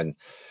save one.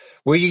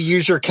 Will you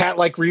use your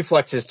cat-like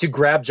reflexes to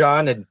grab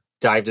John and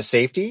dive to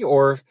safety,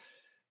 or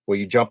will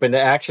you jump into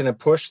action and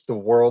push the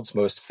world's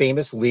most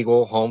famous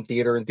legal home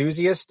theater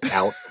enthusiast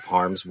out of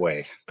harm's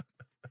way?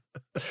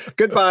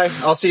 Goodbye.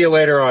 I'll see you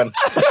later on.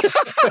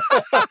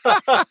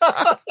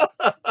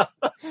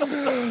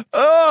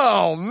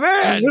 Oh,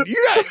 man.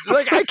 You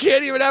got, I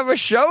can't even have a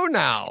show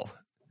now.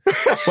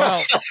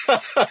 Well,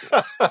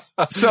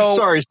 so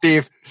sorry,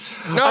 Steve.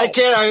 No, I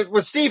can't.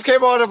 When Steve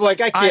came on, I'm like,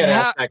 I can't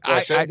ask that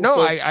question. I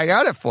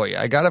got it for you.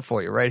 I got it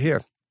for you right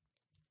here.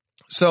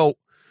 So,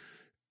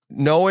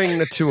 knowing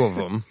the two of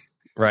them,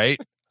 right?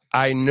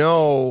 I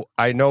know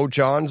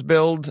John's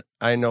build.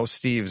 I know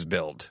Steve's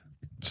build.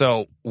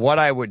 So, what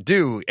I would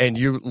do, and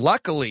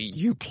luckily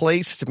you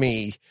placed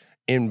me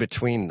in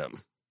between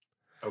them.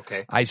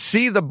 Okay. I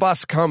see the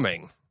bus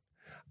coming.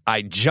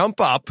 I jump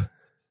up.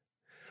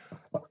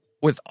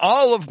 With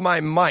all of my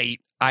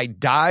might, I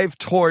dive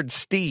towards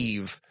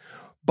Steve,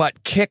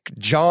 but kick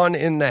John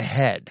in the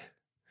head.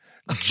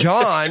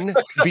 John,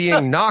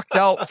 being knocked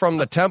out from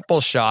the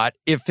temple shot,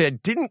 if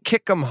it didn't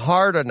kick him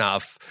hard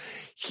enough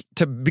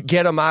to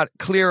get him out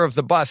clear of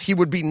the bus, he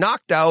would be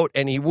knocked out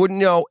and he wouldn't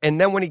know.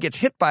 And then when he gets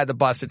hit by the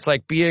bus, it's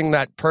like being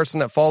that person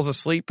that falls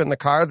asleep in the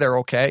car. They're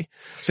okay.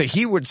 So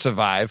he would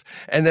survive.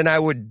 And then I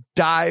would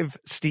dive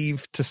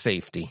Steve to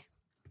safety.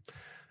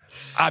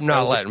 I'm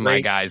not letting my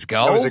guys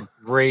go. That was a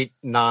great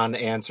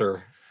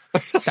non-answer.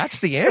 That's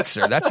the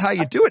answer. That's how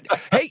you do it.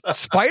 Hey,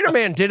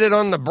 Spider-Man did it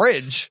on the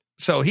bridge,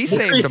 so he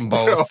saved them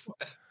both.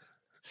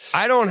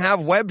 I don't have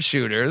web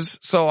shooters,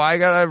 so I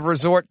got to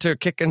resort to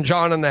kicking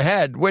John in the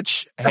head,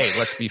 which, hey,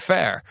 let's be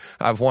fair.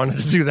 I've wanted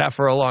to do that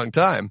for a long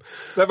time,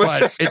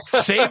 but it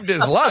saved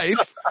his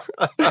life.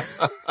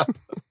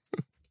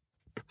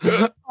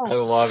 I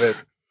love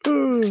it.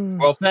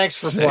 Well, thanks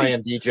for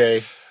playing,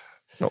 DJ.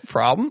 No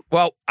problem.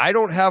 Well, I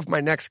don't have my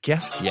next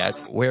guest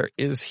yet. Where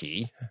is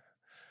he?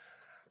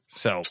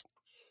 So.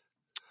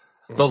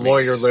 The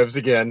lawyer lives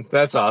again.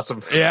 That's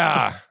awesome.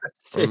 Yeah.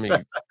 I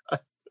mean,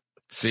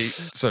 see,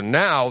 so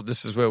now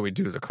this is where we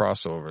do the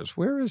crossovers.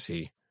 Where is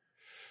he?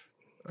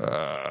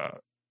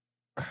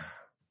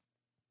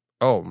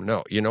 Oh,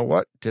 no. You know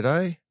what? Did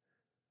I?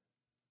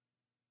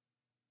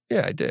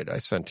 Yeah, I did. I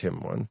sent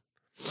him one.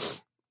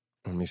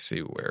 Let me see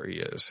where he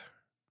is.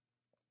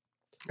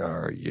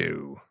 Are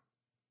you?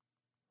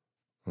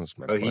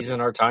 He's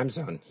in our time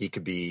zone. He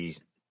could be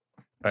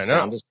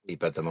sound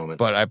asleep at the moment.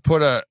 But I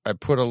put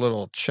a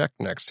little check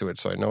next to it,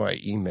 so I know I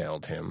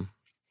emailed him.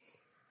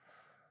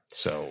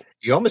 So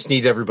you almost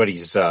need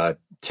everybody's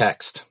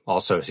text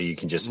also, so you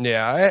can just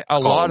a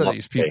lot of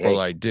these people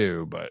I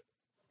do, but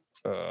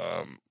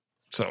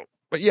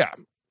yeah,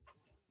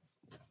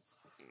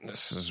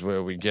 this is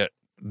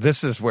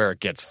where it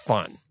gets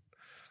fun.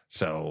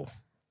 So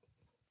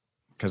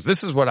because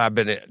this is what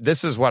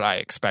I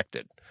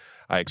expected.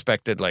 I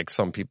expected like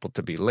some people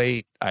to be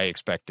late. I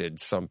expected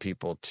some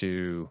people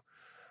to.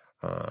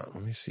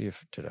 Let me see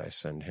did I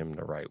send him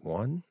the right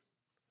one?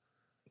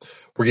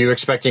 Were you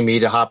expecting me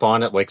to hop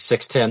on at like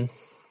 6:10?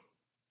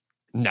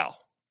 No,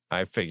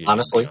 I figured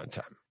honestly you'd be on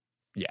time.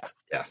 Yeah.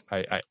 Yeah.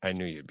 I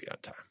knew you'd be on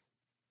time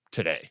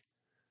today.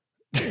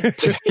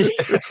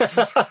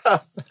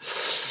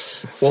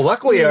 Well,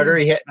 luckily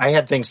I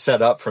had things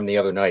set up from the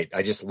other night.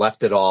 I just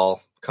left it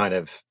all kind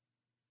of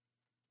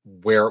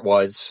where it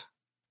was.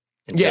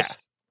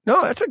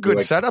 No, that's a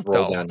good setup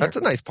though. That's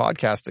a nice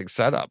podcasting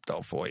setup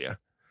though for you.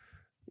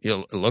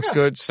 It looks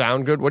good,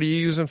 sound good. What are you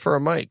using for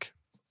a mic?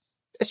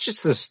 It's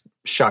just this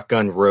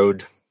Shotgun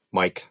Rode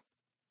mic.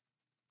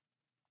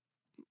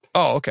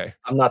 Oh, okay.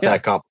 I'm not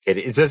that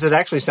complicated. Does it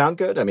actually sound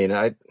good? I mean,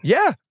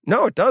 yeah,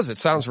 no, it does. It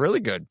sounds really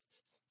good.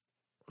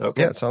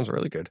 Okay. Yeah, it sounds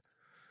really good.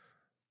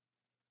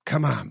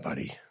 Come on,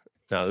 buddy.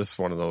 Now this is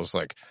one of those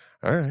like,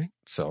 all right,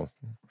 so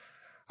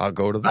I'll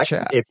go to the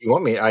chat. If you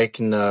want me, I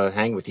can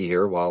hang with you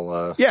here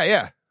while.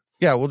 Yeah.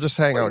 We'll just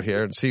hang out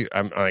here and see.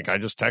 I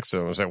just texted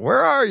him. I was like,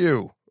 "Where are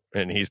you?"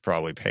 And he's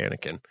probably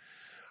panicking,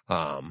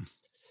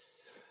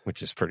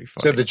 which is pretty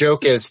funny. So the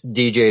joke is,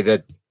 DJ,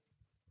 that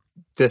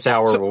this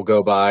hour will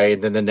go by,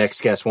 and then the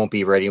next guest won't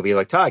be ready. He'll be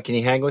like, "Todd, can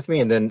you hang with me?"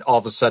 And then all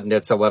of a sudden,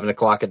 it's 11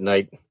 o'clock at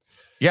night.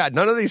 Yeah,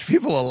 none of these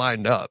people are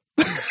lined up.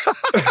 None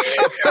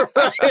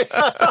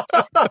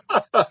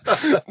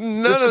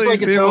of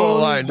these people are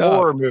lined up.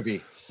 Horror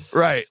movie.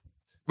 Right.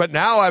 But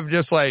now I'm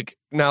just like,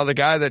 now the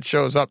guy that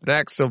shows up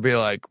next will be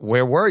like,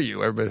 where were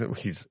you? Everybody,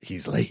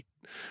 he's late.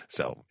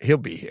 So he'll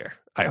be here.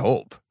 I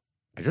hope.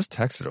 I just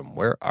texted him,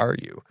 where are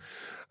you?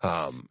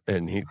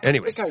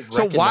 Anyways,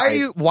 so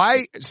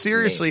why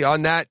seriously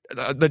on that,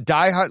 the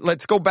Die Hard,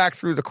 let's go back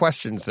through the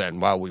questions then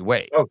while we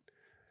wait. Oh,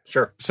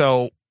 sure.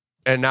 So,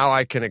 and now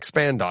I can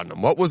expand on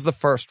them. What was the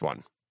first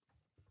one?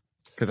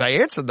 Because I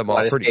answered them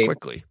all pretty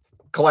quickly.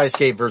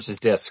 Kaleidoscape versus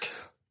Disc.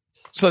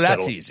 So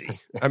that's easy.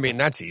 I mean,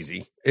 that's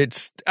easy.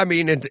 If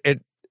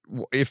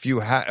you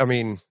have,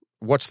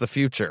 what's the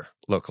future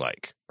look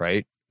like?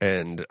 Right.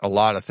 And a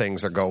lot of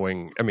things are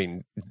going,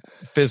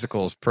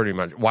 physical is pretty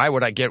much, why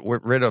would I get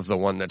rid of the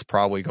one that's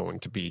probably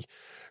going to be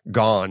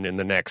gone in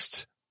the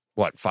next,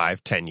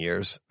 5-10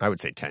 years? I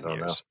would say 10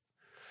 years,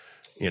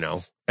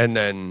 and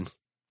then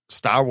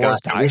Star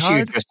Wars Die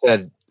Hard.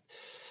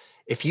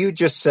 If you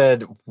just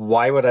said,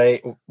 why would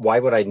I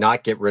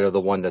not get rid of the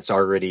one that's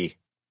already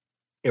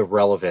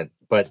irrelevant?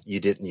 But you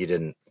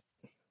didn't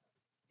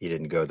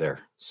go there.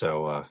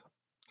 So,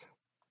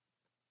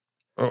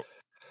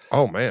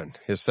 Oh man,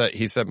 he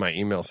said my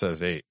email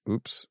says 8.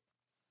 Oops.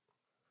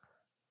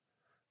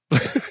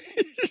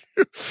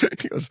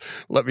 He goes,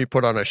 let me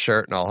put on a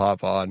shirt and I'll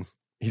hop on.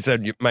 He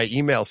said, my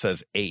email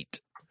says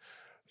 8.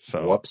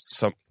 So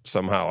whoops.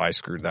 Somehow I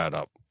screwed that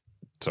up.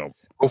 So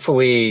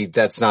hopefully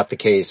that's not the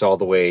case all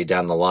the way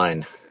down the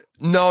line.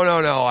 No.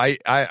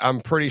 I'm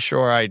pretty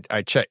sure I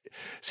checked.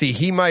 See,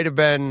 I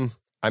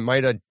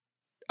might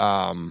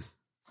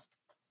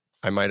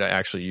have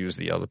actually used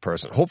the other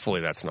person.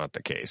 Hopefully that's not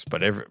the case,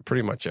 but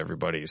pretty much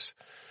everybody's,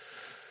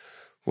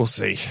 we'll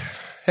see.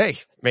 Hey,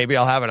 maybe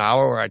I'll have an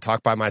hour where I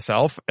talk by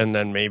myself, and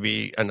then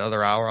maybe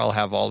another hour I'll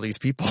have all these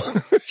people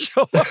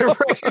show up.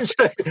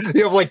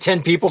 You have like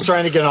 10 people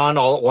trying to get on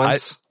all at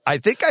once. I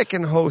think I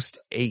can host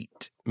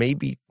 8.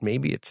 Maybe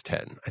it's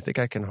 10. I think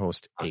I can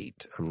host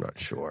 8. I'm not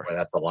sure. Boy,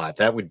 that's a lot.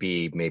 That would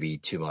be maybe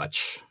too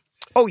much.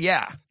 Oh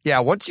yeah. Yeah.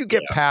 Once you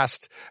get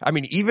past,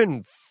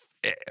 even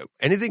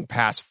anything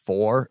past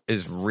 4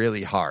 is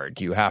really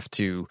hard. You have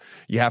to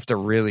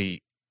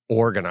really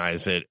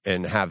organize it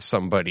and have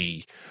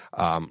somebody,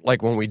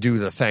 like when we do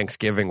the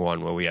Thanksgiving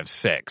one where we have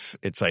 6,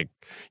 it's like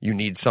you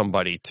need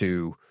somebody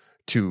to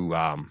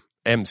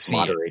MC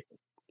moderate.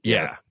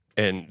 Yeah.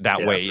 And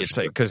that way it's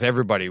like, cause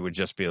everybody would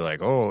just be like,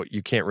 oh,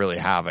 you can't really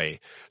have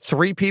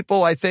 3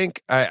 people. I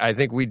think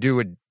we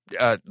do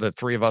the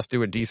 3 of us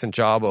do a decent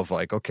job of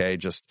like, okay,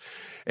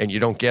 and you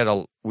don't get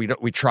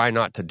we try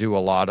not to do a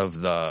lot of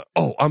the,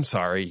 oh, I'm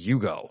sorry, you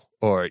go.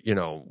 Or,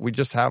 we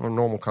just have a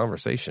normal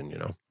conversation,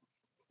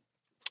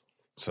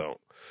 So,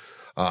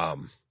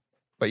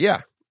 but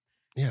yeah,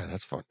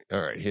 that's fun.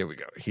 All right, here we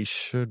go. He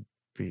should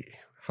be,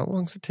 how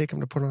long does it take him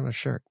to put on a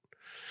shirt?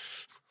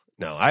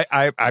 No,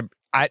 I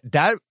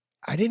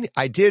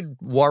did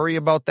worry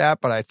about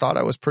that, but I thought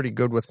I was pretty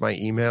good with my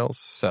emails.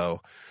 So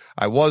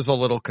I was a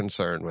little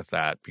concerned with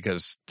that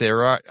because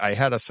I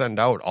had to send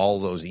out all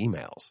those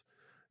emails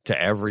to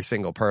every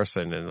single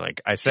person. And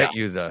like, I sent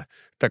you the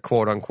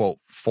quote unquote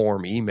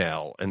form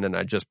email. And then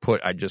I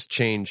just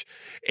change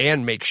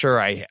and make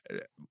sure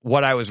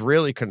what I was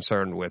really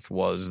concerned with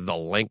was the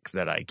link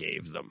that I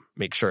gave them.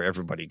 Make sure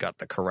everybody got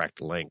the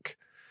correct link,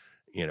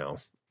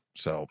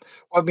 so.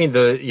 I mean,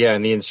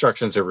 and the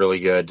instructions are really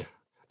good.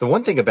 The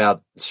one thing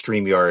about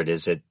StreamYard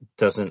is it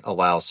doesn't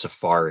allow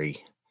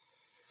Safari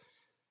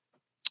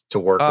to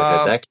work with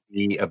it. That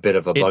can be a bit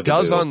of a bugaboo. It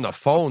does on the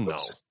phone, though.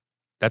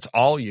 That's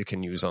all you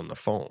can use on the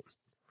phone.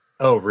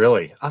 Oh,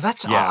 really? Oh,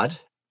 that's odd.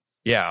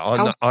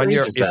 Yeah,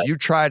 if you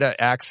try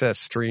to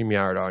access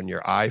StreamYard on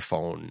your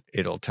iPhone,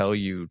 it'll tell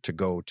you to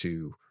go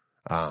to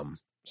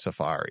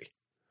Safari.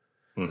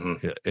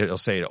 Mm-hmm. It'll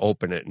say to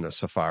open it in a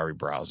Safari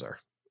browser.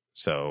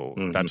 So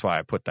that's why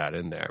I put that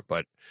in there.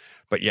 But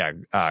yeah,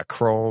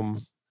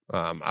 Chrome.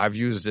 I've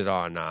used it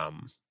on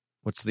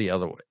what's the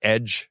other one?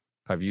 Edge.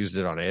 I've used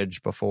it on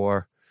Edge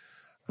before.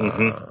 What's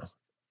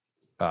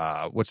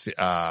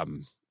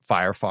the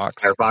Firefox?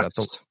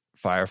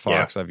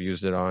 Firefox. I've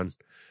used it on.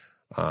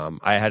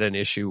 I had an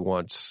issue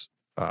once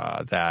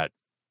that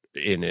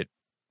in it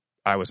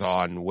I was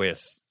on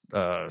with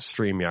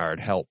StreamYard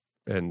help,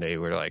 and they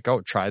were like,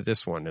 "Oh, try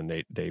this one,"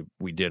 and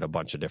we did a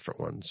bunch of different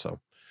ones. So,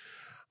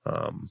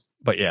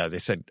 but yeah, they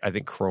said I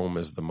think Chrome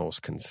is the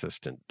most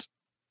consistent,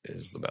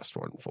 is the best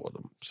one for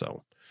them.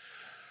 So.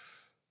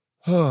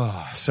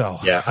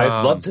 Yeah,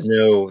 I'd love to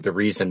know the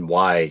reason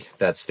why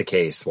that's the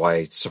case,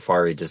 why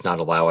Safari does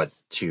not allow it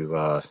to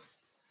work.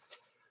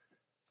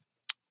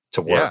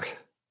 Yeah.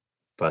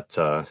 But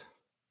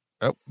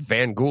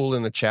Van Gool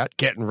in the chat,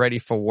 getting ready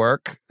for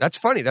work. That's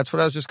funny. That's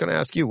what I was just going to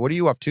ask you. What are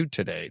you up to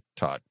today,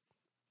 Todd?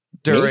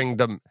 During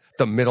the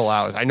middle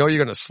hours. I know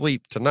you're going to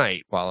sleep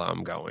tonight while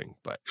I'm going,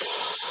 but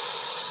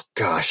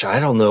gosh, I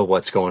don't know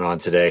what's going on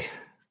today,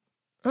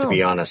 to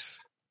be honest.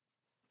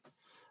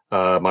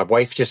 My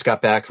wife just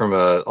got back from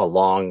a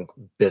long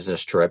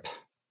business trip.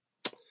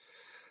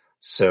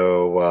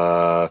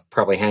 So,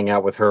 probably hang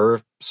out with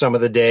her some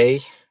of the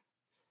day.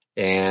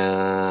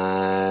 And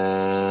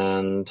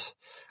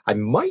I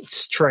might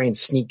try and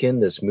sneak in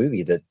this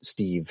movie that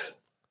Steve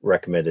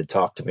recommended.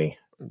 Talk to me.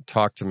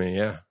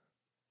 Yeah.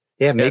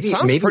 Yeah, maybe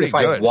if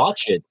I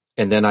watch it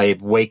and then I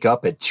wake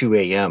up at 2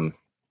 a.m.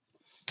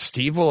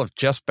 Steve will have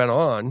just been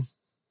on.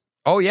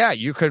 Oh, yeah,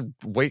 you could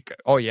wake.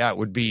 Oh, yeah, it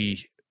would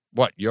be.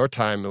 What, your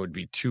time, it would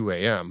be 2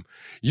 a.m.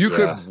 You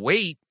could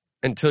wait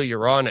until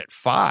you're on at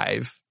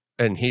 5,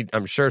 and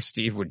I'm sure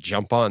Steve would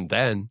jump on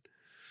then.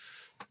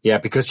 Yeah,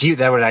 because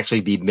that would actually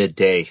be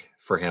midday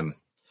for him.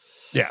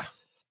 Yeah.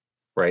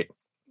 Right.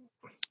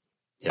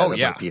 Yeah, well,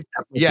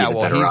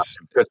 because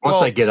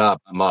once I get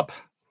up, I'm up.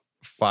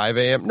 5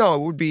 a.m.? No,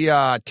 it would be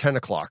 10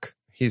 o'clock.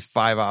 He's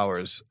 5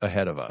 hours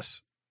ahead of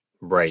us.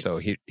 Right. So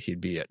he'd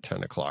be at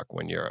 10 o'clock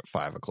when you're at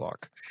 5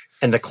 o'clock.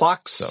 And the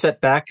clock's set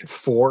back at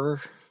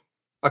 4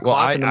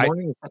 o'clock in the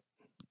morning?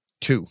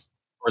 2.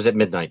 Or is it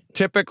midnight?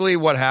 Typically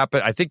what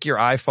happens, I think your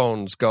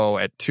iPhones go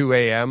at 2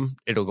 a.m.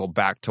 It'll go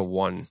back to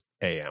 1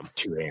 a.m.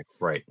 2 a.m.,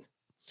 right.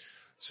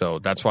 So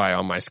that's why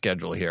on my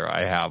schedule here,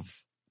 I have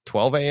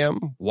 12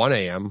 a.m., 1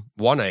 a.m.,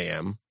 1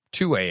 a.m.,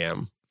 2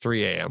 a.m.,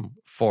 3 a.m.,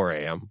 4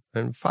 a.m.,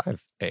 and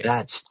 5 a.m.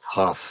 That's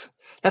tough.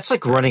 That's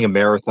like running a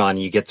marathon.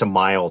 You get to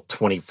mile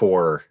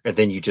 24, and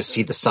then you just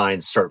see the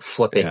signs start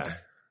flipping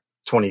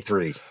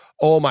 23.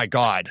 Oh, my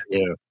God.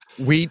 Yeah.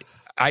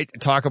 I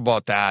talk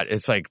about that.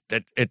 It's like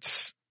that.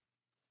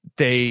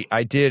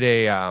 I did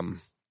a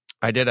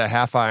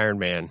half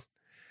Ironman,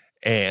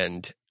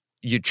 and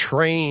you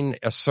train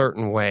a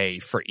certain way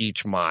for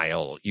each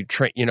mile. You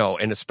train,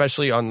 and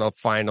especially on the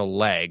final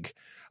leg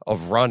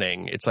of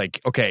running, it's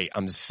like, okay,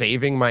 I'm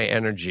saving my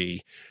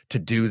energy to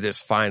do this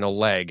final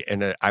leg,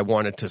 and I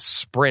wanted to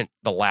sprint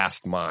the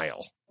last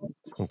mile.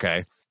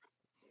 Okay.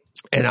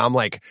 And I'm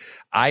like,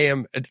 I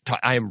am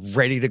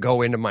ready to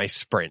go into my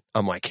sprint.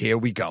 I'm like, here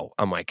we go.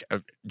 I'm like,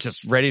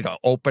 just ready to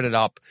open it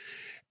up.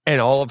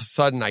 And all of a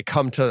sudden I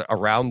come to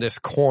around this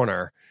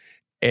corner,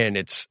 and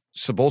it's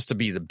supposed to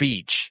be the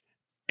beach,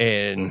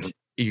 and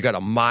you got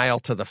a mile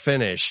to the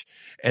finish,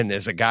 and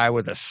there's a guy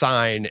with a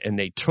sign, and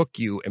they took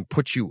you and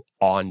put you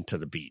onto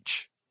the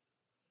beach.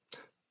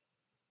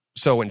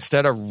 So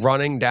instead of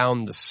running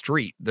down the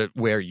street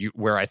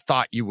where I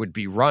thought you would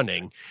be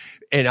running,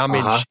 and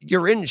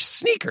you're in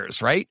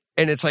sneakers, right?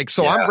 And it's like,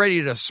 so I'm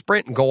ready to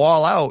sprint and go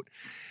all out,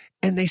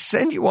 and they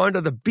send you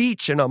onto the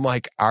beach, and I'm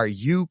like, are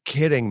you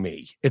kidding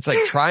me? It's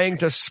like trying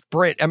to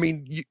sprint. I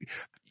mean,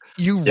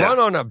 you run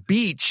on a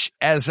beach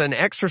as an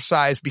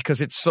exercise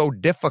because it's so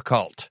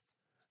difficult.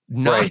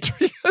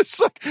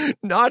 It's like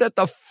not at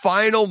the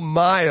final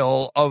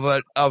mile of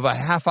a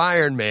half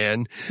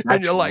Ironman.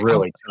 And you're like,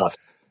 really tough.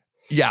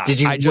 Yeah.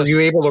 Were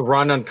you able to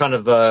run on kind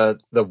of the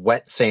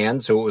wet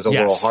sand so it was a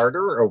little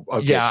harder?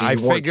 I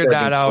figured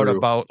that out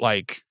about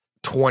like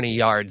 20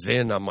 yards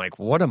in. I'm like,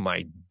 what am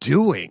I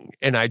doing?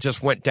 And I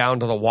just went down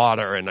to the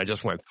water and I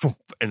just went,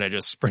 and I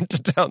just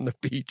sprinted down the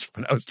beach.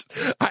 But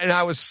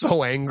I was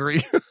so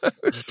angry.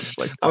 Was just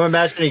like, I'm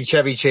imagining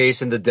Chevy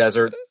Chase in the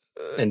desert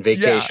in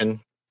vacation.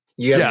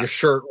 You have your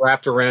shirt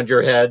wrapped around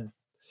your head.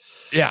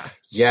 Yeah.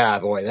 Yeah,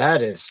 boy,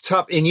 that is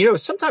tough. And you know,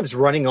 sometimes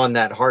running on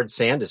that hard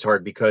sand is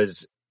hard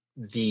because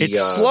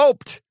it's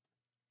sloped.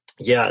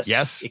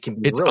 Yes. It can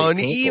be it's really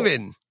uneven.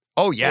 painful.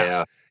 Oh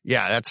yeah.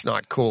 Yeah, that's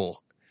not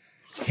cool.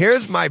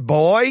 Here's my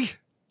boy.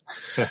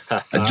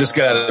 I just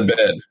got out of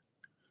bed.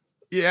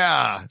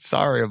 Yeah,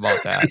 sorry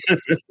about that.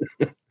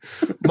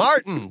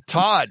 Martin,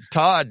 Todd,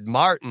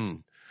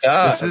 Martin.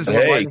 This is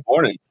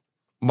morning.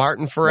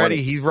 Martin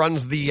Ferretti. He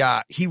runs the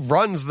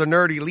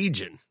Nerdy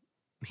Legion.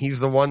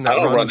 He's the one that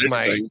runs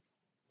my.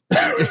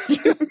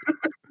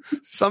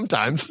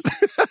 Sometimes.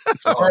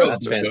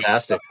 That's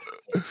fantastic.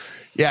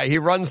 Yeah, he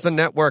runs the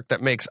network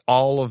that makes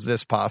all of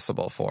this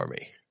possible for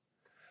me.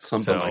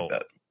 Something like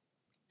that.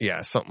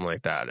 Yeah, something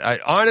like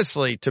that.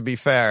 Honestly, to be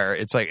fair,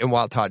 it's like, and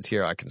while Todd's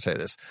here, I can say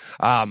this.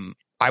 I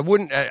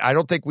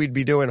don't think we'd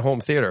be doing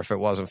home theater if it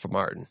wasn't for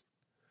Martin.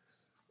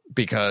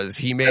 Because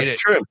he made That's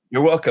true.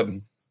 You're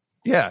welcome.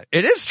 Yeah,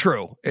 it is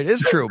true. It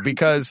is true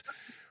because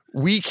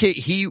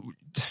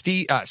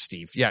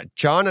Steve,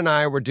 John and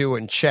I were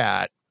doing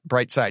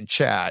Brightside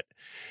Chat,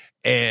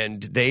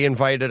 and they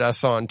invited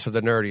us on to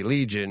the Nerdy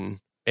Legion,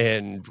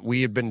 and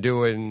we had been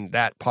doing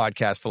that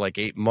podcast for like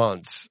 8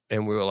 months,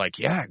 and we were like,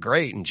 yeah,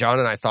 great. And John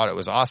and I thought it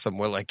was awesome.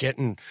 We're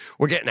getting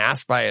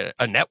asked by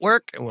a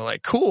network, and we're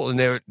like, cool.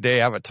 And they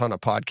have a ton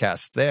of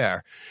podcasts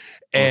there.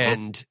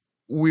 And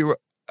we were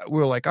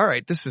like, all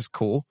right, this is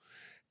cool.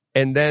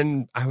 And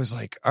then I was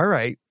like, all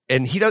right.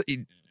 And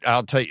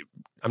I'll tell you,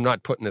 I'm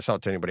not putting this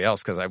out to anybody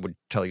else because I would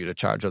tell you to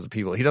charge other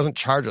people. He doesn't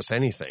charge us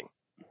anything.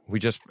 I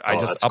just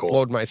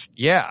upload cool.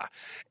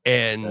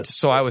 And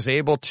so I was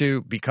able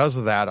to, because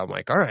of that, I'm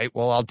like, all right,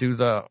 well,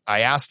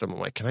 I asked him, I'm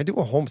like, can I do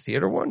a home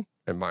theater one?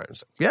 And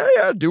Martin's like,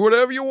 yeah, do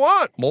whatever you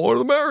want. More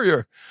the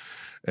merrier.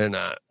 And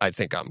I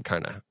think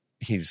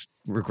he's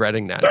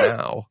regretting that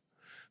now.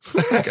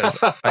 Because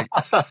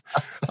but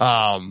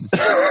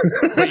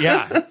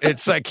yeah,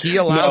 it's like he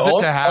allows it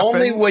to happen.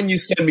 Only when you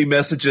send me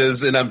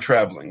messages and I'm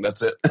traveling.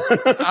 That's it.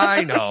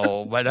 I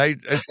know, but I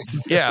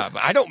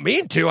don't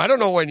mean to. I don't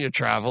know when you're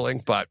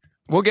traveling, but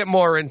we'll get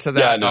more into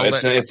that. Yeah, no,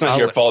 it's not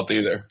your fault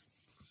either.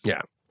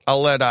 Yeah,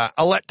 I'll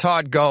let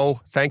Todd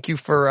go. Thank you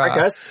for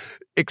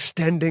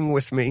extending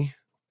with me.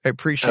 I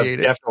appreciate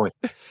it. Definitely.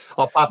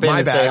 I'll pop in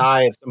and say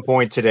hi at some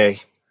point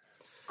today.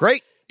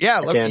 Great. Yeah,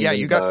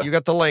 you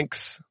got the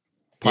links.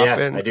 Pop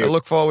in. I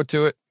look forward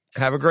to it.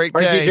 Have a great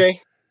day. All right, DJ.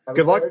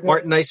 Good luck.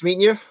 Martin, nice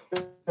meeting you.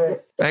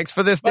 Thanks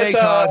for this day,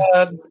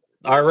 Todd.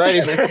 All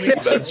righty.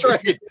 That's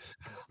right.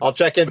 I'll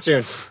check in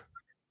soon.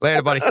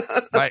 Later, buddy.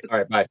 Bye. All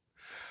right, bye.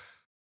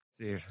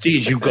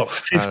 Geez, you've got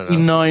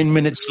 59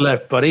 minutes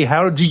left, buddy.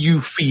 How do you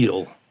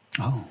feel?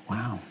 Oh,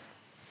 wow.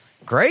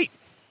 Great.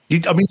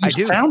 You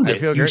sound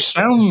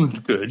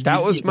good.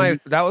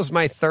 That was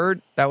my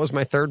third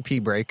pee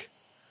break.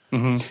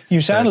 Mm-hmm. You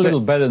sound a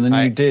little better than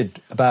you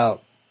did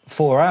about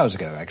 4 hours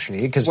ago,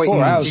 actually, because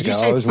 4 hours ago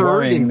I was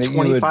worrying that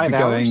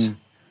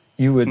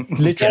you would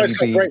literally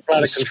be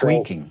just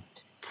squeaking.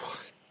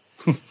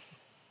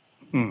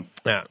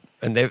 Yeah,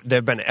 and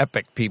they've been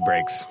epic pee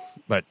breaks,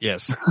 but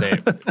yes,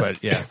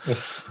 but yeah.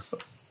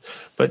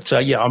 But I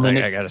mean,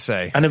 I gotta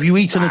say. And have you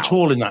eaten at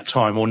all in that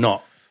time or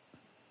not?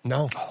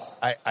 No,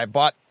 I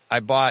bought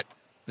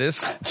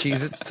this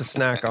Cheez-Its to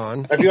snack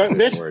on. Have you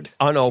opened it?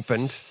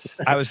 Unopened.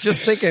 I was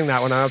just thinking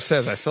that when I was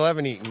upstairs. I still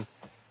haven't eaten,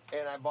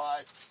 and I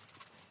bought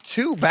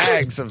 2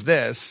 bags of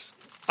this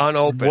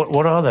unopened.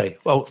 What are they?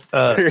 Well,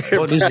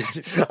 what is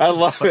it? I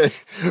love it.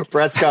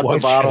 Brett's got the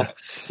bottle.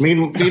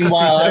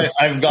 Meanwhile,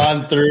 I've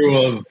gone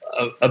through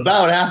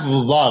about half of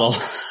a bottle.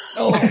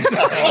 Do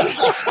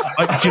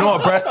you know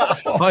what, Brett?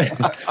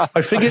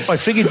 I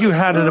figured you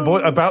had it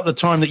about the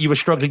time that you were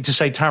struggling to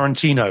say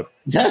Tarantino.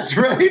 That's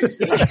right.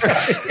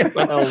 It's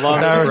funny.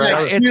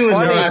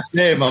 Last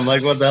name. I'm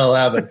like, what the hell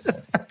happened?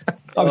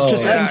 I was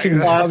just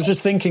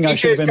thinking I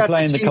should have been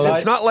playing the Kaleidoscope.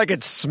 It's not like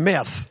it's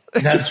Smith.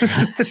 That's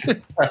right.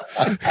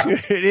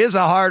 It is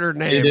a harder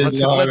name.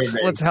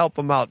 Let's help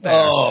him out there.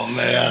 Oh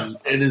man,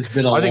 it has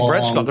been I think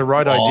Brett's got the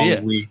right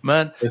idea, week.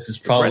 Man. This is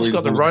probably Brett's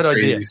got the right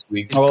idea.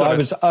 Week. Well,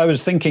 I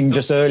was thinking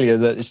just earlier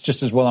that it's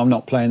just as well I'm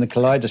not playing the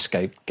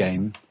Kaleidoscope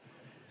game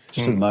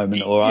just at the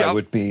moment, or I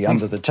would be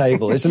under the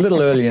table. It's a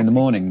little early in the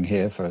morning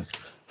here for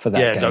that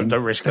game. Yeah,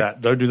 don't risk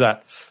that. Don't do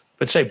that.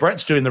 But say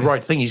Brett's doing the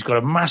right thing. He's got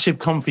a massive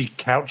comfy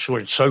couch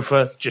or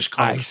sofa, just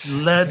kind of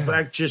laid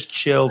back, just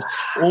chilled.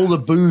 All the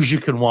booze you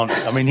can want.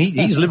 I mean,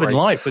 he's living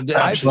life and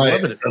absolutely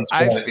loving it.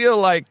 I feel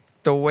like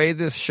the way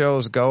this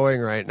show's going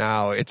right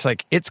now, it's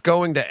like it's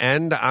going to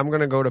end. I'm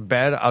going to go to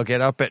bed. I'll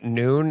get up at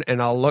noon and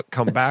I'll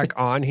come back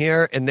on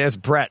here, and there's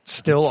Brett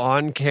still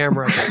on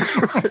camera.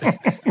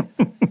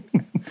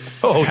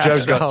 Oh,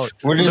 Joe's got.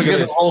 We're just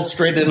going to roll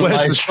straight into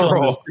Where's the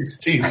straw?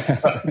 16.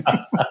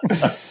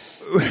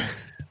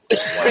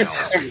 Wow,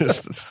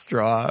 just the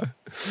straw.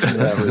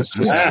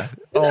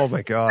 Oh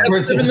my God.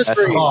 That's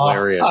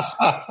hilarious.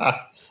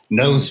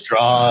 No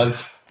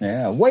straws.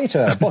 Yeah,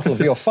 waiter, a bottle of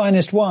your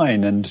finest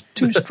wine and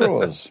 2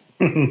 straws.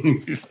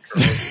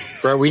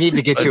 Bro, we need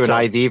to get you an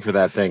ID for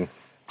that thing.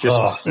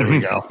 Just there we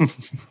go.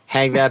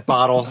 hang that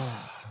bottle.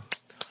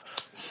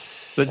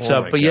 But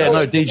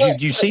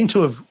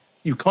DJ,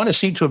 you kind of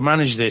seem to have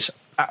managed this.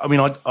 I mean,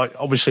 I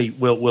obviously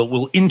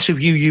we'll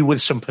interview you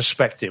with some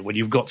perspective when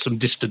you've got some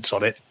distance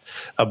on it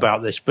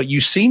about this. But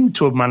you seem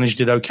to have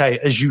managed it okay,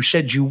 as you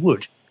said you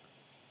would.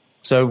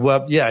 So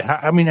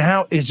I mean,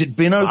 how has it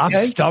been? Okay, I'm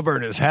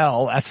stubborn as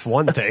hell. That's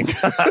one thing.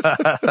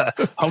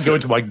 I'll go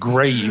into my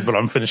grave, but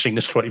I'm finishing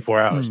this 24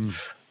 hours.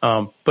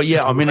 But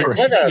yeah, I mean,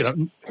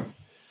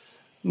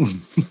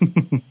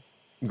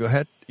 go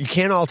ahead. You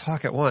can't all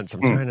talk at once.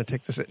 I'm trying to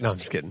take this. No, I'm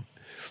just kidding.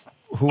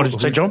 What did you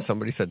say, John?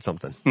 Somebody said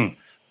something.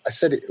 I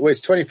said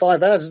it's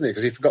 25 hours, isn't it?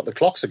 Because he forgot the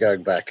clocks are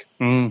going back.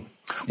 Well,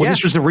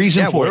 this was the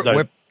reason for it,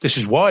 though. This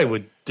is why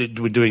we're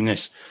doing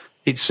this.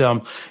 It's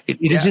it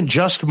isn't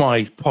just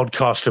my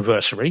podcast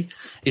anniversary.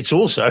 It's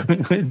also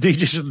he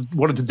just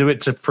wanted to do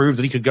it to prove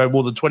that he could go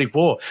more than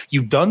 24.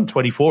 You've done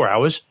 24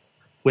 hours.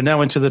 We're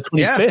now into the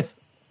 25th.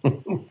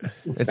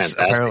 It's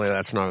apparently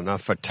that's not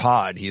enough for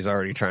Todd. He's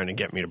already trying to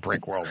get me to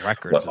break world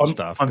records and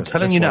stuff. I'm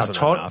telling you now,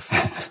 Todd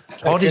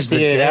is the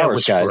dare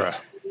whisperer. Guys.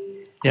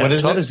 Yeah,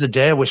 Todd is the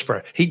dare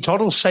whisperer. Todd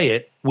will say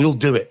it. We'll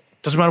do it.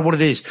 Doesn't matter what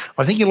it is.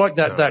 I think you like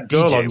that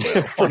girl on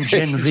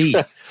Gen V.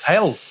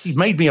 Hell, he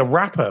made me a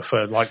rapper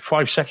for like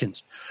 5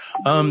 seconds.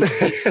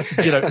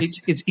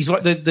 He's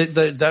like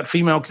that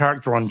female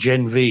character on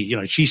Gen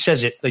V. She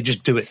says it, they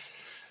just do it,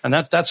 and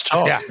that's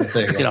Todd. Yeah.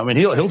 I mean,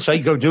 he'll say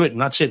go do it,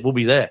 and that's it. We'll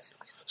be there.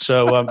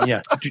 So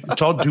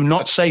Todd, do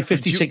not say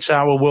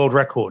 56-hour world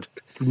record.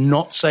 Do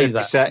not say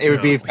that. It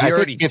would be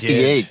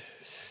 58.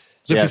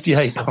 Is it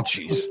 58? Oh,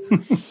 jeez.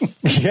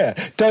 Yeah,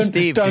 don't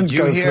go for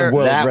the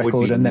world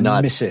record and then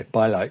nuts. miss it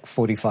by like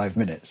 45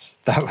 minutes.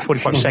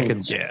 45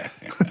 seconds. Yeah.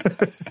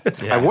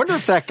 I wonder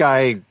if that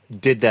guy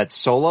did that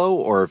solo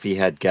or if he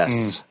had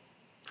guests.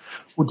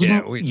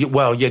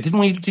 Well,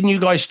 didn't you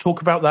guys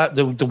talk about that?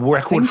 The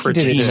record for a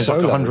team is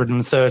like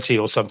 130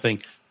 or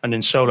something, and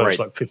then solo is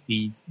like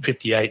 50,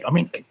 58. I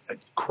mean,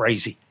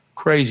 crazy.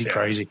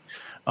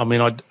 I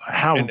mean,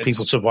 how would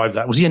people survive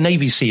that? Was he a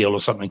Navy SEAL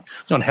or something? It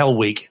was on Hell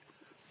Week.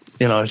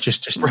 It's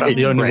just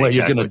the only way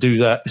you're going to do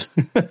that.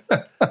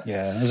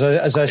 Yeah,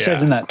 as I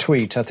said in that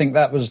tweet, I think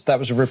that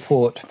was a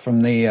report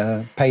from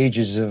the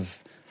pages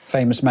of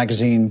famous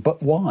magazine.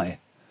 But why?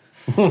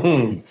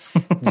 Yeah,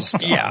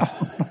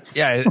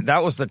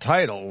 that was the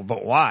title.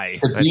 But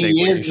why? I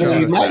think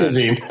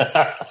magazine.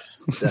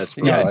 That's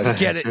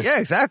get it. Yeah,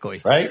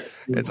 exactly. Right.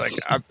 It's like,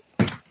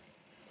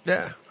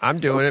 I'm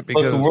doing it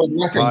because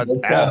Todd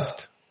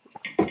asked.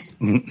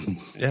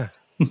 Yeah.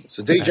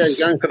 So DJ's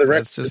going for the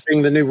record of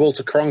being the new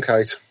Walter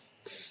Cronkite.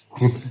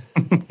 Oh,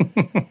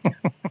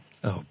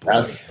 boy.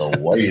 That's the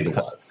way it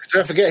was.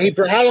 Don't forget,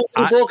 how long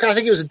he broadcast? I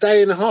think it was a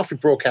day and a half he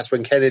broadcast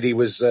when Kennedy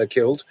was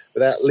killed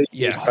without leaving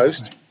his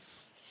post.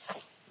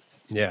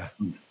 Yeah.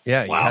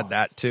 Yeah, you had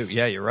that too.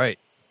 Yeah, you're right.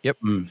 Yep.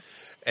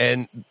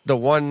 And the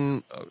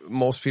one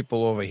most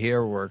people over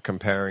here were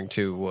comparing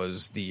to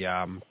was the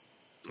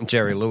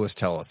Jerry Lewis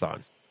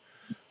telethon.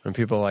 And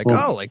people are like,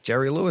 like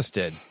Jerry Lewis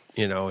did.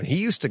 And he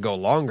used to go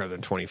longer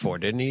than 24,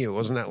 didn't he? It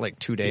wasn't that like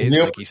 2 days?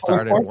 Like he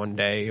started one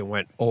day and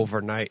went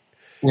overnight.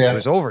 Yeah. It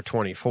was over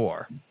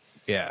 24.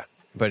 Yeah.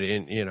 But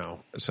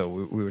so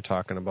we were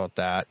talking about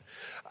that.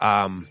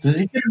 I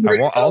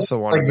also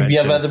want to mention. If you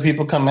have other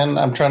people come in,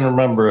 I'm trying to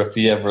remember if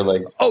he ever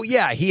Oh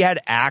yeah, he had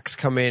Axe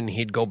come in.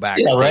 He'd go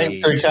backstage. Yeah,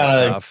 right. So he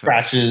kind of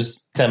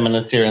crashes 10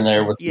 minutes here and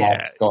there with going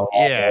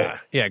on.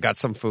 Yeah. Got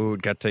some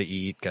food, got to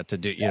eat, got to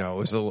do. It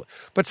was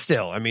but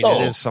still, I mean,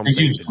 it is something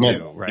to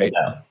do, right?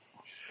 Yeah.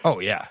 Oh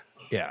yeah,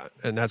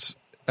 and that's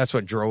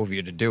what drove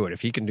you to do it.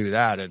 If he can do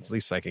that, at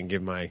least I can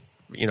give my.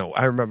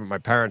 I remember my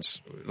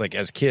parents, like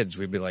as kids,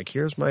 we'd be like,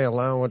 "Here's my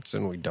allowance,"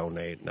 and we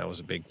donate, and that was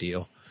a big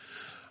deal.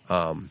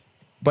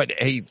 But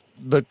hey,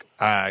 look,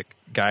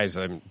 guys,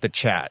 the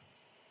chat.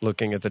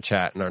 Looking at the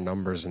chat and our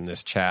numbers in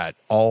this chat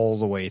all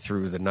the way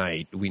through the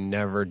night, we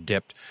never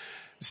dipped.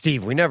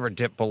 Steve, we never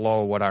dip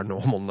below what our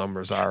normal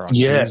numbers are on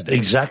Tuesdays.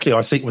 Exactly. I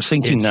was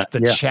thinking that.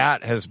 The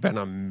chat has been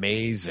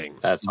amazing.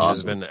 That's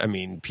awesome.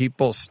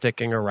 People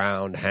sticking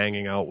around,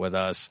 hanging out with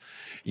us.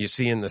 You're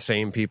seeing the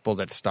same people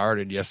that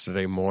started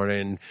yesterday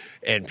morning.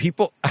 And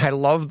I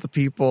love the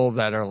people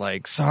that are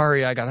like,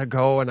 sorry, I got to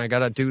go and I got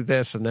to do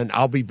this and then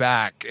I'll be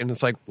back. And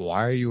it's like,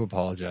 why are you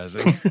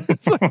apologizing?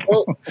 It's like,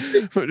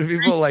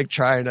 people like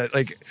trying to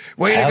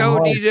way to go,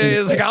 DJ.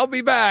 It's like, I'll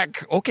be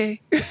back.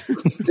 Okay.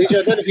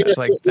 DJ, it's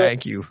like,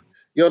 thank you.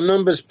 Your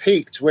numbers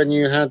peaked when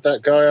you had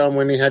that guy on,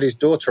 when he had his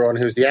daughter on,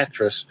 who was the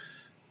actress.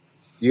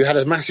 You had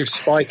a massive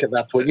spike at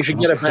that point. You should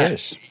get a back.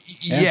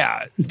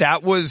 Yeah,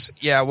 that was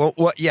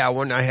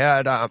when I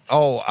had who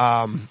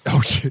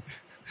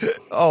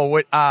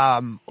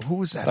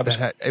was that? That was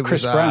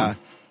Chris Brown.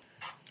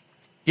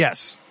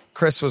 Yes,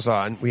 Chris was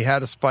on. We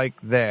had a spike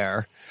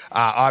there.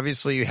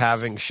 Obviously,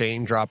 having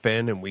Shane drop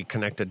in and we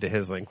connected to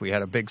his link, we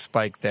had a big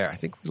spike there. I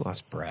think we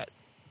lost Brett.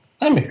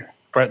 I'm here.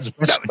 Brett's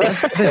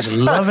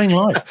loving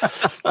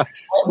life.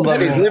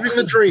 He's living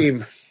the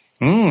dream.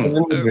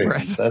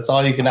 That's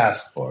all you can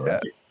ask for,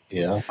 right?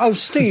 Yeah. Oh,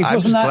 Steve, I'm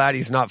wasn't just that glad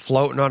he's not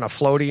floating on a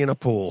floaty in a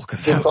pool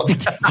because that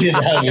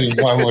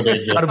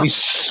would be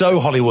so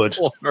Hollywood.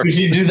 We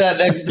should do that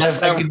next time.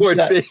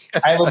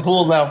 I have a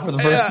pool now for the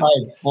first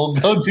time. We'll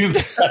go do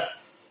that.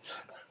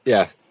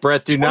 Yeah,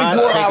 Brett, do not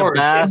take a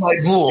bath.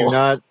 Do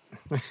not.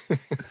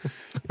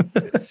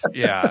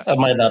 Yeah. That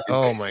might not be.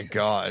 Oh my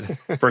God.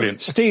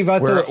 Brilliant. Steve,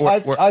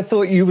 I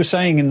thought you were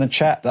saying in the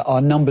chat that our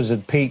numbers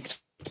had peaked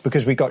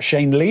because we got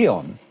Shane Lee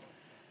on.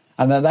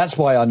 And that's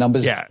why our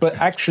numbers. Yeah. But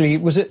actually,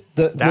 was it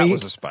that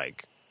was a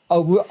spike?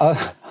 Oh,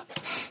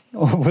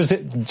 was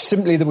it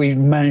simply that we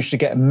managed to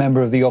get a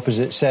member of the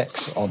opposite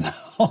sex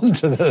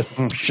onto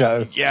the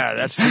show? Yeah,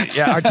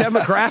 our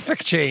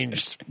demographic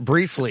changed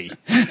briefly.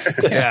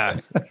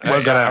 Yeah,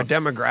 our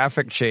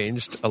demographic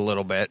changed a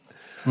little bit.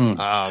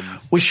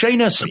 Was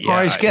Shane a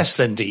surprise guest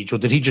then, Deej, or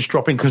did he just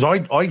drop in? Because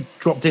I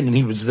dropped in and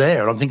he was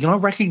there. I'm thinking I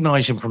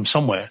recognise him from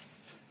somewhere.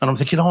 And I'm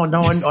thinking, oh,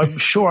 no, I'm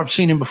sure I've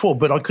seen him before,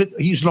 but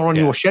he's not on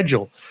your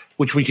schedule,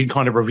 which we can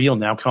kind of reveal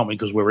now, can't we?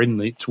 Because we're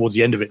towards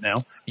the end of it now.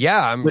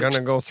 Yeah, I'm going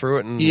to go through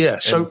it and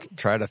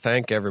try to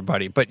thank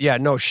everybody. But yeah,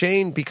 no,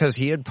 Shane, because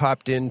he had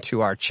popped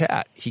into our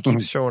chat, he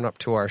keeps showing up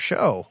to our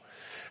show.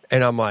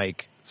 And I'm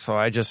like, so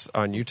I just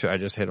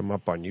hit him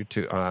up on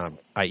YouTube.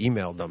 I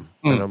emailed him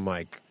and I'm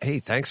like, hey,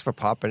 thanks for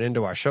popping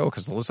into our show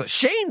because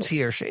Shane's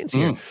here.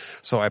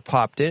 So I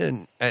popped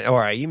in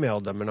or I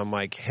emailed him and I'm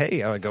like,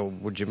 hey, I go,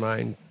 would you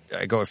mind?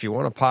 I go, if you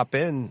want to pop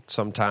in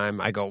sometime,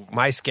 I go,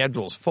 my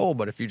schedule's full,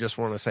 but if you just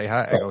want to say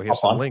hi, I go,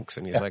 here's some links.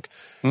 And he's like,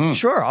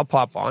 sure, I'll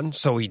pop on.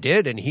 So he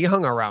did, and he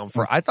hung around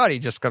I thought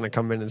he'd just going to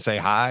come in and say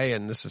hi,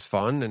 and this is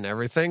fun and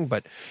everything.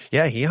 But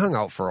yeah, he hung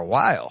out for a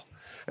while.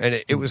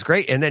 And it was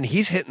great. And then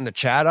he's hitting the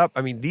chat up.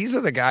 I mean, these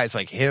are the guys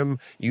like him,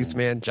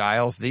 Youthman,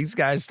 Giles. These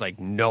guys like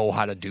know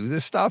how to do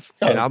this stuff.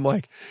 And I'm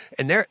like,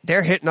 and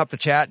they're hitting up the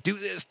chat, do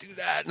this, do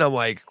that. And I'm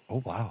like,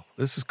 oh, wow,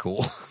 this is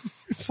cool.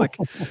 It's like,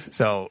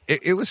 so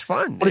it was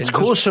fun. But it's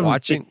caused some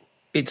watching.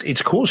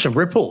 It's caused some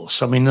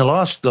ripples. I mean, the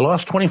last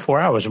 24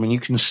 hours. I mean, you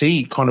can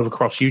see kind of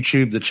across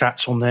YouTube, the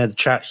chat's on there, the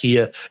chat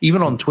here,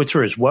 even on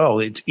Twitter as well.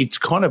 It's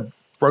kind of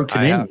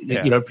broken in.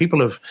 You know,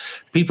 people have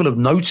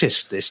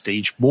noticed this,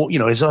 Deej. More, you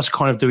know, is us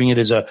kind of doing it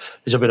as a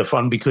bit of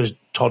fun because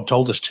Todd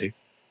told us to.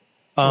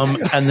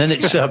 And then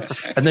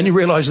and then you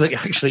realize that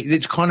actually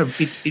it's kind of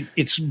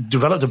it's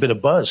developed a bit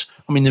of buzz.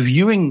 I mean, the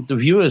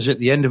viewers at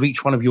the end of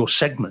each one of your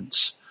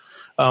segments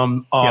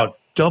are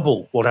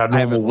double what our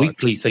normal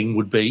weekly thing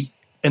would be,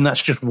 and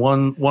that's just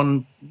one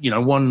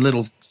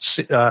little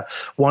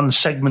one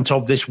segment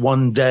of this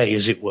one day,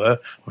 as it were.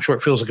 I'm sure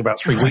it feels like about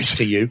 3 weeks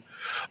to you.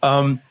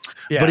 But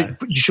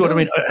you see what I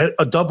mean?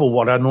 A double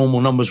what our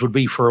normal numbers would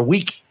be for a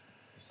week.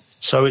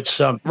 So it's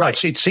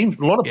right. It seems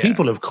a lot of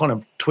people have kind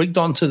of twigged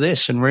onto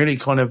this and really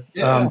kind of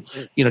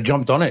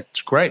jumped on it.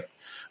 It's great,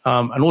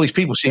 and all these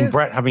people seeing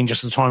Brett having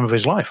just the time of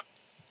his life.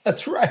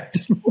 That's right.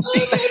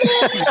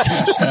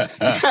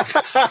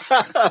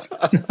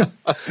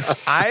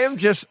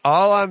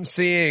 All I'm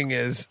seeing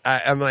is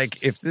I'm like,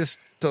 if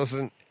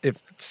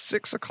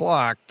 6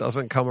 o'clock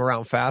doesn't come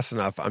around fast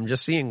enough, I'm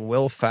just seeing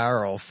Will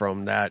Farrell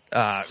from that,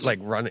 like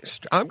running,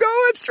 I'm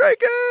going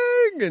striking.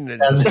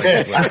 And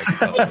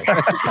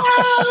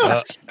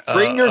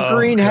bring your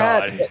green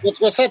hat.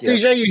 What's that,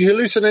 DJ? You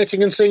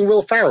hallucinating and seeing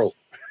Will Farrell?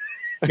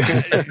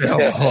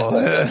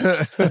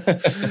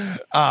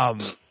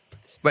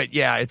 But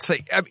yeah, it's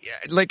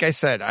like I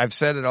said, I've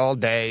said it all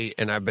day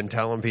and I've been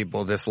telling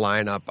people this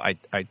lineup.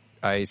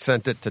 I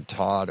sent it to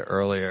Todd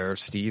earlier.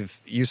 Steve,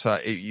 you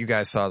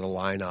guys saw the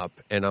lineup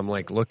and I'm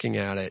like looking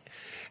at it.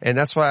 And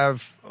that's why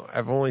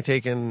I've only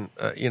taken,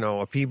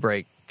 a pee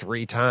break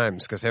 3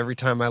 times because every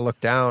time I look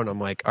down, I'm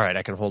like, all right,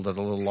 I can hold it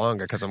a little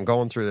longer because I'm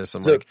going through this.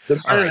 I'm like,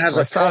 all right, so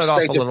I started off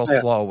a little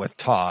slow with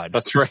Todd.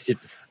 That's right.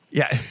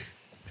 Yeah.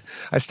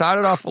 I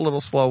started off a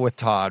little slow with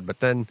Todd, but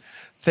then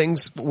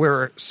things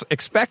we're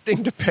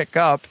expecting to pick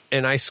up,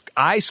 and I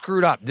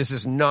screwed up. This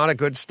is not a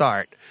good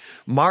start.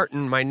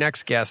 Martin, my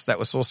next guest, that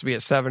was supposed to be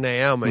at 7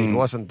 a.m., and he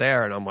wasn't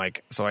there, and I'm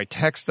like, so I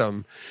text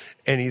him,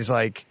 and he's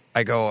like,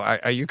 I go,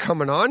 are you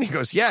coming on? He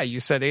goes, yeah, you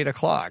said 8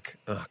 o'clock.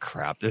 Oh,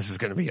 crap, this is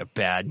going to be a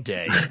bad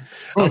day.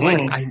 I'm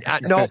like,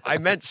 I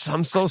meant,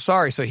 I'm so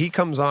sorry. So he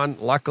comes on.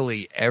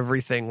 Luckily,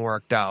 everything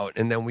worked out,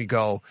 and then we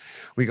go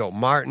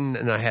Martin,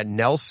 and I had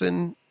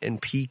Nelson and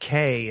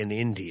PK in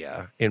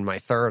India in my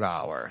 3rd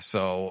hour.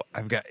 So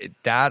I've got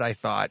that. I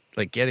thought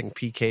like getting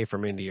PK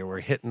from India,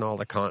 we're hitting all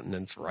the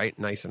continents right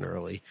nice and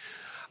early.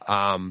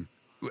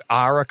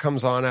 Ara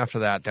comes on after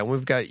that. Then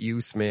we've got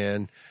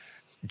Youthman,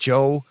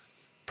 Joe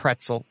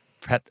Pretzel.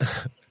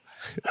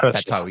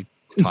 That's how he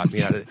taught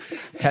me how to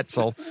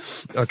Hetzel.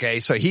 Okay.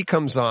 So he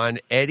comes on.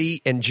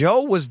 Eddie and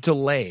Joe was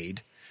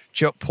delayed.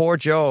 Poor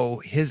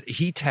Joe,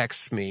 he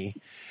texts me.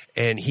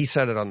 And he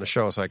said it on the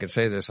show, so I could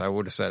say this. I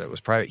would have said it was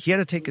private. He had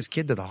to take his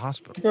kid to the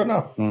hospital. I don't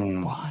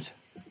know. What?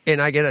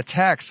 And I get a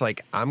text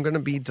like, I'm going to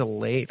be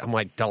delayed. I'm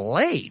like,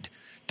 delayed?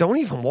 Don't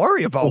even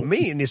worry about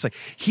me. And he's like,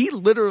 he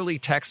literally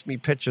texts me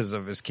pictures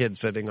of his kid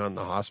sitting on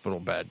the hospital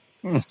bed.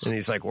 And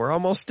he's like, we're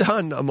almost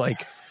done. I'm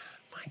like,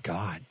 my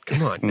God,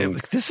 come on.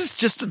 This is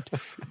just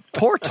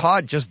poor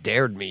Todd just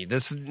dared me.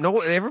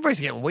 Everybody's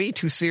getting way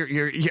too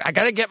serious. I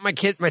got to get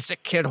my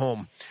sick kid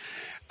home.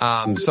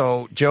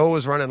 So Joe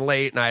was running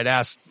late and I had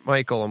asked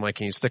Michael, I'm like,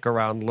 can you stick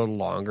around a little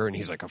longer? And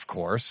he's like, of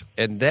course.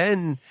 And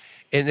then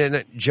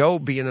Joe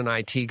being an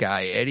IT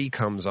guy, Eddie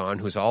comes on,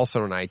 who's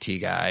also an IT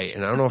guy.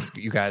 And I don't know if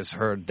you guys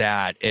heard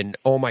that. And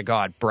oh my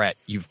God, Brett,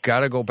 you've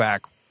got to go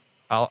back.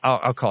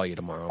 I'll call you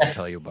tomorrow and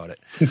tell you about it.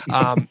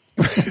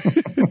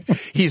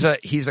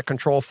 He's a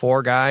Control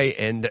 4 guy,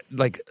 and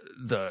like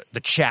the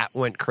chat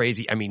went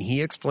crazy. I mean,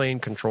 he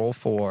explained Control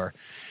 4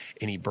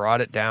 and he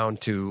brought it down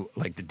to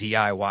like the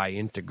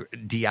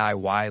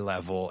DIY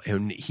level,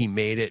 and he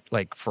made it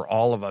like for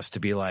all of us to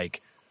be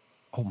like,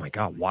 oh my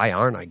God, why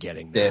aren't I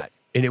getting that? Yeah.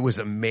 And it was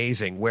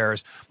amazing.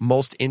 Whereas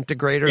most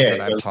integrators that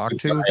I've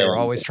talked to, they're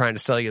always trying to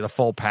sell you the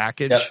full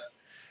package. Yep.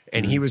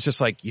 And he was just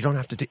like, you don't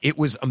have to it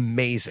was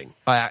amazing.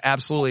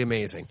 Absolutely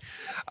amazing.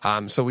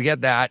 So we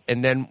get that.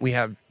 And then we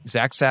have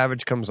Zach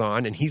Savage comes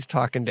on and he's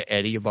talking to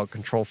Eddie about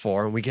Control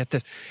 4. And we get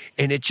this,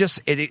 and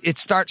it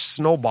starts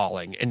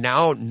snowballing. And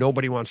now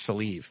nobody wants to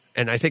leave.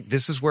 And I think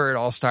this is where it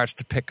all starts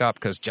to pick up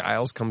because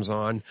Giles comes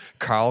on,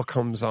 Carl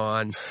comes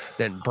on,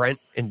 then Brent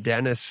and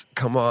Dennis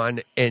come on.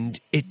 And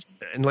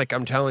like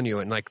I'm telling you,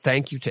 and like,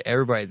 thank you to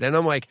everybody. Then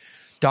I'm like,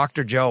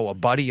 Dr. Joe, a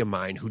buddy of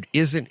mine who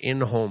isn't in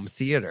home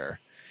theater.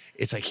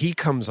 It's like he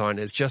comes on,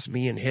 it's just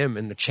me and him,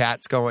 and the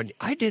chat's going,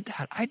 I did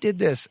that, I did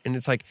this. And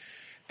it's like,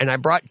 and I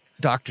brought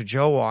Dr.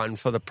 Joe on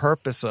for the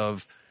purpose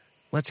of,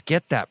 let's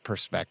get that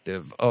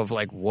perspective of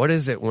like, what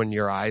is it when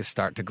your eyes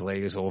start to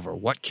glaze over?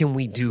 What can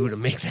we do to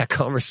make that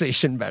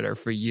conversation better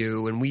for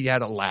you? And we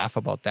had a laugh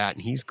about that,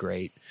 and he's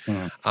great.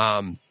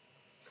 Mm.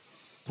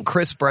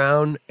 Chris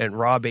Brown and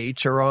Rob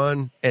H are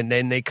on, and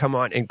then they come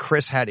on, and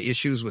Chris had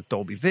issues with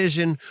Dolby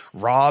Vision.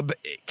 Rob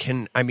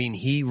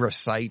he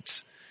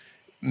recites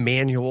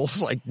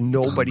manuals like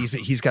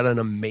he's got an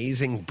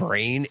amazing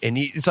brain, and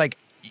it's like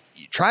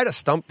you try to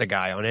stump the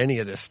guy on any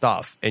of this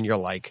stuff and you're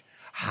like,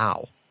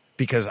 how?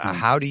 Because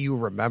how do you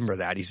remember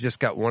that? He's just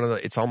got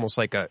it's almost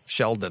like a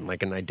Sheldon,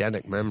 like an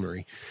eidetic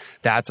memory.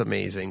 That's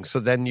amazing. So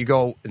then you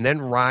go, and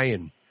then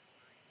Ryan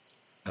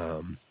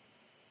Ryan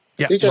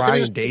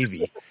Davey.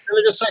 Let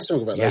me just say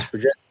something about those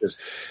projectors.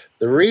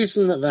 The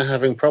reason that they're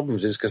having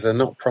problems is because they're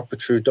not proper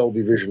true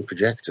Dolby Vision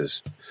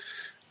projectors.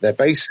 They're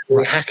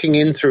basically hacking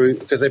in through,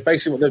 because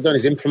what they've done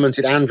is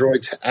implemented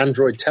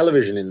Android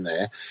television in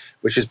there,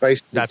 which is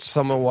basically... That's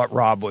some of what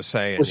Rob was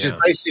saying. Which has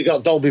basically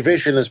got Dolby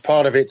Vision as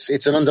part of it's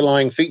an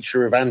underlying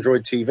feature of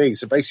Android TV.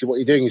 So basically what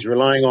you're doing is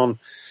relying on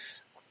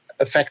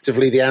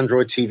effectively the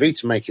Android TV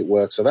to make it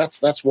work. So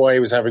that's why he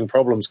was having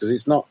problems, because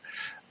it's not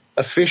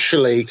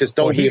officially... because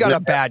Dolby he got a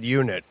bad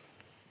unit.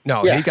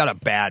 No, he got a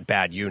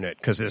bad unit,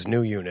 because his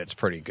new unit's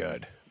pretty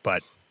good.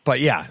 But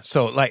yeah,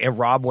 so like, and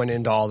Rob went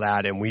into all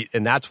that,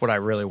 and that's what I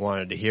really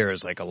wanted to hear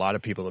is like a lot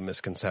of people, the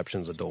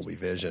misconceptions of Dolby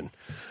Vision.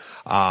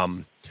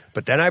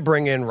 But then I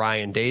bring in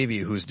Ryan Davey,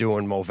 who's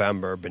doing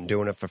Movember, been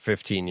doing it for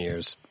 15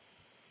 years.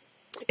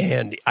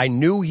 And I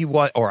knew he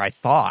was, or I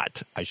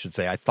thought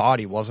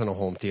he wasn't a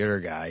home theater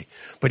guy,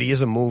 but he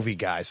is a movie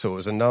guy. So it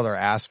was another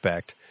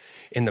aspect.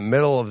 In the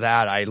middle of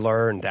that, I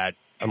learned that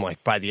I'm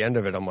like, by the end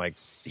of it, I'm like,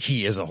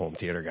 he is a home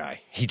theater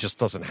guy. He just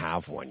doesn't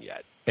have one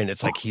yet. And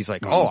it's like, he's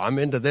like, oh, I'm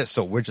into this.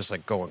 So we're just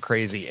like going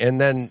crazy. And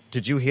then,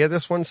 did you hear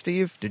this one,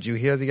 Steve? Did you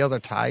hear the other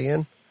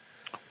tie-in?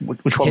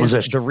 Which one was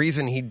this? The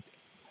reason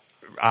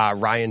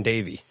Ryan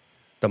Davey,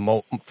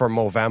 for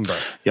Movember.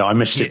 Yeah, I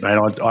missed it, man.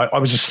 I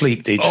was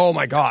asleep, DJ. Oh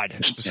my God.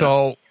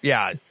 So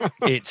yeah,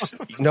 it's,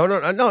 no,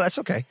 that's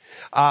okay.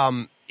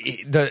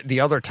 The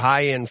other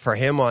tie-in for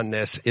him on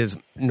this is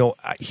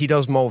he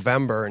does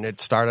Movember, and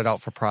it started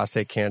out for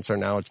prostate cancer.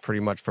 Now it's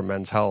pretty much for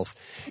men's health.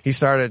 He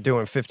started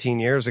doing 15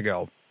 years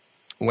ago,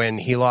 when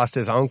he lost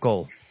his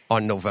uncle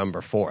on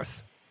November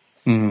 4th.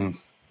 Mm.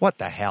 What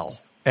the hell?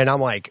 And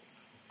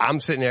I'm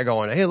sitting there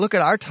going, hey, look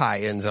at our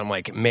tie-ins. And I'm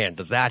like, man,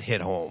 does that hit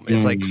home?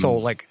 It's like, so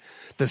like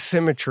the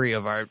symmetry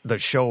of the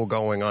show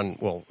going on,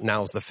 well,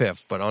 now it's the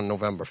 5th, but on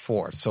November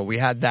 4th. So we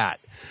had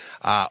that.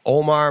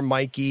 Omar,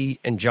 Mikey,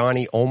 and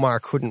Johnny. Omar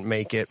couldn't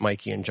make it.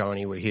 Mikey and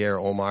Johnny were here.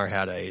 Omar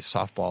had a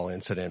softball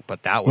incident,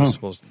 but that was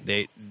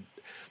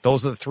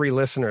those are the three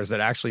listeners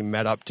that actually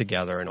met up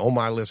together. And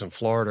Omar lives in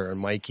Florida, and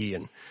Mikey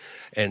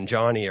and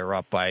Johnny are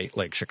up by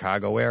like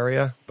Chicago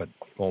area, but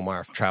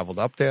Omar traveled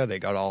up there. They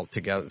got all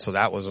together. So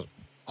that was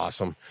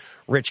awesome.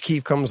 Rich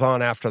Keefe comes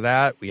on after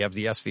that. We have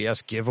the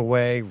SVS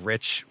giveaway.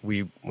 Rich,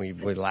 we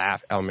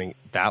laugh. I mean,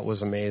 that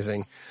was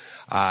amazing.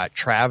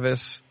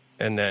 Travis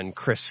And then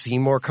Chris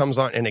Seymour comes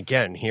on. And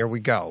again, here we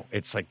go.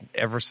 It's like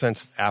ever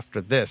since after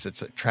this,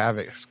 it's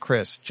Travis,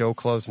 Chris, Joe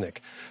Klosnick,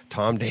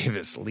 Tom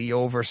Davis, Lee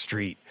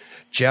Overstreet,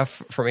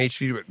 Jeff from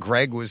HB,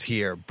 Greg was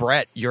here.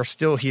 Brett, you're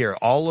still here.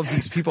 All of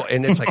these people.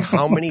 And it's like,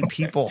 how many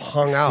people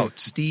hung out?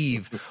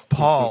 Steve,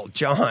 Paul,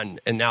 John.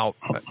 And now,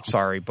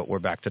 sorry, but we're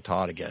back to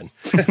Todd again.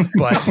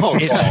 But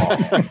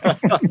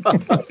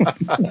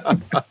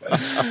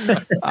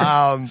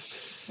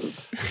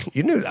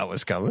you knew that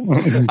was coming.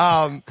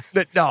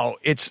 But no,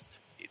 it's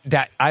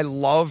that I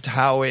loved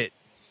how it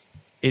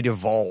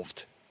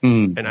evolved.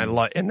 And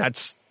and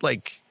that's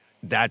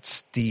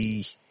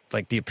the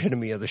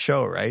epitome of the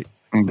show, right?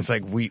 It's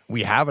like we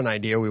have an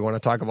idea, we want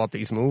to talk about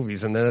these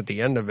movies, and then at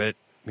the end of it,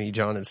 me,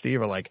 John, and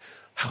Steve are like,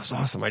 that was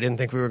awesome. I didn't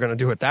think we were going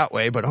to do it that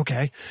way, but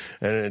okay.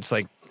 And it's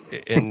like,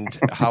 and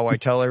how I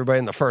tell everybody,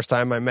 and the first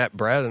time I met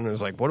Brett, and it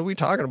was like, what are we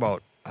talking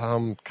about?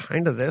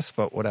 Kind of this,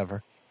 but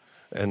whatever.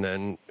 And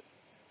then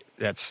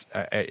it's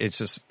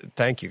just,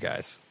 thank you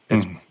guys.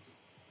 It's,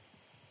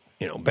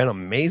 been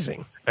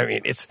amazing. I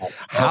mean,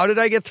 how did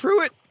I get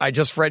through it? I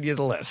just read you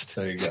the list.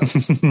 There you go.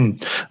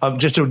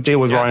 Just to deal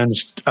with Ryan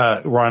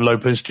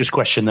Lopez, just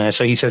question there.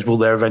 So he says, will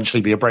there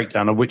eventually be a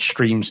breakdown of which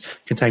streams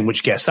contain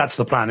which guests? That's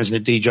the plan, isn't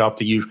it, DJ?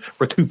 After you've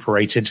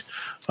recuperated,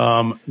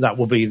 that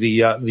will be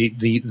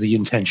the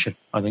intention,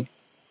 I think.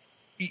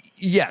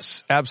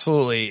 Yes,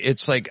 absolutely.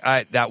 It's like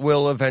that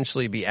will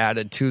eventually be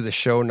added to the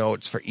show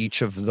notes for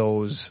each of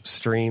those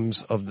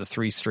streams. Of the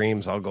 3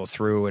 streams, I'll go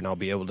through and I'll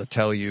be able to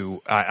tell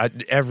you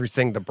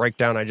everything. The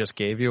breakdown I just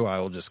gave you,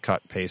 I will just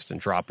cut, paste, and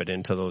drop it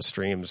into those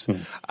streams.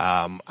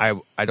 I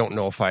don't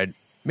know if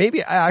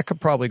maybe I could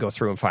probably go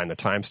through and find the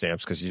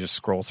timestamps, because you just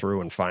scroll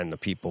through and find the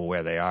people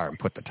where they are and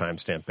put the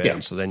timestamp in. Yeah.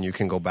 So then you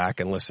can go back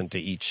and listen to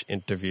each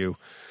interview.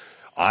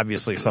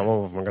 Obviously, some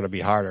of them are going to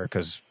be harder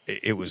because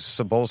it was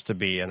supposed to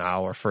be an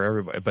hour for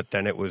everybody, but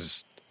then it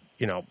was,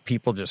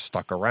 people just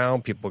stuck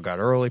around. People got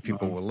early,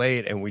 people were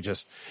late, and we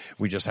just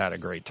had a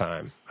great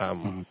time.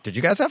 Did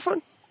you guys have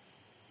fun?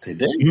 They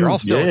did. You're all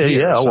still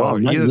here. Yeah, so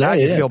either that,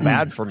 you feel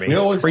bad for me.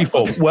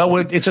 Well,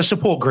 it's a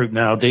support group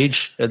now,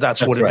 Deej. That's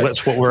what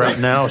we're at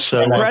now.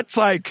 So Brett's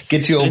like,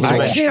 get you over.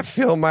 I can't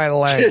feel my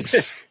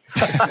legs.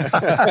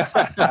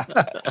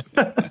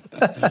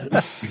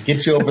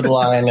 Get you over the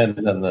line, and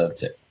then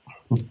that's it.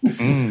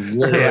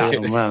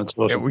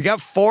 Yeah, we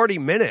got 40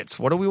 minutes.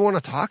 What do we want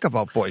to talk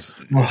about, boys?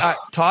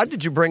 Todd,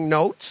 did you bring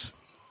notes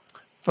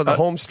for the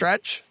home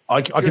stretch?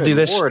 I could do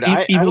this.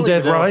 Evil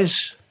Dead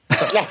Rise.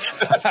 Todd,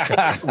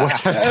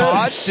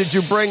 did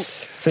you bring?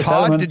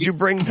 Did you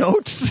bring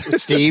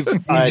notes? Steve,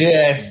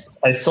 yes,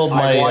 I sold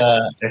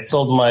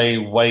my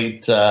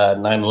white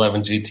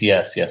 911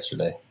 GTS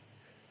yesterday.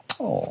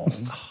 Oh,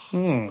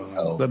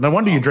 no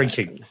wonder you're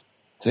drinking.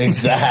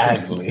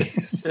 Exactly.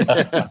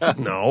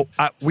 No,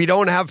 we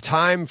don't have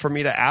time for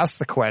me to ask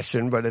the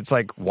question, but it's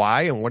like,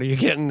 why and what are you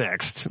getting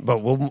next?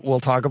 But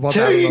we'll talk about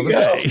that another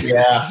day.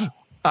 Yeah,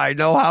 I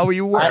know how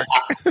you work.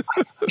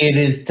 It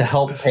is to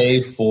help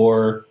pay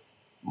for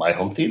my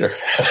home theater.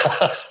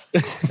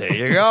 There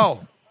you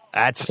go.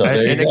 That's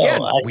and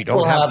again, we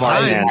don't have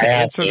time to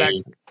answer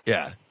that.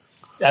 Yeah.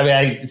 I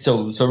mean,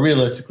 so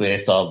realistically,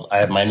 I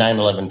have my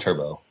 911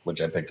 Turbo,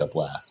 which I picked up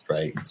last,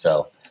 right?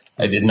 So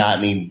I did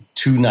not need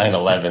 2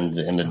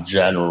 911s in a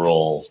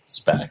general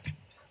spec.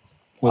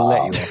 We'll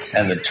let you off.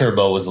 And the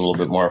Turbo was a little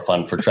bit more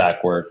fun for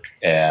track work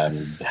and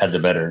had the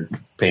better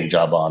paint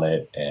job on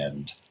it.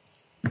 And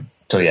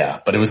so, yeah,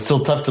 but it was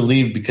still tough to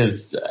leave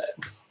because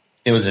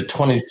it was a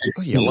 2016.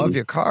 Oh, you love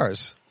your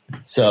cars.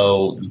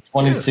 So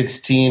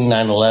 2016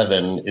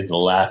 911 is the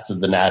last of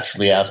the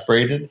naturally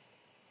aspirated,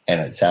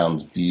 and it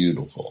sounds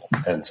beautiful.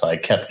 And so I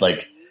kept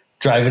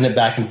driving it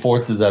back and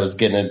forth as I was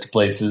getting into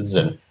places,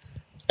 and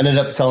ended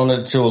up selling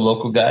it to a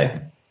local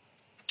guy.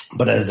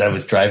 But as I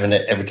was driving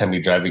it, every time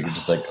you drive it, you're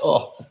just like,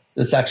 oh,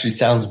 this actually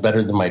sounds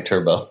better than my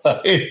Turbo. I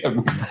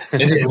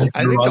think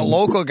the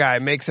local guy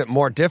makes it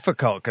more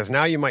difficult because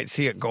now you might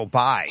see it go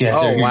by. Yeah,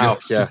 oh, wow.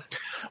 Yeah.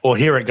 Or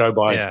hear it go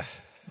by. Yeah.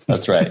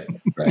 That's right.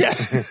 Yeah.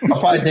 I'll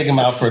probably take him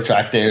out for a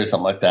track day or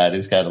something like that.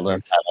 He's got to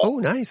learn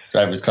how to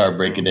drive his car,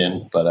 break it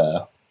in.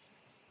 But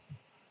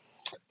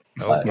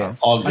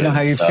all good. I know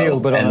how you feel.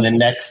 But and the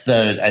next,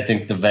 I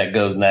think the vet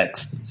goes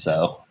next.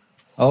 So.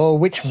 Oh,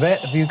 which vet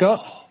have you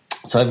got?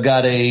 So I've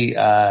got a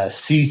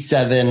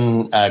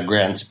C7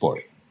 Grand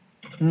Sport.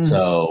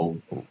 So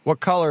what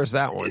color is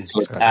that one? It's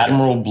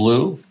Admiral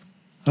Blue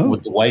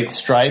with the white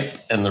stripe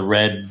and the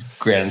red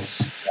Grand.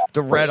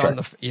 The red on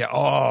the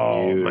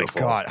beautiful. My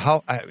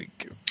God!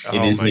 It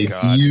is a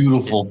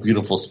beautiful,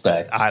 beautiful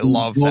spec. I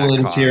love that car.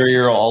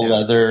 Interior, all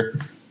leather,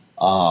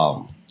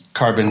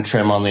 carbon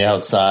trim on the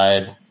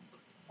outside.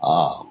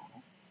 But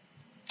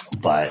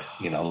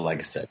like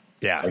I said.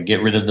 Yeah, I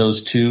get rid of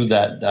those 2.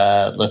 That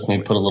lets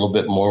me put a little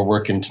bit more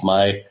work into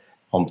my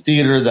home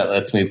theater. That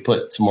lets me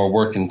put some more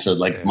work into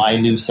my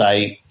new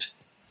site,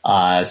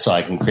 so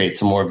I can create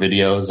some more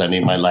videos. I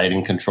need my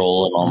lighting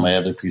control and all my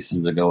other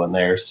pieces that go in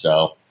there.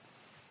 So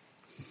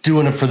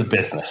doing it for the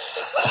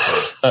business.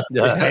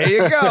 There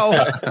you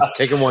go.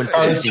 Taking one.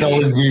 Cars can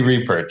always be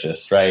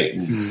repurchased, right?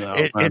 No,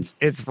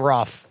 it's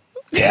rough.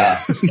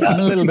 Yeah. I'm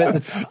a little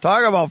bit.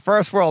 Talk about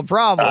first world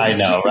problems. I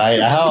know,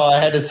 right? How I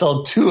had to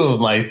sell 2 of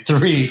my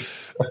 3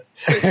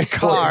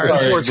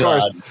 cars. Sports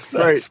cars.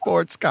 Right.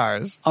 Sports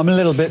cars. I'm a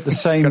little bit the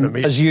same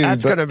as you.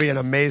 That's going to be an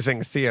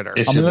amazing theater.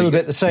 I'm a little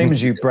bit the same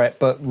as you, Brett,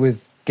 but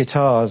with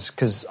guitars,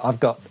 because I've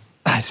got,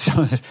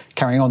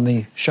 carrying on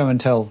the show and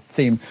tell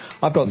theme,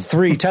 I've got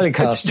 3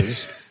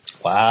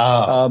 Telecasters.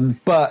 Wow.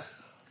 But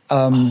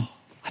I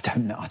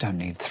don't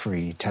need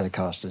 3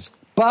 Telecasters.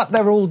 But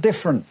they're all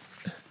different.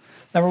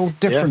 And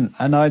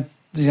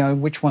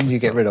which one do you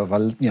get rid of?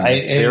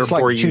 It's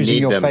like choosing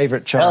your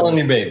favorite child. Telling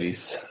your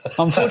babies.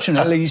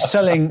 Unfortunately,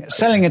 selling a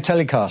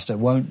Telecaster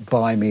won't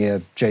buy me a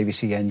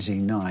JVC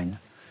NZ9.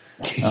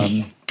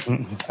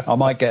 I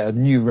might get a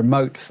new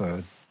remote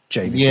for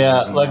JVC.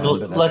 Yeah,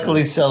 NZ9,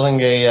 luckily selling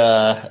a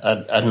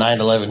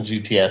 911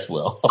 GTS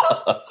will.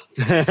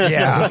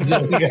 Yeah.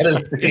 So we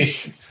gotta see.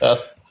 So,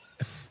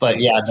 but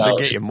yeah, should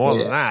get you more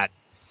than that.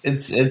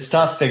 It's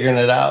tough figuring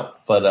it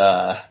out,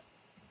 but.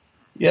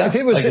 Yeah. If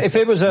it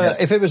was a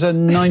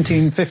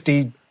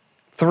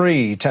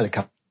 1953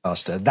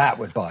 Telecaster, that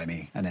would buy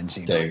me an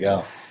NZ9. There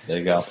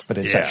you go. But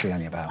it's actually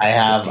only about.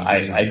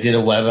 I did a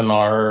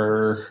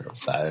webinar,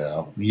 I don't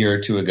know, a year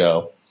or 2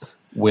 ago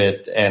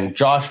and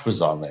Josh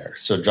was on there.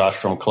 So Josh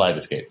from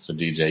Kaleidoscape. So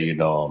DJ, you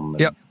know him.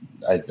 Yep.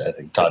 I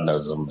think Todd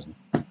knows him.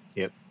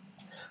 Yep.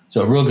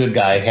 So a real good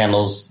guy,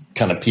 handles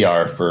kind of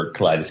PR for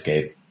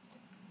Kaleidoscape.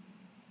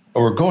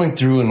 We're going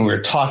through and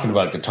we're talking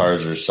about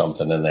guitars or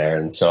something in there.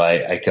 And so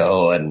I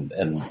go and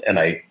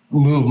I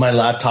move my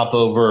laptop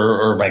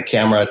over or my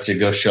camera to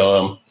go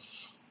show him.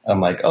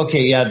 I'm like,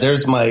 okay, yeah,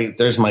 there's my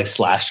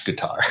Slash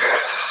guitar.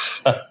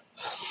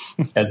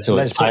 And so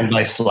it's signed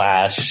by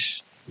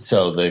Slash.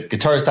 So the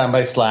guitar is signed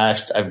by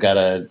Slash. I've got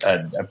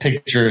a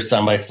picture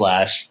signed by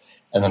Slash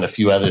and then a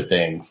few other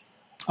things.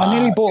 I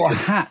nearly bought a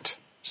hat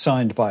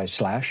signed by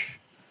Slash.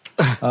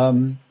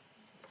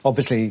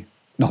 Obviously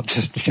not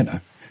just,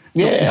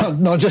 Yeah,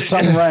 not just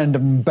some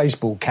random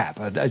baseball cap,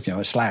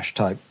 a Slash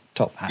type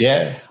top hat.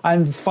 Yeah,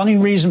 and funny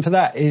reason for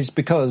that is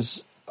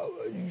because,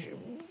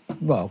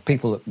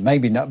 people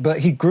maybe not, but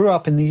he grew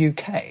up in the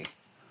UK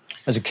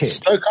as a kid.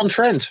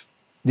 Stoke-on-Trent.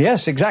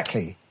 Yes,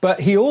 exactly.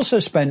 But he also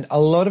spent a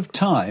lot of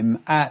time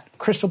at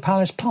Crystal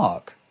Palace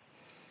Park,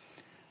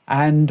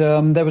 and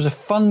there was a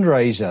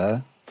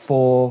fundraiser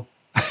for.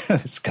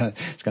 It's going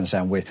to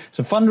sound weird. It's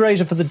a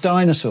fundraiser for the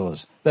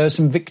dinosaurs. There are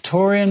some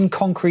Victorian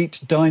concrete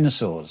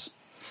dinosaurs.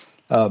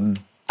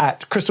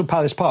 At Crystal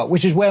Palace Park,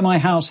 which is where my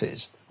house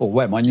is, or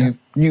where my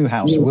new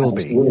house will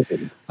be. So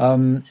as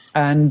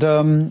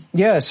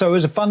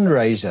a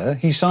fundraiser,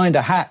 he signed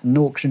a hat and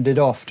auctioned it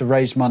off to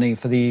raise money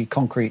for the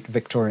concrete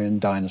Victorian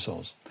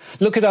dinosaurs.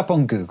 Look it up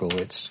on Google.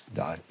 It's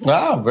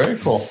wow, very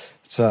cool.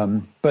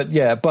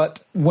 But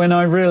when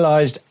I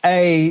realised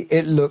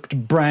it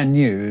looked brand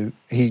new,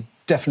 he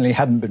definitely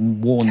hadn't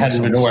been worn this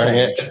on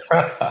stage,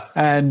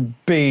 and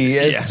B,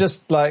 it's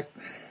just like.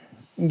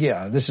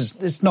 Yeah,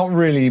 it's not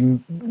really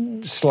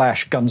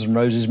Slash Guns N'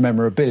 Roses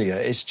memorabilia.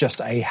 It's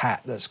just a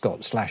hat that's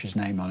got Slash's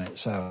name on it.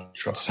 So I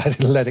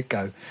decided to let it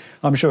go.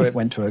 I'm sure it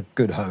went to a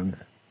good home,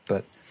 but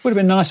it would have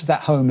been nice if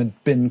that home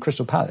had been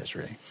Crystal Palace,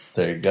 really.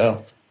 There you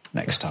go.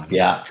 Next time.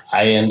 Yeah,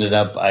 I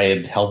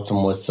had helped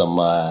him with some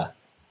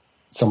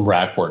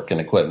rack work and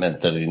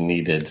equipment that he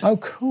needed. Oh,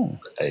 cool.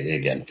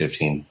 Again,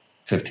 15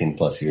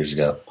 plus years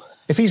ago.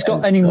 If he's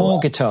got any more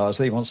guitars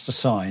that he wants to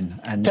sign,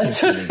 and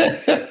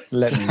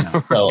let me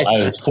know. So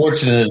I was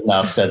fortunate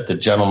enough that the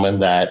gentleman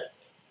that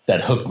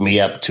hooked me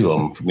up to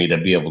him for me to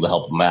be able to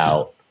help him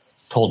out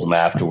told him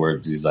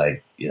afterwards, he's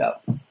like,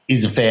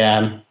 he's a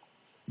fan.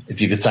 If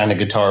you could sign a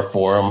guitar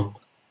for him.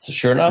 So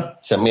sure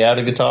enough, send me out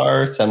a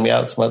guitar, send me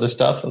out some other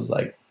stuff. I was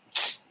like,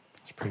 that's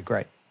pretty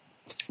great.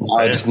 Now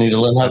I just need to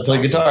learn how to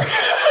play guitar.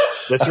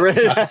 That's right.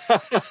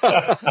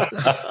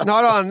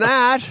 Not on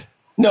that.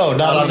 No,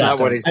 not on that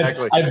one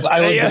exactly. I went to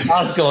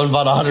Costco and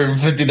bought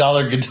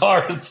 $150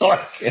 guitar. So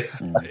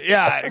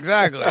yeah,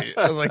 exactly.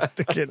 I was like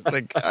the kid,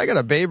 I got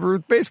a Babe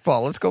Ruth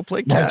baseball. Let's go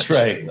play catch.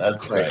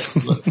 That's right.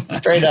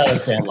 Straight out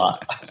of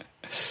Sandlot.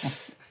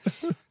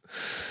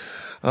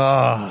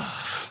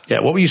 Yeah,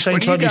 what were you saying,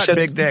 Todd? You said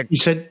Big Dick. You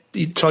said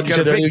Todd. You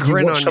got a big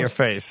grin on your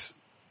face.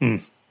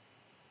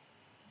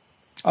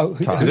 Oh,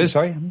 who?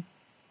 Sorry,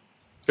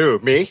 who?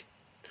 Me?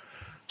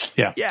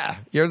 Yeah.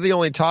 You're the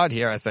only Todd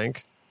here, I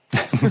think.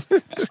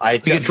 I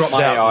think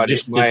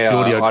my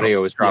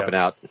audio was dropping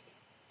out.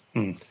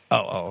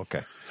 Oh,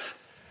 okay.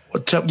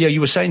 Yeah,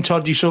 you were saying,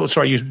 Todd, you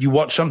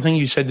watched something?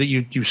 You said that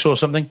you saw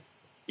something?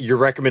 Your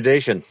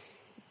recommendation.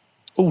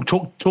 Oh,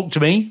 talk to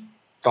me.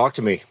 Talk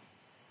to me.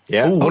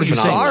 Yeah. Ooh, what did you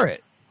saw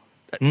it?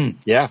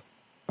 Yeah.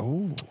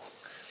 Oh.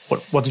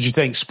 What did you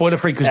think? Spoiler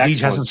free, because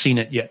Deej hasn't seen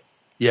it yet.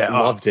 Yeah.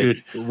 Loved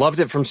it. Good. Loved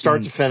it from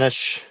start to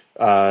finish.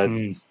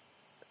 My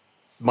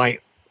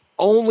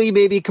only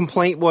maybe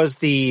complaint was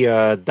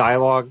the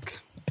dialogue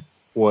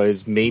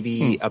was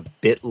maybe a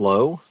bit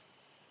low.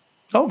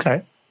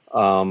 Okay.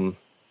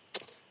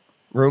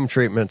 room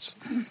treatments.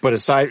 But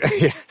aside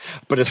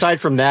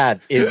from that,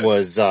 it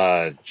was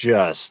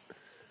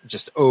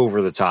just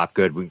over the top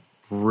good. We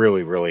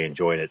really, really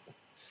enjoyed it.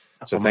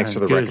 So thanks for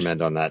the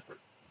recommend on that.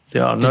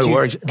 Yeah, no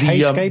worries.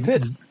 K-scape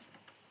it?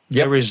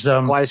 Yeah, there is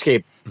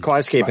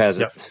Kaleidescape has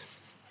it.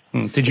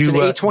 Did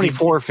you? It's an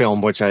A24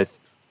 film, which I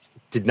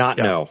did not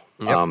know.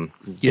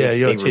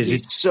 They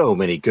released so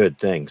many good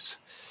things.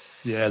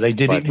 Yeah, they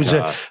did. But, it was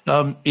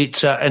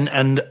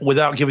and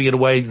without giving it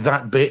away,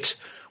 that bit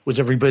was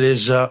every bit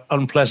as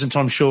unpleasant,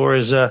 I'm sure,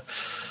 as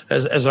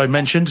I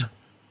mentioned,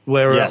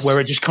 where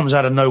it just comes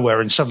out of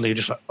nowhere and suddenly you're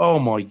just like, oh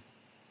my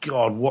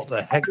God, what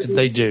the heck did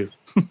they do?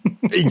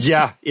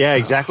 Yeah,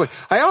 exactly.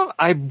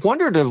 I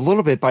wondered a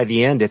little bit by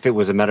the end if it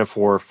was a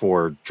metaphor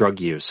for drug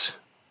use.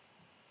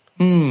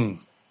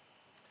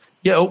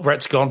 Yeah,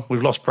 Brett's gone.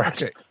 We've lost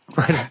Brett. Okay.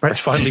 Brett's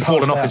finally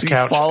fallen off his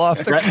couch. Fall off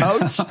the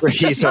couch?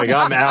 He's like,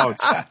 I'm out.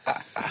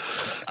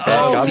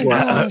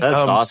 That's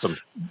awesome.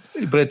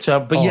 But a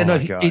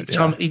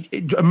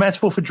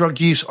metaphor for drug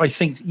use. I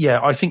think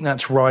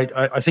that's right.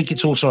 I think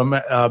it's also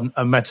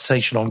a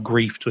meditation on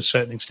grief to a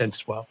certain extent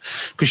as well,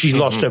 because she's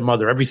lost her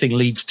mother. Everything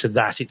leads to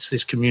that. It's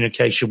this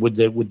communication with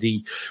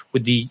the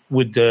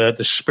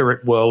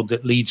spirit world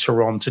that leads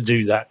her on to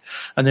do that.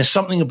 And there's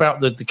something about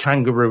the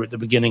kangaroo at the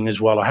beginning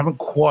as well. I haven't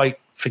quite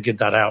figured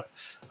that out.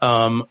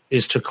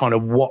 As to kind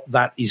of what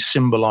that is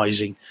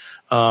symbolizing.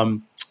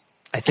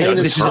 I think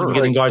this is at the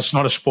beginning, guys. It's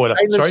not a spoiler.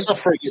 Pain and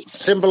suffering. It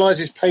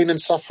symbolizes pain and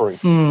suffering.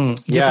 I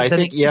agree. I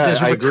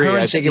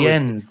think it was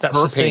end. That's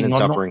her pain and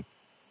suffering.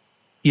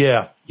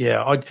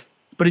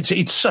 But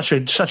it's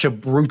such a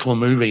brutal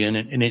movie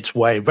in its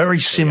way. Very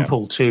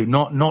simple too.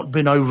 Not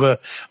been over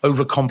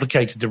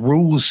complicated. The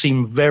rules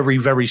seem very,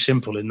 very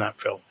simple in that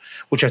film,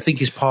 which I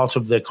think is part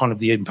of the kind of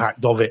the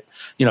impact of it.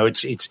 You know,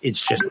 it's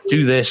just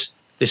do this.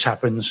 This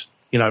happens.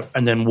 You know,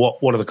 and then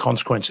what are the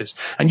consequences?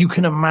 And you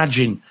can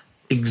imagine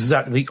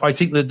exactly. I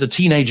think that the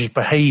teenagers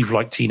behave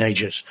like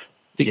teenagers.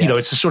 You know,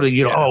 it's a sort of,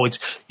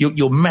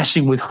 you're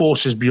messing with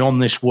forces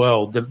beyond this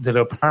world that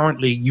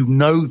apparently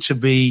to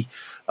be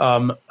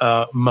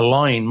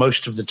malign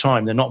most of the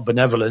time. They're not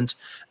benevolent.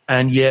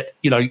 And yet,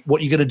 you know,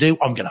 what you're going to do?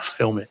 I'm going to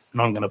film it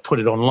and I'm going to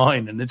put it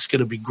online and it's going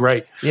to be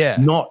great. Yeah.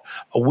 Are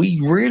we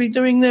really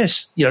doing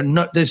this? You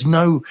know, there's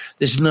no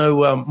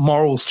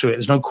morals to it.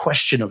 There's no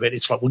question of it.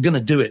 It's like, we're going to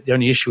do it. The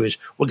only issue is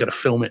we're going to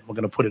film it. We're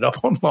going to put it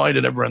up online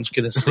and everyone's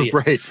going to see it.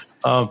 Right.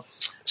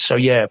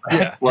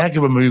 Heck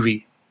of a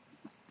movie.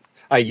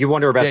 You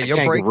wonder about the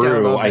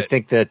kangaroo. I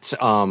think that,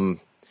 and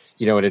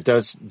it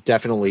does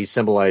definitely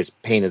symbolize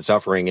pain and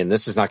suffering. And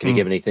this is not going to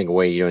give anything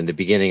away. You know, in the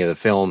beginning of the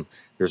film,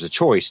 there's a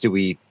choice. Do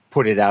we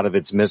put it out of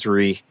its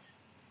misery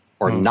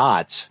or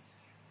not?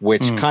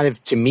 Which kind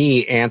of, to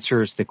me,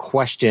 answers the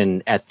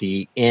question at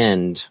the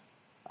end.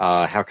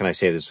 How can I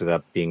say this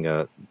without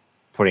being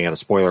putting out a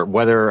spoiler?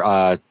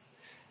 Whether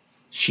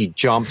she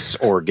jumps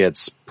or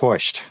gets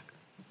pushed.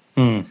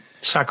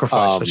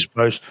 Sacrifice, I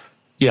suppose.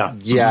 Yeah.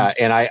 Yeah,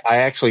 and I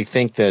actually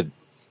think that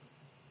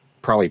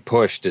probably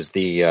pushed is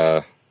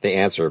the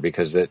answer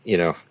because of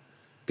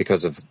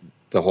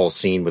the whole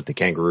scene with the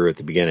kangaroo at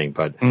the beginning.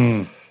 But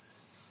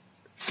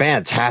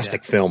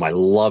fantastic film. I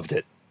loved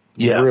it.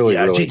 Yeah, really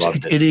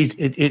loved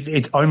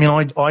it. I mean,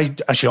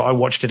 I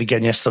watched it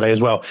again yesterday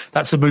as well.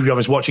 That's the movie I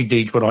was watching,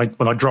 Deej,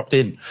 when I dropped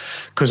in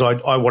because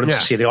I wanted to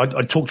see it.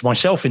 I talked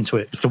myself into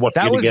it to watch it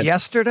again. That was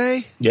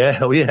yesterday? Yeah,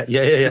 hell yeah.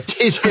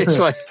 DJ's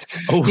like,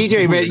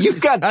 DJ, man,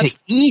 you've got to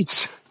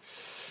eat.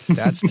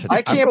 That's today.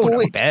 I can't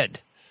believe to bed.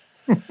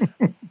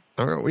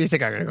 What do you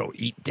think? I'm going to go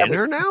eat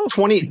dinner now?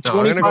 25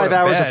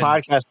 hours of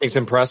podcasting is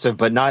impressive,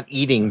 but not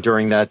eating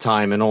during that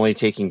time and only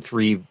taking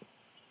 3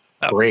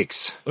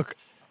 breaks. Look.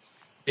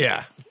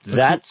 Yeah.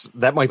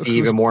 That might be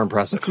even more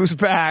impressive. Look who's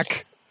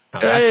back. Oh,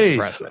 hey, that's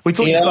impressive. We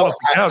thought you got off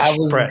the couch, I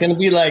was going to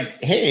be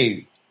like,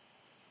 hey,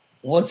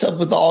 what's up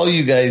with all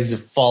you guys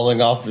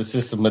falling off the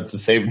system at the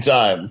same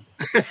time?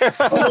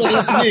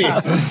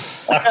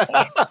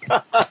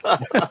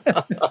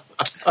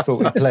 I thought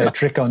we'd play a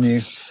trick on you.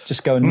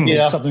 Just go and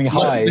suddenly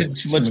hide.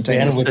 Too much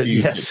bandwidth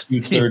use at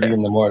 2:30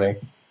 in the morning.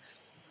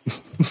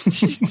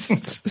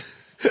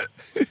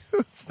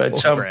 But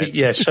So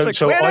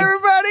where'd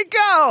everybody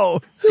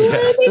go?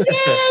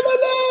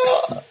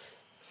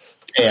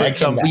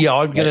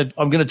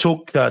 I'm gonna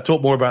talk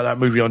more about that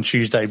movie on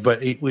Tuesday.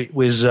 But it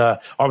was I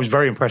was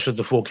very impressed with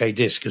the 4K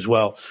disc as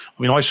well.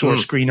 I mean, I saw a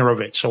screener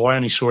of it, so I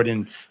only saw it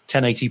in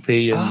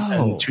 1080p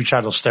and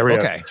 2-channel stereo.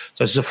 Okay.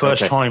 So it's the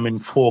first time in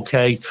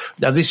 4K.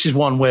 Now this is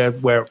one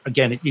where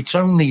again it's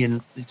a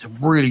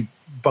really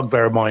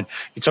bugbear of mine.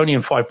 It's only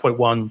in 5.1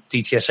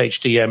 DTS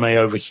HD MA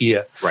over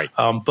here, right?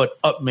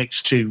 But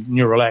upmixed to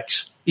Neural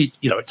X. It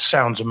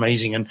sounds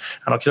amazing, and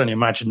I can only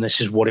imagine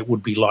this is what it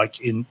would be like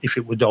if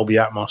it were Dolby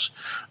Atmos.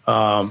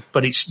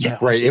 But it's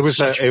right. It was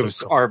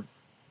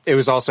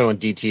also in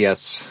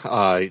DTS.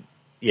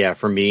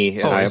 For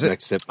me, and I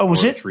upmixed it. Oh,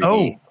 was it?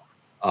 3D.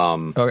 I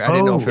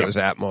didn't know if it was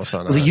Atmos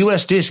on. The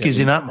US disc is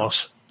in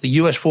Atmos. The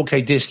US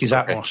 4K disc is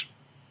Atmos.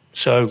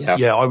 So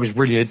I was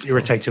really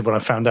irritated when I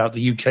found out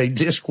the UK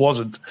disc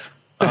wasn't.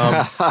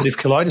 But if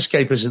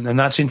Kaleidoscape isn't, then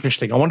that's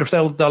interesting. I wonder if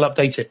they'll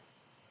update it.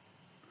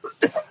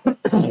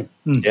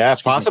 Yeah,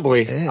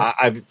 possibly.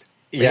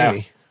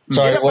 Yeah.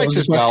 Sorry, that what makes was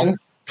as this well. question?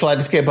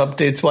 Kaleidoscape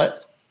updates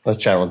what? Let's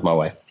chat with my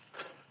wife.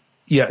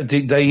 Yeah,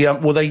 they are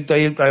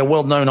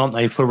well known, aren't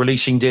they, for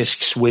releasing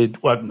discs with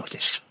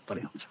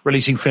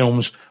releasing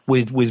films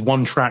with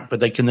one track, but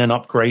they can then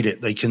upgrade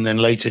it. They can then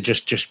later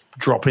just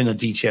drop in a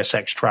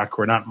DTS:X track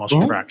or an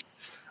Atmos track.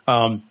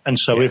 And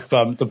so if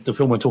the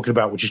film we're talking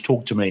about, which is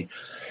Talk to Me,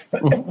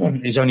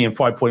 is only in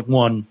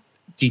 5.1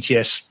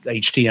 DTS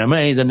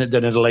HDMA, then at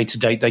a later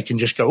date they can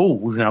just go, oh,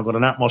 we've now got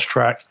an Atmos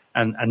track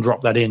and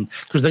drop that in,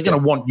 because they're going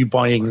to want you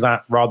buying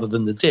that rather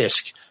than the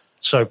disc.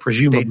 So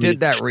presumably they did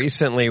that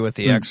recently with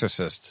The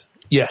Exorcist.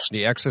 Yes,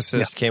 The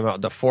Exorcist came out.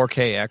 The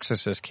 4K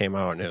Exorcist came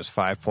out, and it was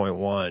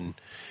 5.1.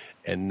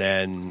 And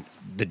then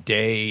the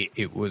day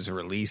it was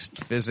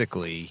released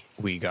physically,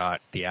 we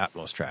got the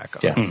Atmos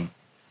track on.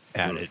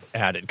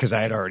 Added because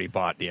I had already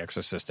bought The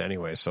Exorcist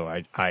anyway, so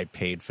I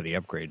paid for the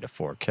upgrade to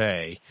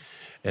 4K.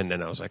 And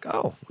then I was like,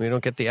 oh, we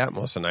don't get the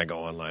Atmos. And I go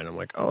online. I'm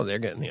like, oh, they're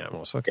getting the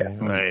Atmos. Okay.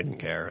 I didn't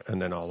care.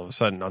 And then all of a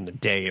sudden, on the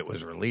day it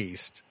was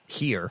released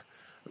here,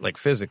 like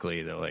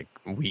physically, they're like,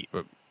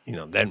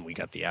 then we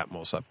got the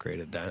Atmos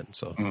upgraded then.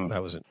 So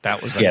that was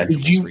like the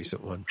most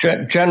recent one.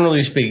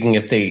 Generally speaking,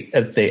 if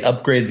they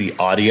upgrade the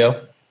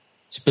audio,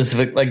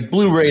 specific like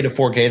Blu-ray to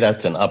 4K,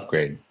 that's an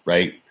upgrade,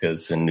 right?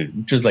 Because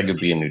just like it'd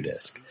be a new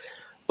disc.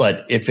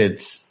 But if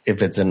it's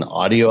an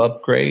audio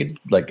upgrade,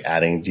 like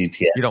adding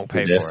DTS, you don't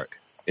pay disc, for it.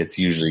 It's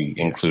usually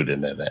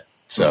included in it.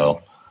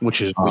 So,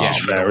 which is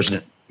fair, isn't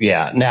it?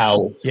 Yeah.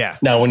 Now,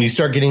 when you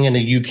start getting into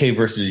UK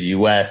versus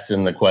US,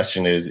 and the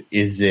question is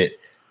it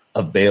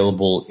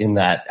available in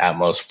that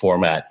Atmos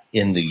format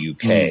in the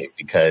UK?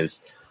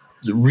 Because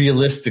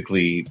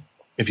realistically,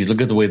 if you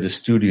look at the way the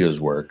studios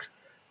work,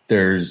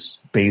 there's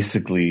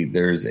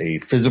a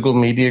physical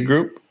media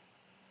group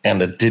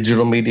and a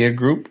digital media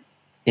group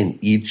in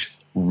each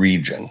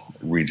region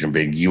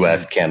being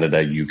US, Canada,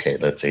 UK,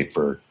 let's say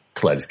for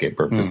Kaleidoscape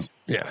purpose.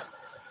 Yeah.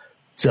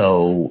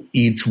 So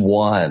each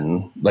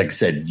one, like I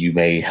said, you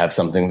may have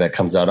something that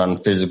comes out on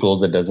physical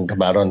that doesn't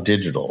come out on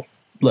digital.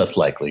 Less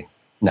likely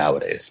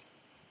nowadays.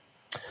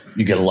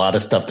 You get a lot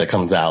of stuff that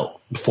comes out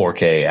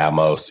 4K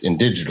Atmos in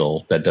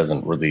digital that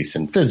doesn't release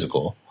in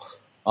physical.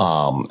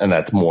 And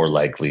that's more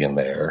likely in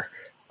there.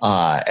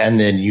 And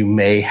then you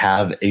may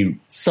have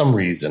some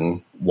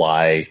reason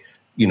why,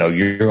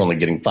 you're only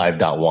getting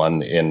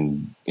 5.1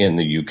 in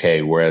the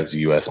UK, whereas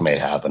the US may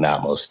have an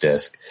Atmos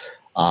disc.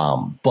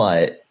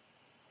 But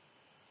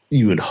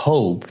you would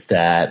hope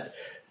that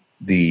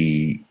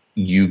the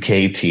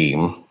UK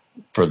team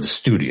for the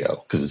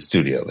studio, because it's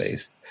studio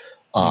based,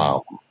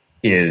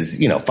 is,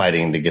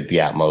 fighting to get the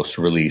Atmos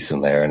release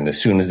in there. And as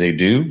soon as they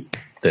do,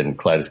 then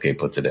Kaleidoscape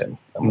puts it in.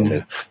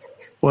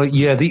 Well,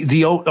 yeah,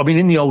 the old,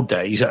 in the old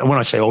days, when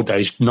I say old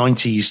days,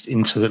 90s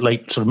into the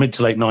mid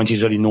to late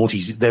 90s, early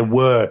noughties, there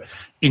were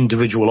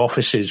individual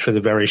offices for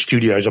the various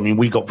studios.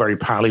 We got very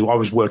pally. I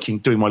was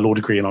doing my law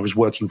degree, and I was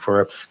working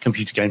for a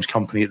computer games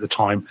company at the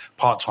time,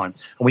 part-time.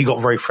 And we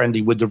got very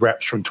friendly with the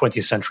reps from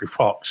 20th Century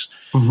Fox,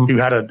 who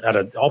had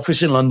an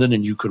office in London,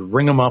 and you could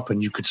ring them up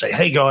and you could say,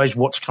 hey guys,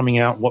 what's coming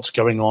out? What's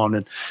going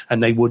on?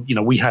 And they would,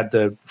 we had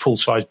the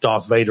full-size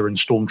Darth Vader and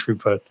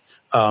Stormtrooper,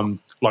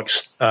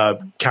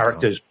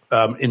 characters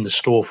in the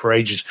store for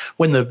ages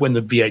when the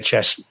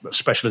VHS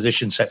special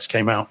edition sets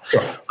came out.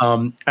 Sure.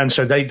 And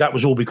so that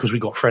was all because we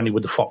got friendly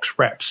with the Fox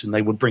reps, and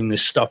they would bring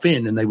this stuff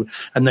in, and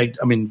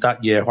that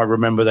year I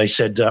remember they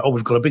said,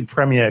 we've got a big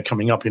premiere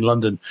coming up in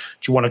London.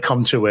 Do you want to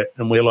come to it?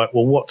 And we were like,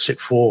 well, what's it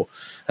for?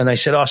 And they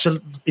said, so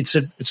it's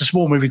a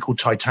small movie called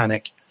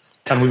Titanic.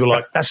 And we were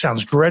like, that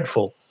sounds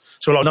dreadful.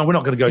 So we're like, no, we're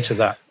not going to go to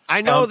that.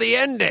 I know the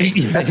ending.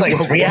 That's like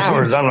 3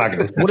 hours. I'm not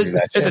going to sit through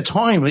that shit. At the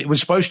time, it was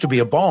supposed to be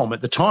a bomb.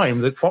 At the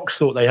time, that Fox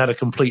thought they had a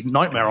complete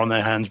nightmare on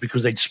their hands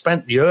because they'd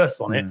spent the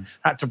earth on it,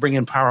 had to bring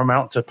in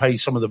Paramount to pay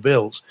some of the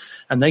bills,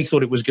 and they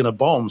thought it was going to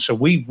bomb. So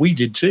we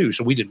did too.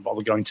 So we didn't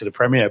bother going to the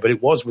premiere, but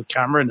it was with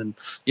Cameron and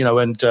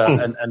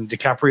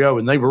DiCaprio,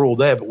 and they were all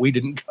there, but we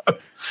didn't go.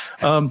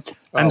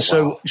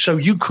 So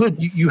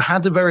you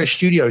had the various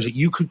studios that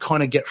you could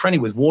kind of get friendly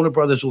with, Warner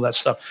Brothers, all that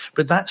stuff.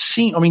 But that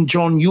seemed,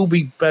 John, you'll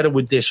be better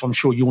with this. I'm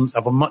sure you'll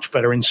have a much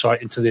better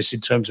insight into this in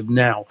terms of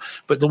now.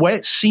 But the way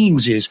it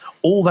seems is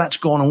all that's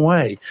gone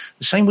away.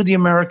 The same with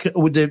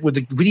with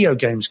the video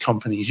games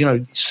companies.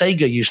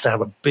 Sega used to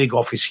have a big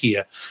office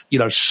here.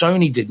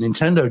 Sony did,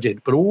 Nintendo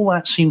did, but all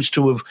that seems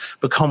to have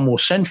become more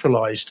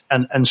centralized.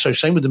 And so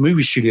same with the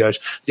movie studios.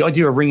 The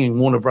idea of ringing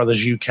Warner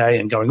Brothers UK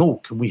and going, oh,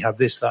 can we have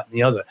this, that, and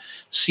the other,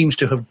 seems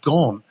to have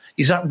gone.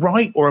 Is that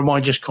right? Or am I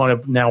just kind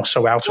of now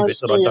so out of it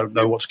that I don't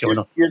know what's going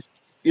on?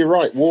 You're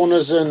right.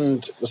 Warner's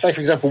and, say for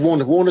example,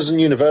 Warner's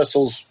and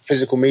Universal's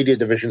physical media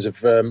divisions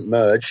have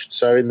merged.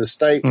 So in the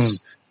States,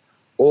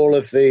 all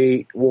of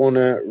the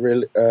Warner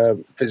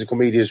physical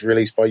media is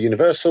released by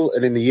Universal,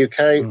 and in the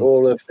UK,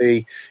 all of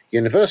the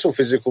Universal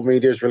physical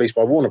media is released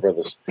by Warner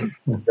Brothers.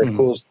 They, of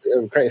course,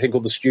 create a thing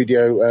called the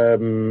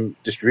Studio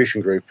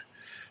Distribution Group.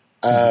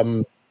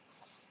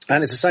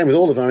 And it's the same with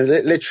all of them. I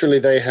mean, literally,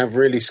 they have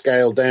really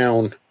scaled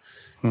down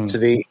to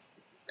the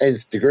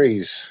nth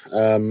degrees.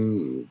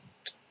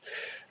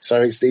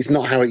 So it's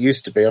not how it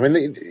used to be. I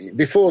mean,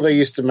 before they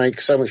used to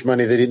make so much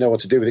money they didn't know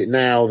what to do with it.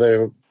 Now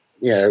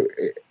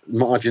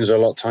margins are a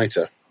lot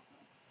tighter.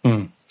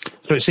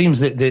 So it seems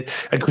that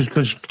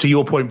because to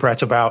your point,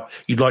 Brett, about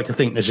you'd like to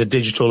think there's a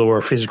digital or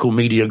a physical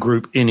media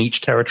group in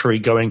each territory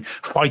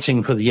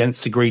fighting for the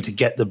nth degree to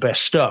get the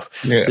best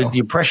stuff. Yeah. The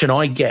impression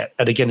I get,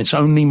 and again, it's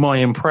only my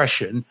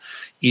impression,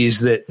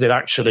 is that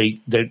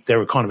actually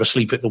they're kind of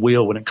asleep at the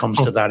wheel when it comes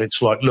to that.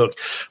 It's like, look,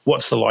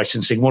 what's the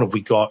licensing? What have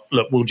we got?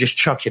 Look, we'll just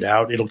chuck it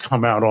out. It'll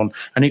come out on,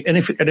 and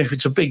if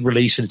it's a big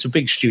release and it's a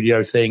big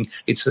studio thing,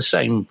 it's the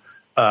same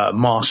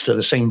master,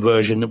 the same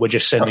version that we're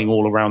just sending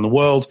all around the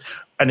world.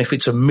 And if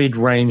it's a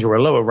mid-range or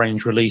a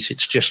lower-range release,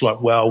 it's just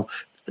like, well,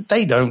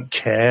 they don't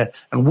care,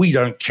 and we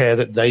don't care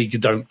that they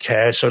don't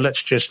care. So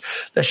let's just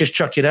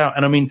chuck it out.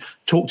 And I mean,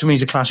 Talk to Me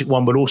is a classic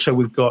one, but also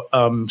we've got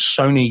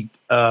Sony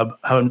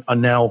are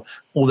now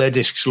all their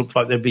discs look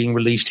like they're being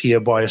released here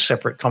by a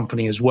separate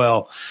company as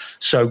well.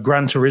 So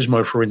Gran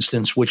Turismo, for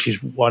instance, which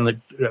is one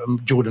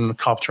that Jordan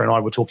Carpenter and I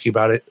were talking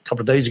about it a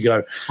couple of days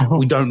ago.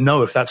 We don't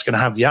know if that's going to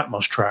have the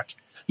Atmos track.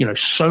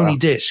 Sony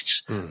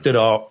discs that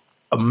are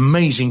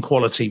amazing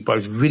quality,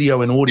 both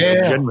video and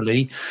audio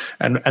generally,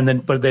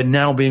 but they're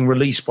now being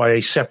released by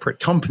a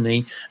separate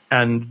company,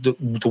 and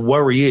the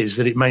worry is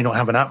that it may not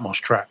have an Atmos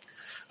track.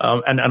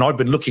 And I've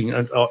been looking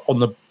at,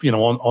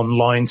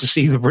 online to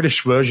see the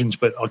British versions,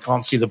 but I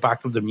can't see the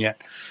back of them yet.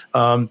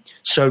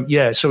 So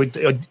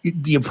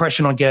the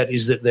impression I get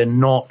is that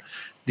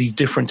these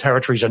different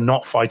territories are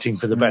not fighting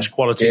for the best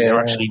quality. They're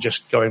actually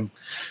just going,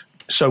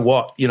 so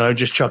what,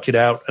 just chuck it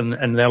out,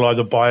 and they'll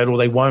either buy it or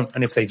they won't.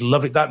 And if they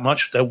love it that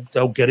much,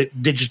 they'll get it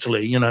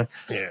digitally,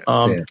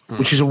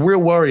 which is a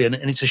real worry. And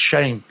it's a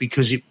shame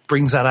because it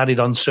brings that added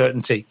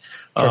uncertainty.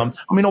 Sure.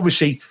 I mean,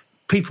 obviously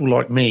people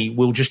like me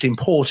will just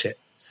import it.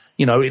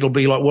 It'll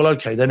be like, well,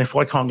 okay, then if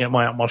I can't get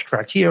my Atmos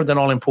track here, then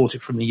I'll import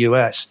it from the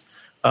US.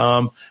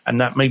 And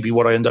that may be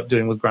what I end up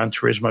doing with Gran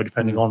Turismo,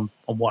 depending on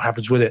what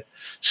happens with it.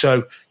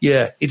 So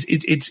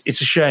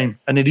it's a shame,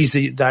 and it is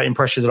that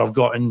impression that I've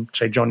got. And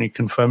say, John, you're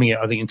confirming it.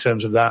 I think in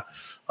terms of that,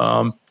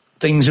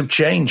 things have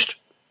changed,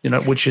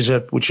 which is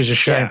a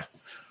shame.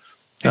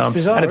 Yeah. It's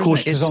bizarre, and of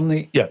course, because on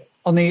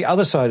the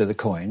other side of the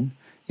coin,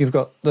 you've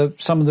got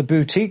some of the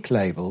boutique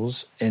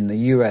labels in the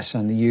US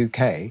and the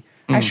UK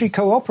actually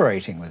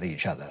cooperating with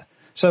each other.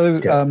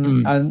 So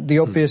and the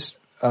obvious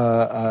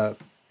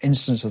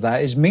instance of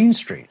that is Mean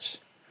Streets,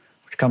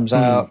 which comes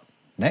out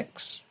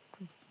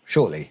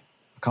shortly.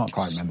 I can't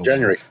quite remember.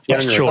 January.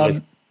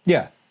 Shortly.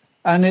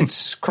 And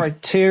it's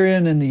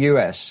Criterion in the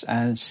US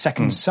and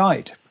Second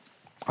Sight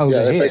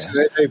over here.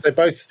 They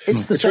both.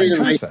 It's the same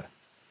transfer.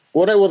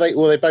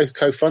 They both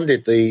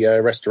co-funded the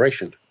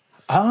restoration.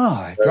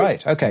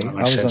 Right. Okay. I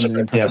was under the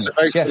impression. So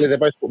basically, they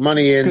both put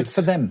money in. Good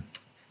for them.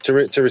 To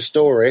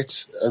restore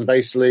it, and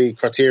basically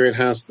Criterion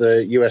has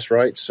the US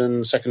rights,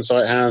 and Second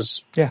Sight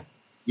has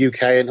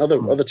UK and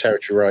other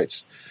territory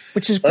rights,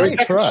 which is great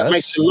for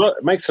us.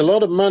 Makes a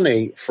lot of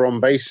money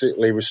from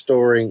basically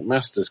restoring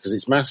masters, because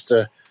its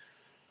master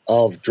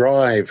of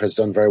Drive has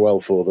done very well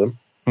for them.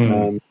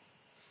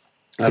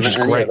 Which is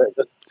great.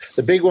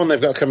 The big one they've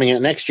got coming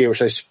out next year, which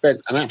they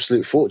spent an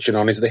absolute fortune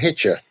on, is The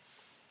Hitcher.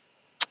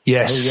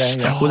 Yes.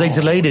 Well, they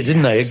delayed it,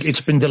 didn't they?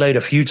 It's been delayed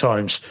a few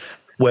times,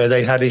 where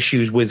they had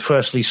issues with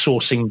firstly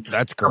sourcing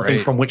something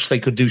from which they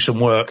could do some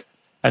work,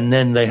 and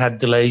then they had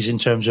delays in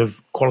terms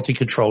of quality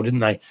control, didn't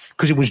they?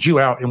 Because it was due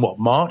out in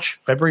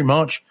February,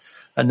 March,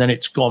 and then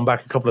it's gone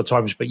back a couple of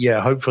times. But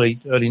hopefully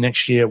early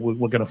next year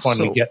we're going to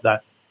finally get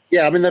that.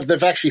 Yeah, I mean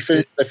they've actually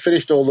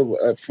finished all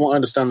the. From what I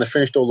understand, they've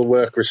finished all the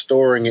work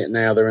restoring it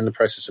now. They're in the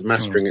process of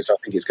mastering it. So I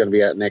think it's going to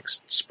be out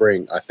next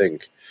spring, I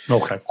think.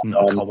 Okay, I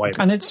can't wait.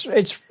 And it's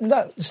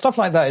that stuff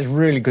like that is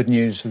really good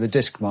news for the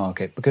disc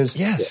market, because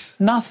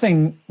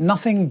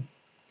nothing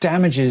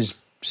damages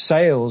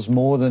sales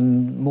more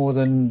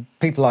than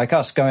people like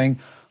us going,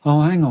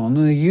 oh, hang on,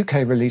 the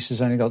UK release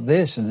has only got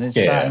this and it's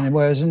that, and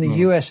whereas in the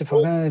US,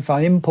 if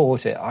I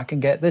import it, I can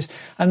get this,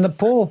 and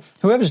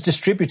whoever's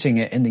distributing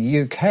it in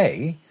the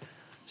UK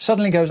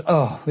suddenly goes,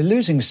 oh, we're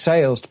losing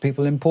sales to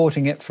people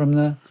importing it from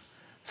the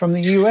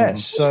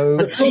US. So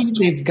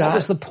that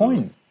was the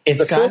point.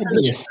 It's got to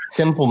be a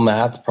simple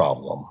math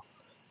problem,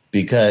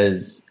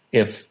 because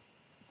if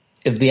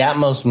the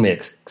Atmos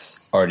mix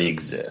already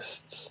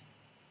exists,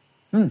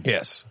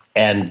 yes,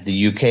 and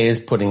the UK is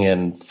putting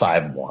in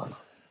 5.1,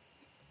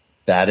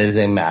 that is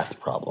a math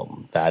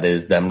problem. That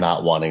is them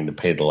not wanting to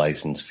pay the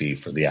license fee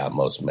for the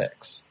Atmos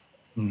mix.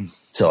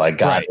 So I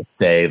got to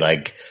say,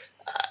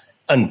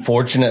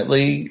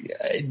 unfortunately,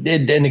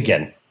 and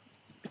again,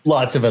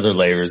 lots of other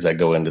layers that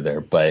go into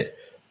there, but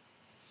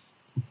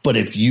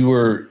if you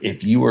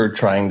were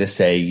trying to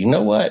say, you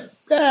know what,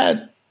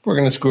 we're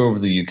going to screw over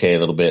the UK a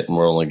little bit, and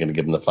we're only going to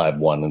give them the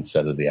 5.1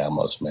 instead of the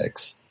Atmos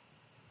mix,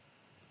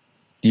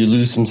 you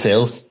lose some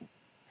sales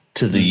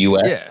to the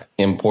US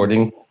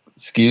importing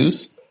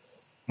SKUs.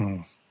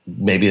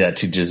 maybe that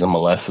teaches them a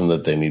lesson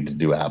that they need to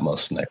do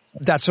Atmos next.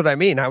 That's what I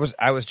mean. I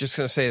was just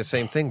going to say the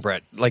same thing,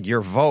 Brett. Like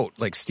your vote,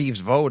 like Steve's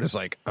vote is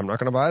like, I'm not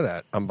going to buy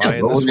that. I'm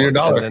buying this one.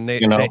 $1. And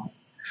then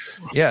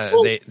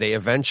they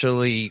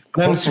eventually,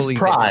 hopefully,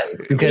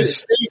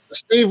 because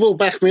Steve will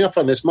back me up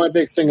on this. My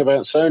big thing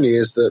about Sony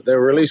is that they'll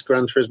release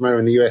Gran Turismo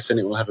in the US and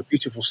it will have a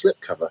beautiful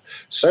slipcover.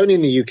 Sony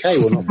in the UK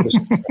will not put a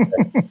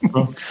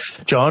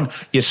slipcover. John,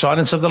 your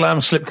Silence of the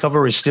Lambs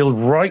slipcover is still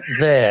right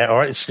there. All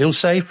right, it's still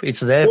safe.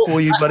 It's there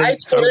for you, buddy.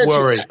 Don't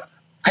worry.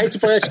 I hate to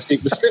put it,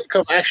 Steve. The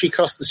slipcover actually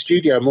cost the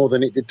studio more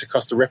than it did to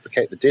cost to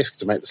replicate the disc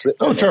to make the slipcover.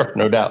 Oh, sure,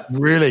 no doubt.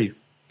 Really?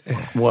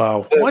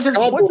 Wow. Tell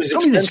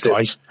me this,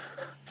 guys.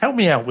 Help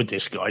me out with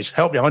this, guys.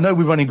 Help me. I know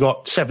we've only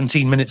got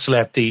 17 minutes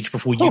left each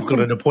before you've got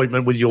an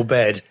appointment with your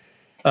bed.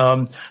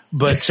 And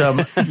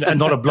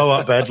not a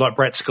blow-up bed like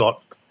Brett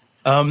Scott.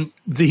 Why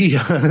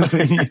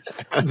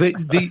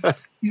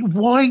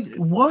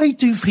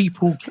do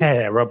people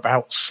care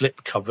about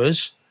slip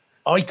covers?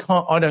 I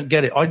don't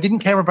get it. I didn't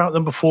care about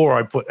them before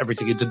I put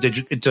everything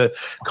into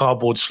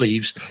cardboard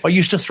sleeves. I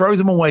used to throw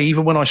them away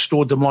even when I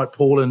stored them like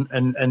Paul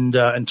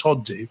and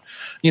Todd do.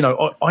 You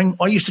know,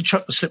 I used to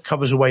chuck the slip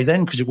covers away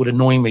then because it would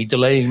annoy me,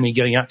 delaying me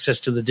getting access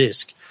to the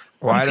disc.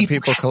 Why do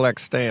people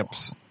collect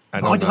stamps? I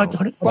don't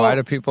know. Why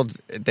do people?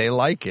 They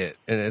like it,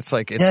 and it's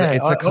like it's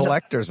a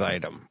collector's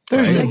item.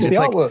 Right? It makes the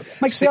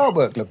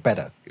artwork look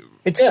better.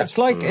 It's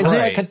like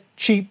a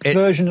cheap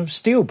version of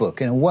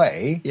Steelbook in a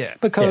way,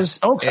 because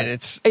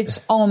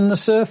it's on the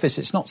surface.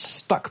 It's not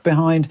stuck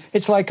behind.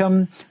 It's like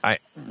leaving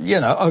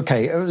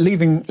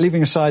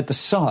aside the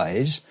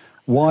size.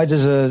 Why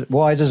does a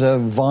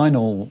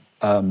vinyl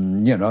a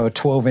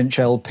 12-inch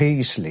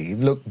LP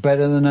sleeve look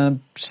better than a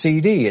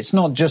CD? It's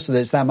not just that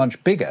it's that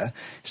much bigger.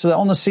 So that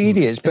on the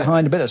CD it's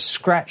behind a bit of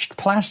scratched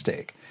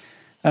plastic.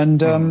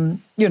 And,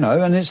 and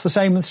it's the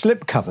same with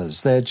slip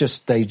covers. They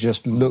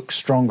just look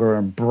stronger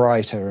and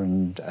brighter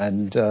and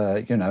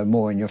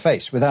more in your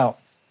face without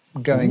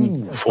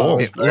going as far.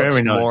 It looks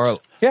very nice.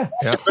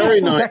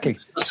 Very nice. Exactly.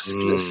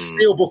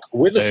 Steelbook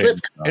with a slip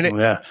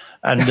cover.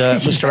 And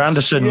Mr.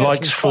 Anderson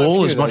likes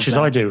Fall as much as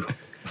I do,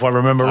 if I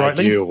remember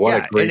rightly. I do.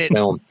 What a great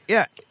film.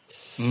 Yeah.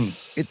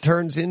 It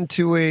turns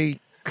into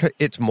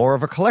it's more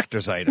of a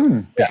collector's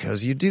item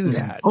because you do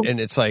that. And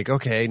it's like,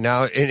 okay,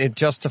 now it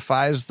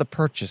justifies the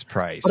purchase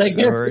price.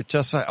 Or it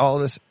just all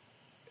this.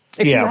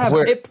 If you have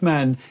Ip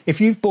Man,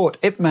 if you've bought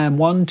Ip Man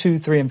 1, 2,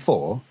 3, and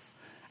 4,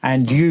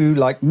 and you,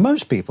 like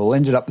most people,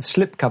 ended up with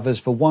slip covers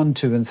for 1,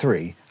 2, and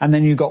 3, and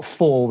then you got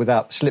 4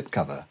 without the slip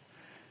cover,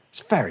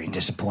 it's very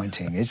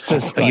disappointing. It's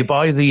just you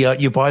buy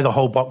the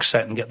whole box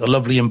set and get the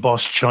lovely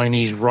embossed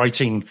Chinese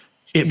writing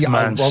Ip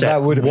Man set.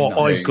 That would have been what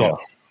I've got.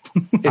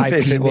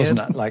 If it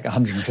wasn't like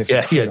 150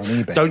 on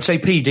eBay. Don't say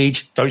P,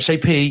 Deej. Don't say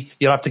P.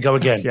 You'll have to go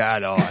again. Yeah, I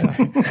know.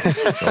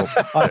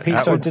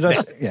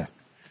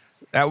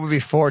 That would be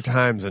 4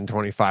 times in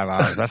 25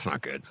 hours. That's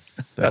not good.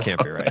 That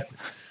can't be right.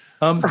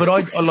 But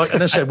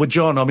I said with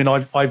John, I mean,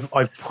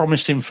 I've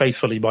promised him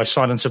faithfully my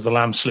Silence of the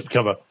Lambs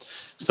slipcover.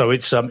 So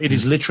it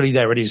is literally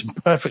there. It is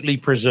perfectly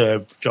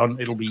preserved, John.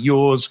 It'll be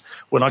yours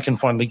when I can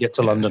finally get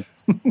to London.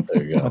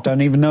 There you go. I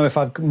don't even know if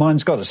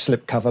mine's got a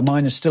slip cover.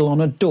 Mine is still on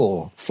a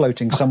door,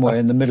 floating somewhere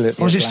in the middle of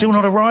the Atlantic. Is it still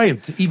not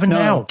arrived even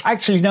now?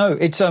 Actually, no.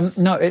 It's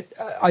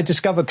I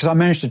discovered because I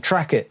managed to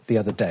track it the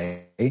other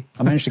day. I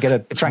managed to get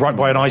a it's right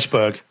by an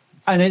iceberg.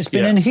 And it's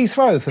been in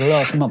Heathrow for the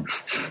last month.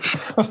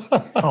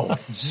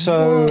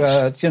 So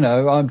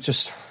I'm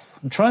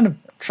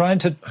trying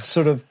to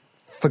sort of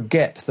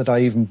forget that I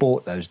even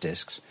bought those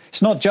discs.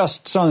 It's not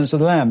just Silence of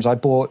the Lambs. I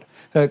bought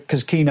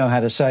because Kino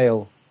had a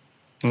sale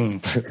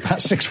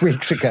about 6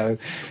 weeks ago,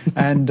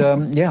 and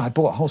I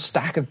bought a whole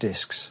stack of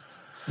discs.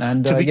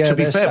 And to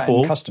be fair,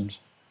 Paul, customs.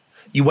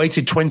 You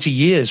waited 20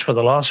 years for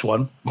the last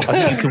one.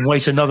 I think you can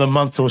wait another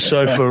month or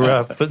so for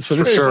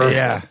the sure.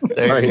 Yeah,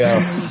 there you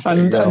go.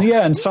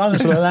 And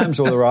Silence of the Lambs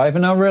will arrive,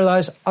 and I'll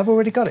realise I've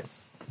already got it.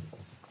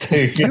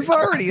 You've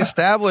already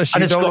established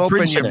you don't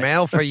open your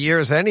mail for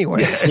years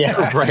anyways.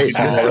 Yeah, right.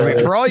 I mean,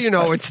 for all you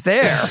know, it's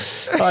there.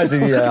 I'd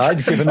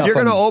given up. You're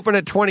going to open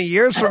it 20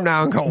 years from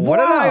now and go, what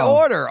did I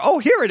order? Oh,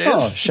 here it is.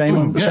 Oh, shame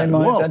on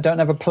I don't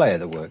have a player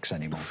that works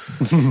anymore.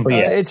 But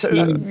it's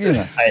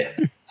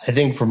I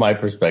think from my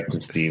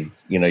perspective, Steve,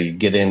 you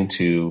get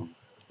into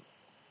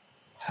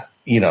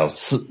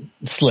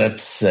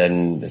slips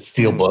and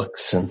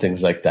steelbooks and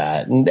things like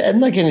that,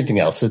 and like anything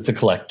else, it's a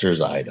collector's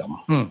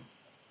item.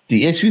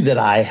 The issue that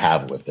I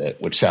have with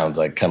it, which sounds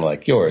like kind of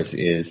like yours,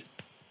 is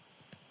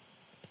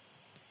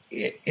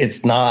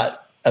it's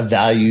not a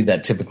value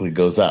that typically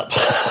goes up.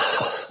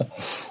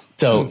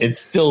 So it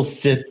still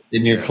sits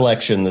in your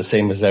collection the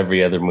same as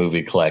every other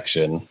movie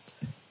collection.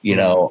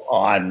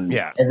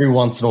 Every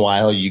once in a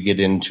while you get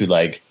into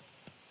like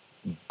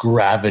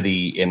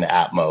Gravity in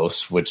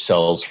Atmos, which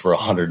sells for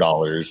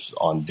 $100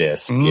 on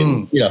disc.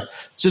 And,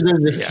 so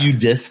there's a few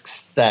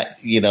discs that,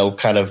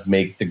 kind of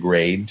make the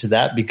grade to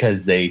that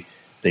because they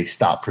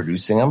stop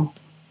producing them.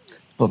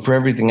 But for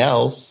everything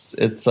else,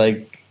 it's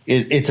like,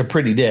 it's a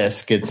pretty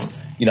disc. It's,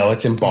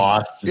 it's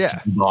embossed,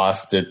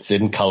 it's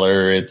in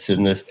color, it's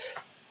in this.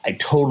 I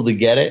totally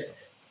get it,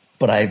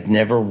 but I've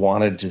never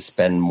wanted to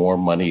spend more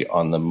money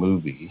on the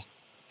movie.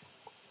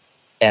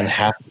 And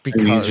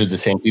these are the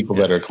same people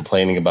that are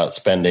complaining about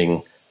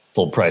spending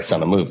full price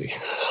on a movie.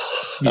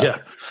 Yeah.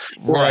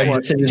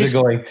 Right. They're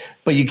going,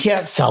 but you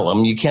can't sell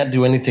them. You can't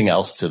do anything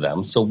else to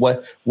them. So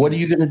what are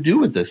you going to do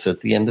with this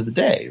at the end of the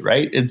day,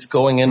 right? It's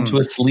going into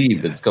a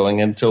sleeve. It's going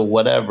into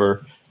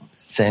whatever,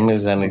 same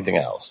as anything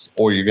else.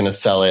 Or you're going to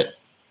sell it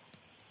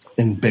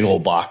in big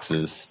old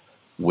boxes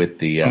with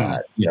the,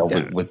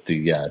 with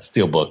the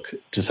steelbook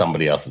to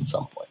somebody else at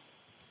some point.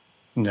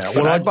 No,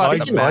 well, I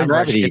bought the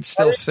Maverick. It's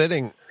still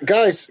sitting.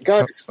 Guys,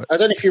 I don't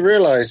know if you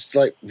realized,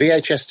 like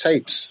VHS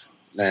tapes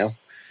now,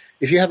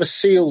 if you have a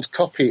sealed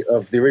copy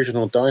of the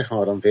original Die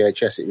Hard on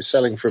VHS, it was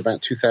selling for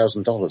about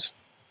 $2,000.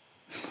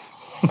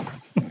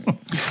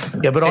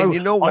 Yeah, but I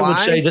would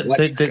say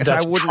that that's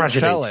I wouldn't tragedy.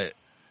 sell it.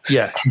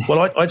 Yeah,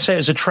 well, I'd say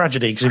it's a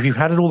tragedy because if you've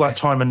had it all that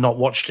time and not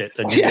watched it,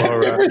 then you are.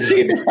 I've never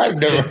seen it. I've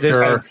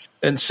never.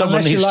 And someone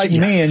Unless you needs like to,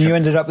 me and you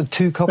ended up with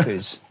 2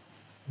 copies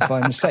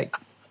by mistake.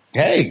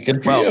 Hey,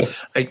 good for you.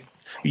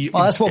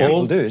 Well, that's what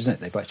people do, isn't it?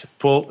 They buy 2.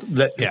 Paul,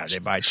 they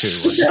buy 2.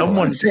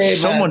 Someone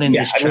in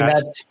this chat.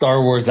 That's Star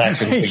Wars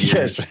action figures.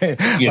 Yes, I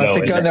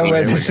think I know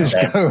where this is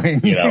going.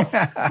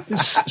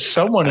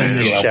 Someone in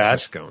this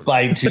chat.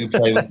 Buy 2,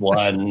 play with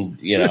 1.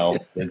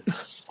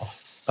 It's.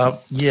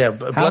 Yeah,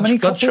 how many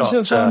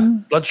copies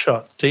of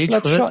Bloodshot?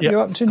 Bloodshot you're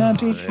up to now,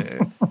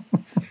 Deej?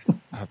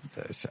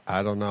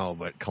 I don't know,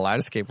 but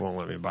Kaleidoscape won't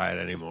let me buy it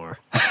anymore.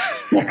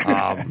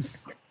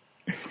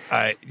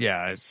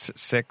 It's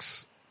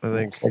 6. I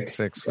think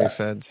 6. We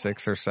said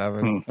 6 or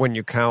 7 when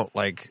you count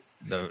like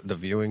the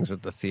viewings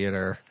at the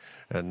theater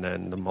and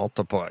then the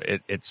multiple.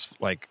 It's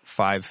like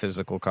 5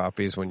 physical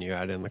copies when you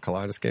add in the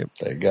Kaleidoscape.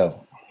 There you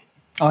go.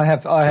 I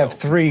have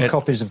 3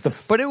 copies of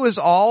the. But it was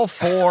all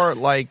for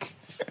like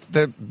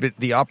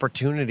the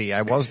opportunity.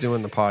 I was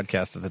doing the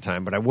podcast at the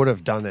time, but I would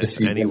have done it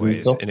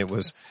anyways. And it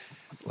was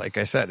like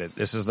I said,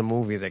 this is the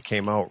movie that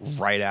came out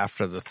right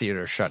after the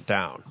theater shut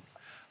down.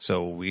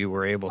 So we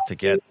were able to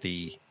get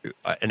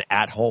an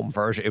at-home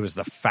version. It was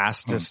the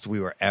fastest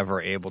we were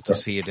ever able to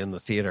see it in the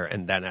theater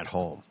and then at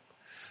home.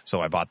 So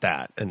I bought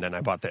that, and then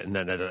I bought that, and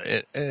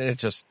then it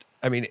just,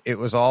 I mean, it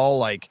was all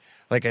like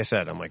I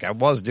said, I'm like, I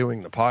was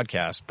doing the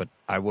podcast, but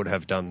I would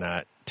have done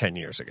that 10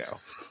 years ago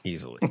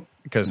easily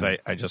because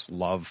I just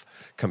love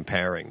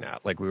comparing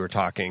that. Like we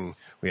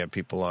had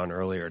people on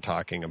earlier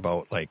talking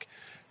about like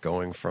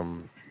going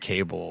from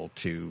cable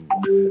to,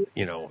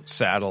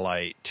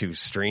 satellite to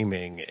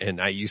streaming. And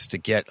I used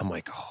to I'm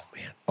like, oh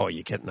man,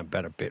 you're getting a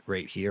better bit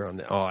rate here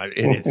on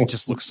it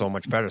just looks so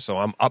much better. So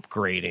I'm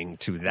upgrading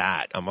to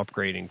that. I'm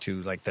upgrading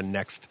to like the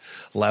next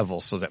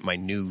level so that my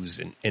news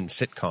and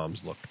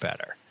sitcoms looked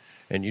better.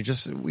 And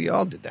we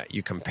all did that.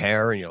 You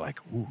compare and you're like,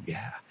 ooh,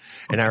 yeah.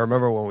 And I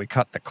remember when we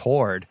cut the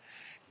cord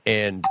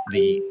and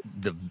the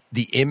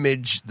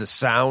image, the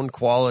sound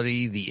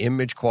quality, the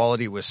image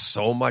quality was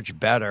so much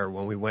better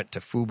when we went to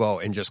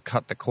Fubo and just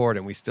cut the cord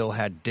and we still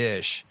had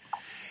Dish.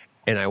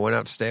 And I went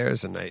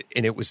upstairs and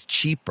it was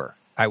cheaper.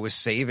 I was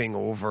saving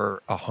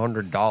over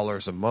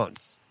 $100 a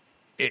month.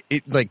 It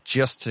like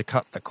just to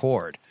cut the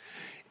cord.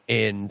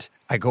 And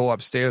I go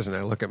upstairs and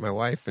I look at my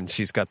wife and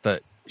she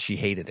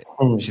hated it.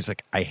 She's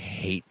like, I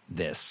hate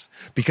this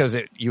because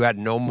you had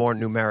no more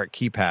numeric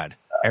keypad.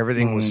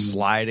 Everything was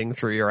sliding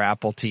through your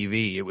Apple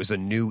TV. It was a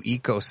new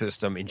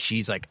ecosystem. And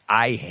she's like,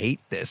 I hate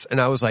this. And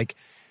I was like,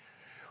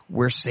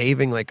 we're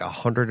saving like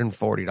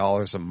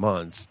 $140 a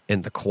month.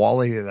 And the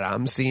quality that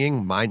I'm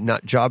seeing, my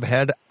nut job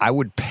head, I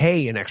would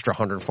pay an extra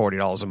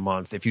 $140 a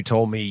month if you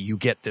told me you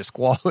get this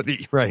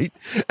quality, right?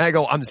 And I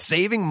go, I'm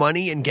saving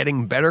money and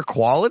getting better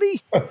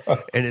quality.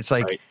 And it's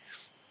like, right.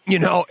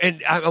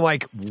 And I'm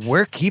like,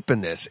 we're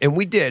keeping this. And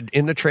we did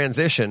in the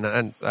transition.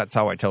 And that's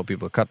how I tell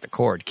people to cut the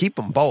cord. Keep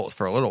them both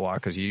for a little while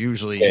because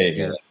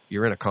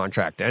you're in a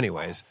contract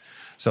anyways.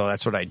 So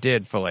that's what I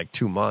did for like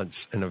 2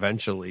 months. And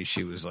eventually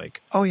she was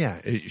like, oh yeah,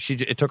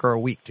 it took her a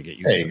week to get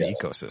used to the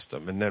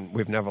ecosystem. And then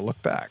we've never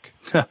looked back.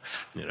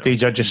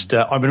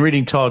 DJ, I've been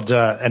reading Todd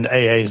and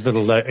AA's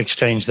little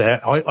exchange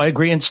there. I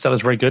agree.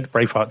 Interstellar's very good.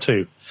 Braveheart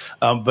too.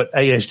 But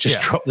AA's just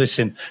dropped this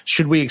in.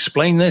 Should we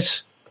explain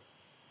this?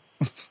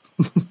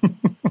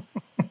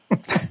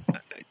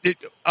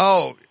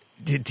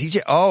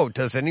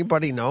 Does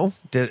anybody know?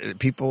 Did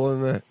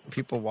people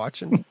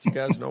watching? Do you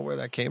guys know where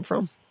that came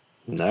from?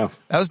 No.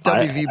 That was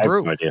WV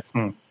Brew. I have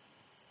no idea.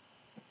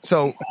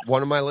 So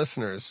one of my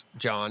listeners,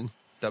 John,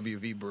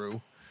 WV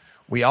Brew,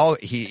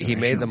 he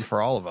made them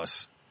for all of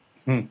us.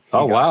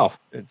 Oh, wow.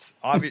 It's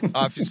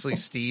obviously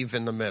Steve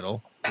in the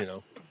middle,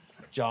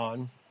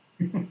 John,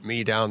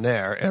 me down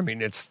there. I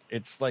mean, it's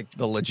like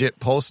the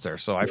legit poster.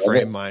 So I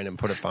framed mine and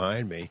put it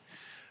behind me.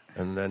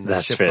 And then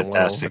that's shipped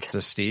fantastic. Over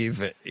to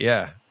Steve.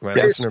 Yeah. My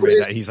listener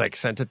made that. He's like,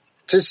 sent it.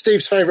 To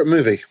Steve's favorite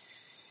movie.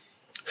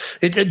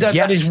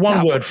 That is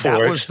one word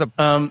for it.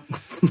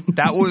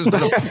 That was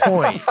the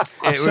point.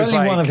 It's certainly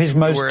like, one of his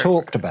most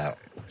talked about.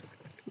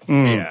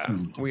 Yeah.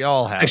 We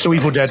all have. Next to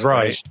Evil Dead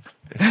Rise.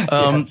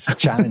 It's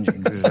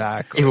challenging.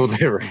 Exactly. Evil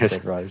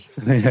Dead Rise.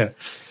 Yeah.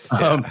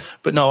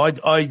 But no,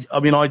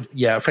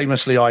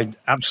 famously, I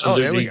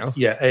absolutely,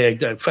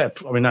 fair.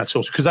 I mean, that's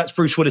awesome because that's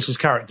Bruce Willis's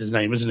character's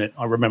name, isn't it?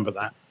 I remember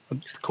that.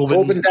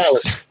 Corbin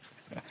Dallas.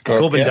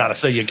 Corbin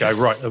Dallas. There you go.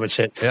 Right, that's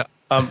it. Yeah.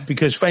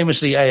 Because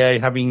famously, AA,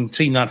 having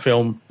seen that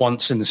film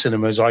once in the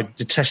cinemas, I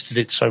detested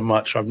it so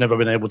much I've never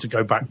been able to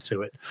go back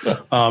to it.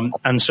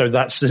 And so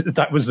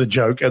that was the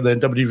joke. And then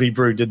WV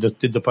Brew did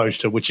the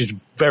poster, which is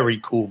very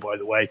cool, by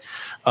the way.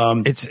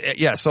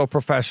 It's so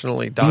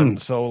professionally done.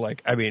 So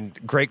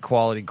great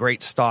quality,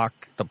 great stock.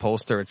 The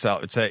poster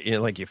itself,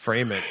 you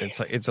frame it.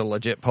 It's a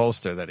legit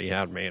poster that he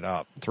had made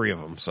up, 3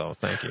 of them. So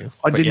thank you.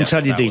 I didn't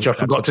tell you, Deej. I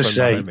forgot to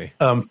say.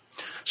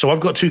 So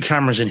I've got 2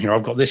 cameras in here.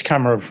 I've got this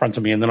camera in front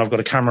of me, and then I've got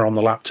a camera on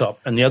the laptop.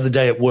 And the other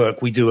day at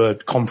work, we do a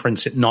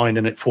conference at 9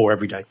 and at 4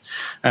 every day.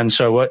 And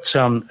so at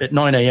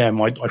 9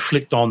 a.m., I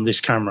flicked on this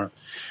camera,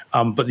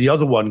 but the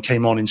other one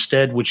came on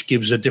instead, which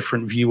gives a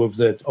different view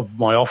of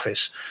my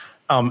office.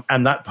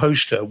 And that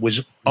poster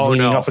was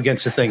leaning up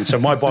against the thing. So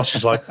my boss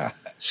is like,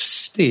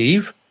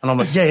 Steve, and I'm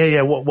like,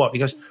 yeah. What? He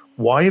goes,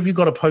 why have you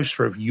got a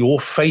poster of your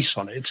face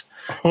on it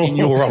in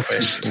your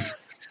office?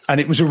 And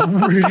it was a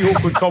really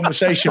awkward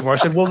conversation where I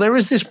said, well, there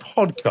is this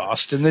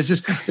podcast and there's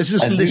this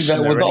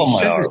listener with all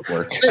my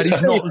artwork. And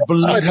he's not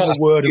believing a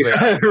word of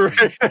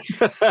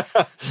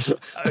it.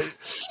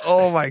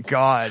 Oh my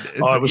God.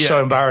 It was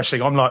so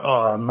embarrassing. I'm like,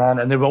 oh man.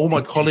 And there were all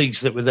my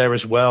colleagues that were there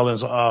as well. And I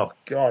was like, oh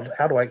God,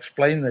 how do I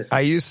explain this?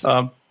 I knew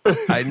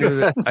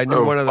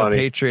one of the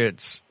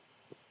Patriots.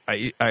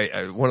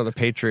 One of the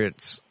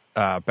Patriots,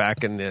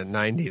 back in the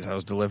 90s, I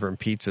was delivering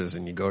pizzas,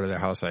 and you go to their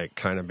house. I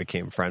kind of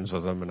became friends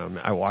with him, and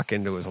I walk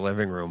into his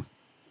living room,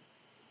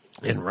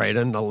 and right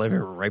in the living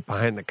room, right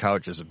behind the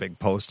couch, is a big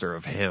poster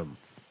of him.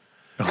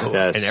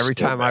 And every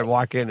time I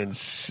walk in and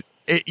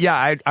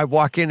I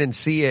walk in and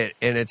see it,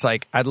 and it's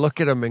like I'd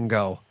look at him and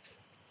go,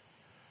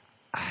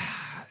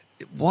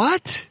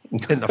 "What?"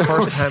 And the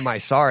first time I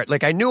saw it,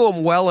 I knew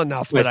him well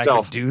enough that I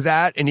could do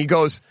that, and he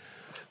goes,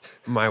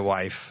 "My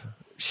wife.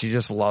 She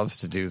just loves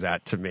to do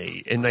that to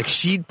me." And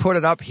she'd put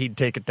it up, he'd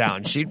take it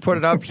down. She'd put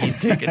it up, he'd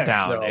take it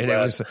down. It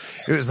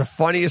was the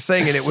funniest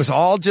thing. And it was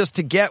all just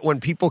to get when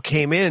people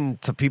came in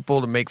to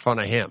people to make fun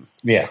of him.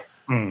 Yeah.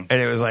 And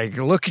it was like,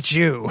 look at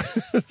you.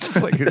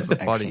 It was the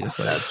funniest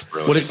thing. That's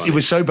really funny. It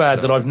was so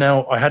bad that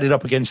I had it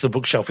up against the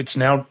bookshelf. It's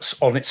now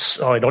on its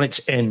side, on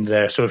its end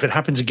there. So if it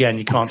happens again,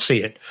 you can't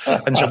see it.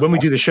 And so when we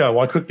do the show,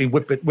 I quickly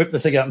whip the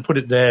thing out and put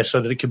it there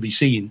so that it can be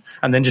seen,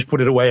 and then just put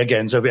it away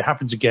again. So if it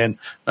happens again,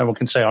 no one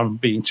can say I'm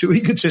being too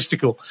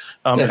egotistical,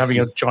 having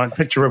a giant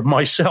picture of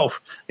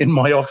myself in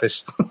my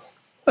office.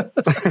 Let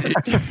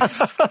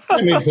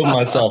me put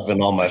myself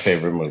in all my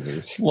favorite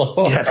movies.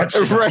 That's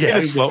right.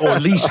 Yeah, or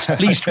least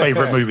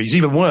favorite movies,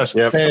 even worse.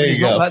 Yep. Is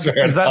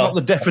that not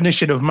the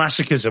definition of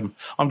masochism?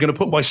 I'm going to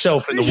put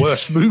myself in the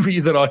worst movie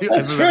that I've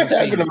ever seen. I'm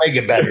going to make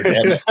it better,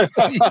 damn it.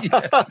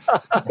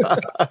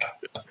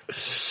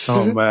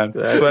 Oh man!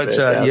 But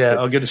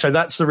I'm going to say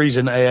that's the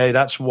reason AA.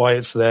 That's why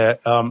it's there,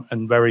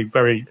 and very,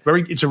 very,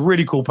 very. It's a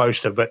really cool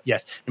poster, but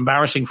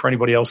embarrassing for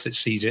anybody else that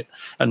sees it.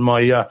 And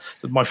my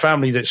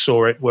family that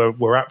saw it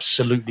were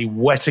absolutely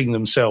wetting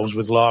themselves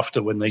with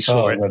laughter when they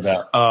saw it. No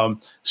doubt.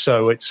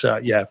 So it's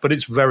but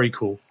it's very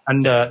cool.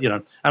 And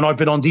and I've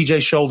been on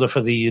DJ's shoulder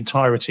for the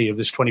entirety of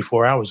this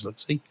 24 hours.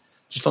 Let's see.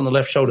 Just on the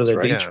left shoulder there,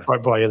 Deej,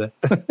 right by you there.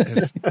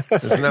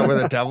 Isn't that where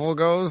the devil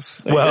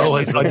goes? Well,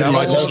 I didn't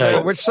like to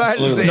say. Which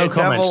side is the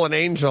devil and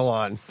angel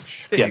on?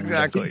 Yeah,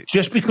 exactly.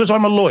 Just because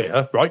I'm a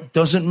lawyer, right,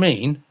 doesn't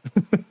mean.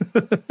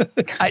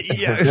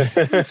 Exactly.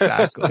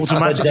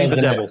 Automatically the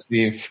devil,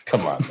 Steve.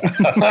 Come on.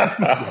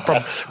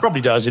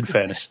 Probably does, in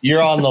fairness.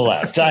 You're on the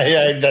left.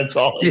 That's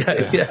all.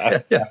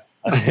 Yeah.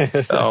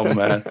 Oh,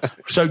 man.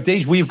 So,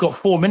 Deej, we've got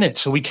 4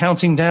 minutes. Are we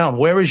counting down?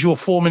 Where is your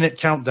 4-minute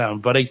countdown,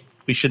 buddy?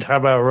 We should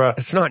have our.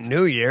 It's not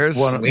New Year's.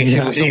 The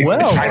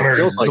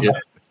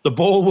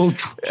ball will.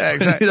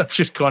 Exactly. That's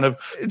just kind of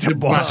the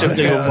massive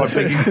thing on my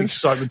big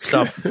excitement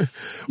stuff.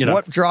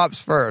 What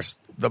drops first,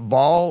 the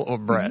ball or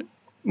Brett?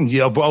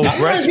 Yeah, well,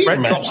 Brett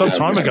dropped some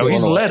time ago.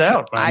 He's let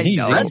out, man.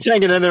 Brett's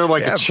hanging in there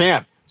like a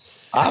champ.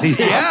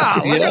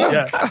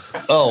 Yeah.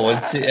 Oh,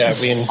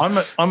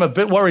 I'm a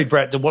bit worried,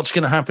 Brett, that what's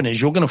going to happen is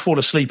you're going to fall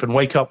asleep and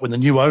wake up when the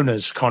new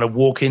owners kind of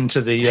walk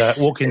into the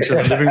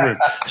living room,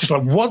 just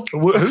like what?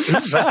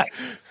 Who's that?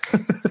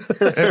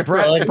 And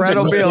Brett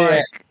will be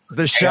like,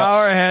 the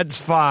shower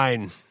head's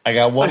fine. I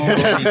got one more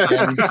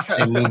weekend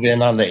and move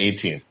in on the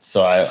 18th,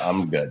 so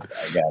I'm good.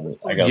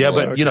 I got yeah,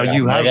 but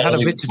you have had a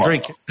bit to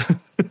drink.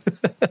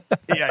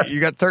 Yeah, you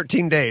got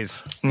 13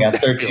 days. I got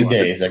 13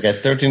 days. I got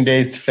 13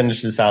 days to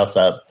finish this house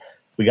up.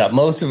 We got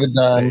most of it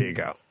done. There you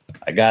go.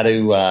 I got to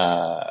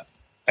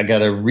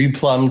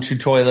replumb 2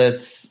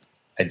 toilets.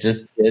 I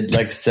just did,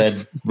 like I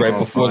said, right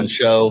before the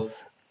show.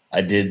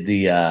 I did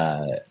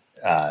the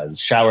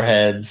shower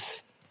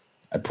heads.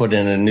 I put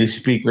in a new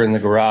speaker in the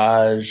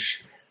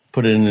garage.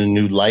 Put in a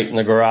new light in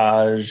the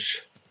garage.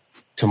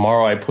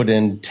 Tomorrow I put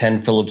in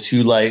 10 Philips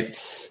Hue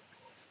lights.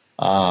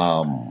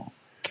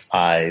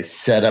 I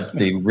set up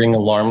the Ring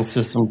alarm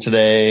system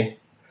today.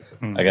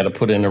 I got to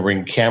put in a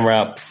Ring camera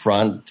up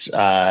front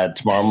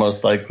tomorrow,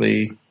 most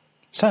likely.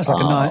 Sounds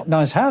like a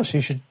nice house.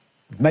 You should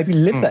maybe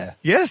live there.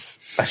 Yes.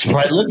 I should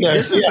probably live there.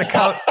 This is the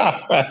count.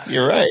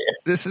 You're right.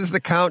 This is the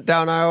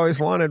countdown I always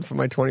wanted for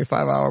my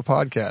 25-hour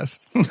podcast.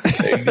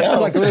 There you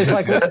go. It's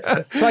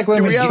like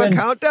when Do we have a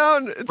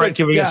countdown? It's Right,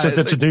 giving us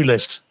the to-do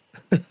list.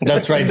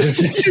 That's right.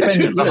 Just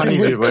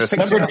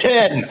number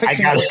 10. I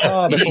got the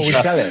car before we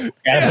sell it.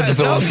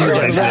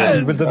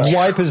 it. With the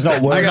wipers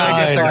not working I gotta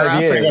get the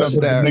 5 years, graphics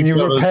up there. and then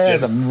you repair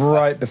them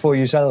right before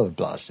you sell them,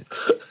 blasted.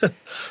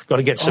 Got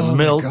to get some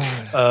milk.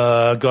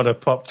 Got to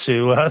pop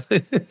to.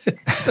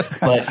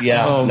 But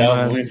yeah,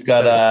 man. we've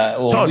got.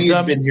 We've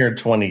been done. here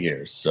 20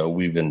 years, so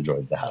we've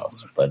enjoyed the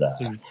house. But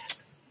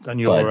done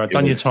your it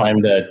was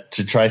time. to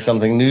try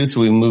something new,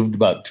 so we moved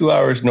about 2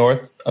 hours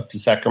north up to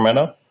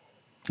Sacramento,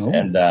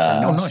 and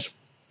nice.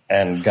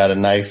 and got a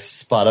nice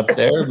spot up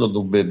there, a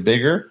little bit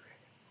bigger,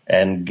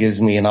 and gives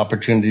me an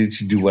opportunity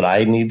to do what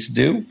I need to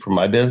do for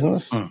my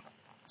business.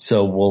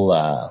 So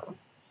we'll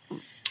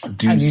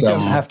do. And you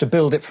don't have to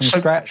build it from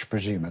scratch,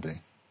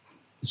 presumably.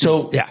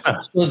 So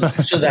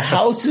so the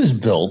house is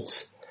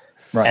built,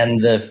 Right.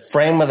 and the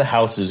frame of the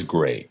house is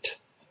great.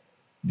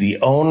 The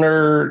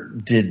owner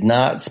did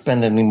not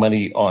spend any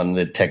money on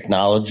the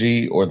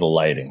technology or the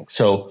lighting.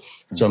 So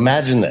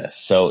imagine this.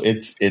 So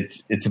it's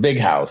a big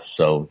house.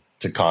 So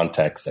to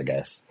context, I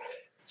guess.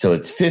 So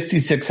it's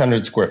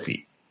 5,600 square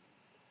feet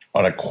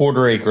on a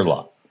 1/4 acre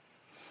lot.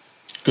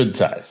 Good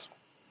size.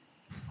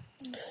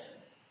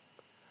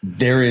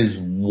 There is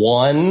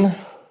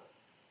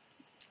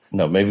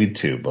maybe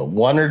two, but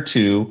one or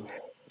two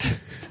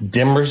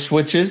dimmer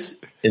switches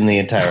in the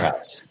entire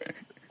house.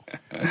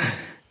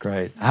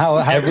 Great. How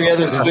Every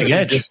other switch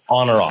is just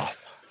on or off.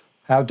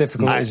 How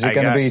difficult is it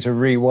going to be to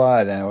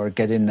rewire there or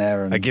get in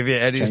there? And I give you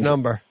Eddie's change it?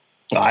 number.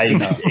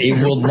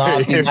 It will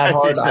not be that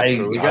hard.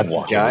 I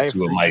walked guy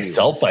into it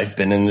myself. I've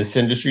been in this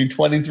industry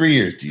 23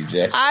 years,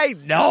 DJ. I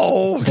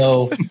know.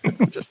 So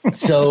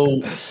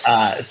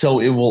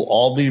it will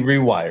all be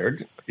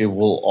rewired. It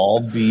will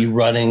all be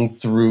running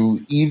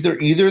through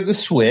either the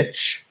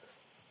switch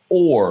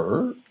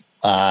or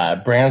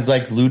brands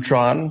like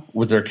Lutron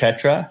with their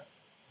Ketra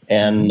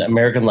and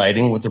American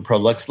Lighting with their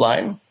Prolux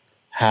line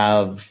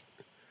have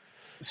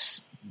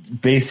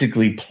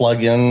basically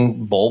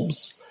plug-in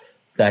bulbs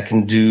that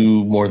can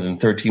do more than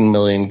 13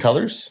 million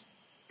colors.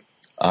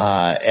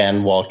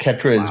 And while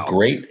Ketra is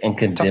great and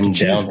can dim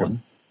down to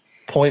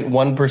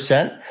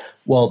 0.1%,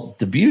 well,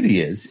 the beauty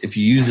is if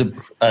you use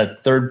a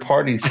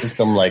third-party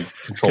system like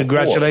Control 4.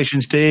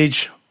 Congratulations,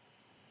 Deej.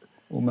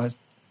 Almost.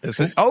 Is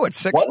it? Oh, it's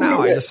 6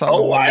 now. I just saw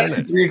the 1 it's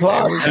minute. 3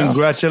 o'clock.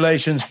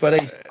 Congratulations, buddy.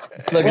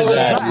 Look at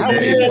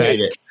that. You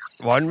made it.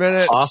 1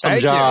 minute. Awesome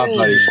Thank job, you.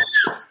 buddy.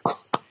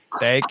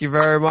 Thank you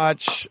very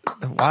much.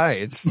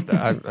 Why?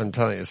 I'm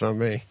telling you, it's not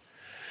me.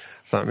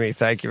 It's not me.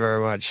 Thank you very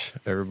much,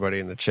 everybody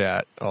in the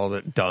chat. All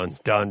that done.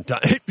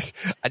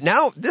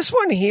 Now, this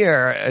one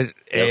here,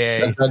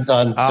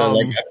 Done.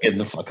 Like, getting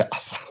the fuck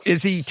off.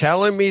 is he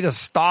telling me to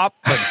stop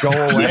but go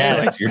away?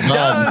 Yes, Like, you're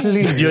done.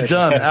 You're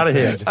done. Out of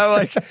here. I'm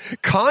like,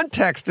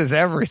 context is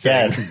everything.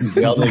 Yes,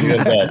 y'all did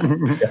good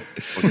then. We're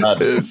done.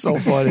 It's so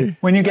funny.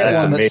 When you get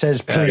That's one that amazing.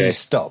 said, please Okay.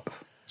 stop.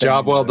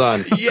 Job well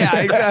done.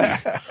 Yeah,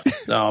 exactly.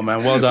 Oh,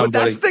 man. Well done, But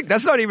that's buddy. the thing.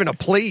 That's not even a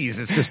please.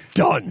 It's just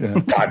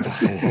done.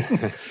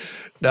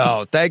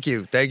 No, thank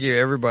you. Thank you,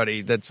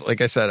 everybody. That's,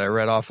 like I said, I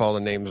read off all the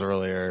names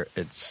earlier.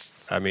 It's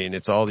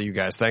all of you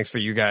guys. Thanks for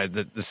you guys,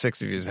 the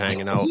 6 of you is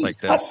hanging out like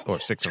this, or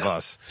 6 of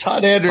us.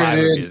 Todd 5 of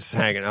Anderson. you is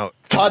hanging out.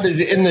 Todd is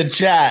in the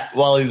chat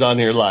while he's on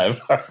here live.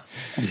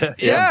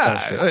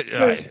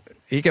 Yeah.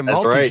 He can That's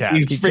multitask. right.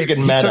 He's He freaking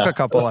he meta. took a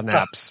couple of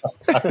naps.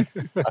 That's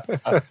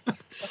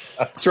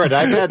right.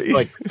 I've had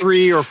like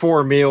 3 or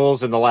 4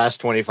 meals in the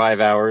last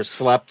 25 hours.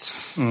 Slept.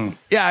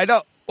 Yeah, I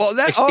know. Well,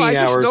 I 16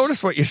 just hours.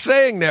 noticed what you're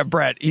saying there,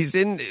 Brett.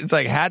 It's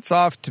like hats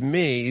off to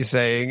me, he's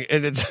saying,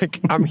 and it's like,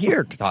 I'm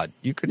here, Todd.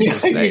 You could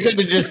just say You could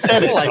have just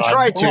said it. Well, I Todd.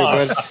 tried Come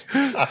on. to,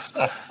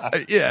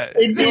 but yeah.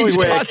 The only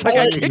way Todd's like,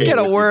 I can't get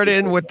a word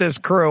in with this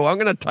crew. I'm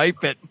going to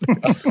type it.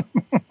 well,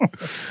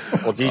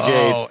 DJ,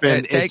 Oh,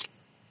 it's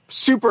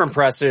super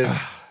impressive.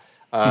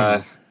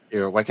 Like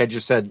I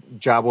just said,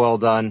 job well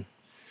done.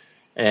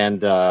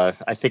 And I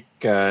think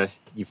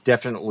you've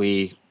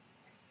definitely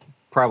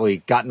probably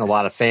gotten a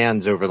lot of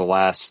fans over the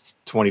last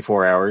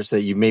 24 hours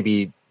that you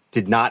maybe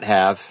did not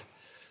have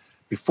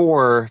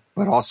before,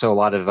 but also a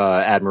lot of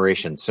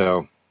admiration.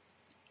 So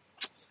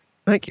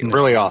Thank you.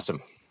 really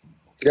awesome.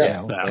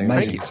 Yeah,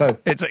 amazing. So,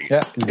 It's like,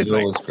 yeah. it's It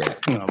like, was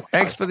great.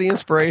 thanks for the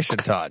inspiration,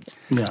 Todd.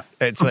 Yeah.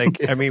 It's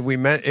like, I mean,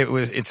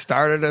 it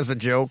started as a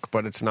joke,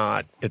 but it's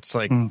not. It's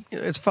like,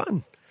 it's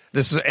fun.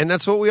 And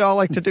that's what we all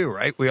like to do,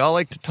 right? We all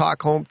like to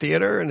talk home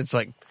theater, and it's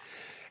like,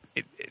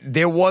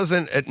 there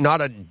wasn't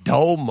not a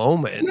dull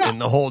moment in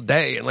the whole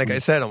day. And like I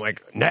said, I'm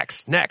like,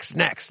 next.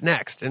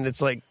 And it's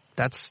like,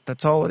 that's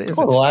all it is.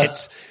 Well,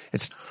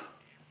 It's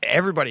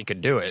everybody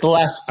could do it. The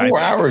last I 4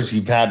 think. hours,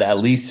 you've had at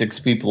least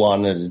 6 people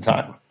on at a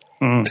time.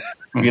 I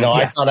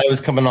thought I was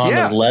coming on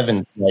at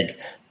 11 to like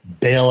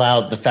bail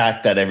out the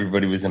fact that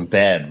everybody was in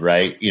bed,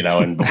 right?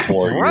 And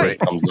before Right. it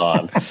comes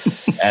on,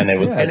 and it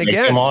was And it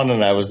again- came on,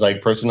 and I was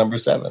like person number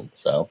 7.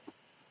 So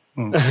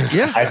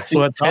Yeah. I see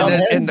And, Tom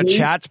and the Henry.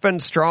 chat's been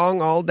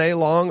strong all day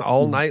long,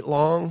 all night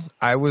long.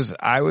 I was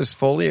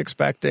fully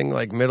expecting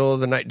like middle of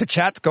the night. The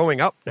chat's going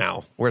up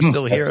now. We're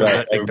still here. right.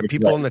 Like, the Everybody's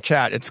people right. in the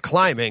chat, it's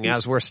climbing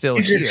as we're still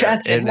Get here. your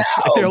chats in And now.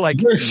 they're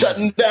like, You're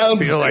shutting down.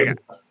 You're like,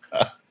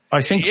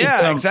 I think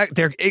yeah,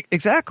 exactly.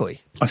 Exactly.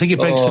 I think it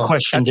begs the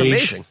question, That's Deej.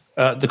 amazing.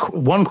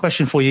 One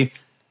question for you.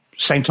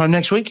 Same time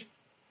next week?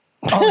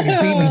 Oh, you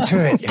beat me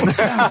to it.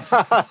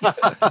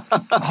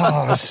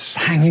 I was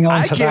hanging on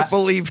I to can't that.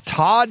 believe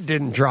Todd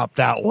didn't drop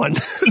that one.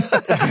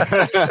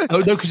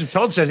 Oh, no, because if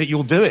Todd said it,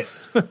 you'll do it.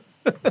 I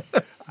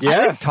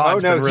think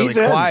Todd's been really he's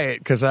in. quiet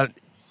because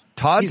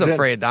Todd's He's in.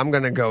 afraid that I'm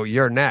going to go,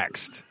 you're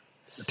next.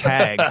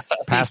 Tag,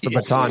 pass the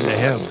baton to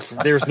him.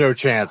 There's no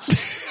chance.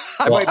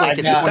 I Well, might make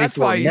it That's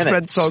 24 why he's been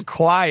minutes. so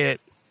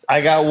quiet.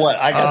 I got what?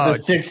 I got Oh. the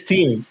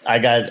 16th. I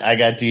got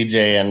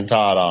DJ and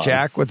Todd on.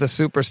 Jack with the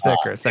super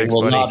sticker. It Thanks,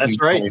 will buddy. not That's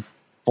be right.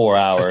 4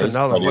 hours. That's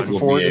another but one. It will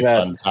Forward be to a that.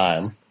 fun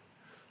time.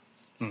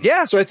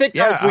 Yeah. So I think,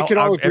 guys, we can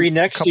all agree in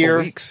a next couple year.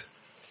 Weeks.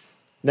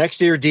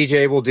 Next year,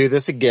 DJ will do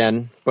this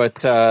again, but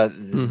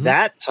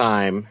that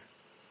time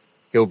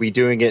he'll be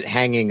doing it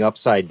hanging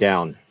upside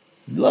down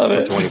Love for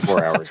it.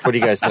 24 hours. What do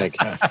you guys think?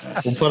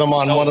 We'll put them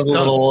on one of the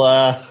little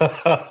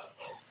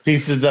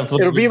pieces that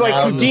flip It'll be like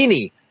around.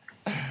 Houdini.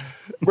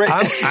 I'm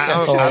let's-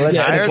 tired.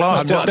 I'm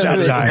not that Don't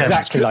do it tired.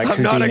 exactly like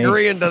I'm not Houdini.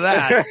 agreeing to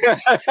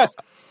that.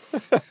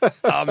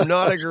 I'm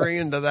not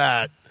agreeing to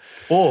that.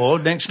 Or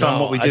next time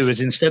No, what we do is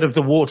instead of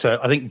the water,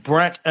 I think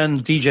Brett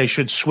and DJ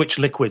should switch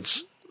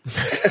liquids.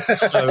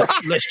 So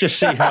let's just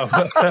see how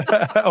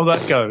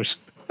that goes.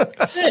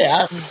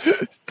 Yeah.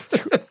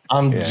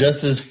 I'm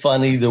just as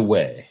fun either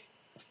way,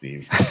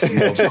 Steve.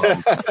 No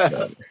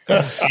problem.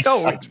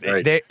 No,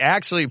 great. they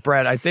actually,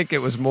 Brett, I think it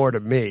was more to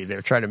me.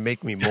 They're trying to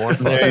make me more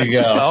fun. There you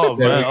go. Oh,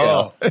 There man. we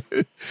go.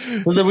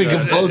 So then we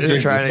can both drink the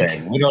trying to-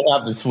 same. We don't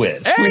have to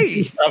switch. Hey!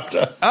 We have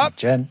to- Up.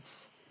 Jen.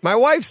 My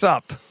wife's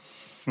up.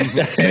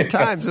 Good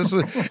times. This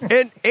was,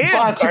 and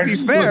to be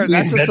fair,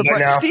 that's a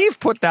surprise. Steve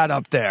put that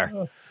up there.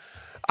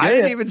 I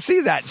didn't even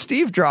see that.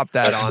 Steve dropped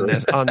that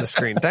on the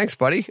screen. Thanks,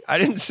 buddy. I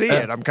didn't see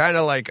it. I'm kind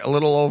of like a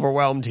little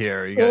overwhelmed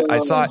here. I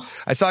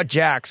saw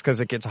Jack's because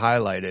it gets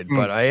highlighted,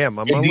 but I'm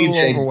a little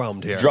DJ,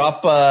 overwhelmed here.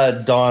 Drop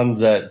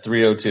Dawn's at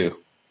 3:02.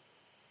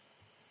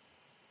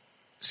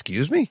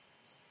 Excuse me?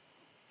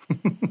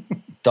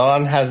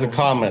 Dawn has a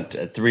comment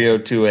at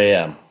 3:02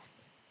 a.m.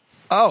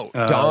 Oh,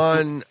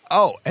 Dawn.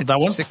 Oh, at that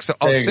one?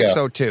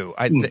 6:02.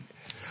 I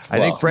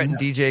think Well. Brett and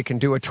DJ can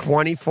do a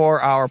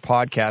 24-hour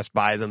podcast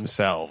by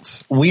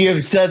themselves. We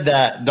have said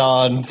that,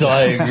 Dawn, so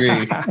I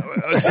agree.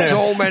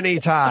 So many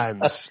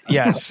times.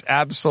 Yes,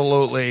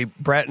 absolutely.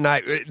 Brett and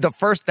I,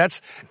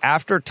 that's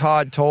after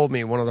Todd told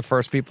me, one of the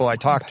first people I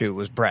talked to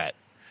was Brett.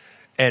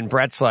 And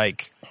Brett's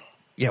like,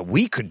 yeah,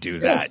 we could do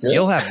that. Yeah,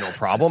 You'll have no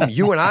problem.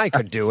 You and I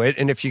could do it.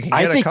 And if you can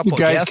I get a think couple you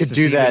guys guests, could it's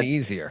do even that.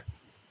 easier.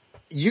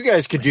 You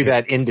guys could do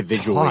that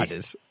individually. Todd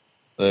is.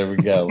 There we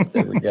go.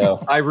 There we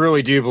go. I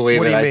really do believe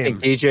What it. do you I mean?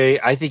 think DJ,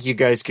 I think you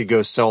guys could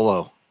go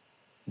solo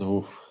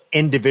Ooh.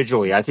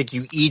 individually. I think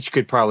you each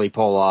could probably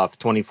pull off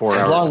 24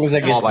 hours As long as I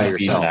get all by some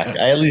yourself. feedback.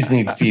 I at least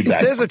need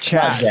feedback. If there's a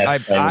chat,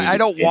 Not that I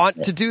don't need want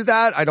feedback. to do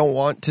that. I don't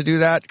want to do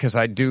that because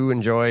I do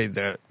enjoy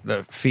the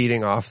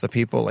feeding off the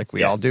people like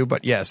we all do.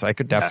 But yes, I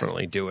could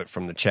definitely do it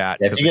from the chat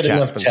If because you the get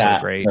chat's enough been chat,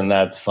 so great. then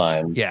that's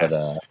fine. Yeah.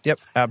 But, Yep,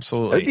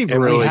 absolutely. That'd be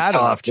And really we had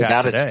tough enough chat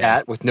without today. a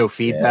chat with no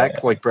feedback, Yeah.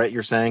 like Brett,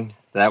 you're saying.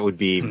 That would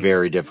be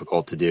very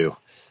difficult to do.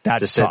 That's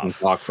to sit tough, and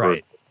talk for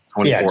right?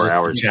 24 just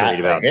hours chat, straight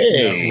about. like,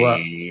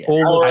 hey,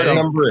 Well, hour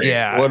number 8.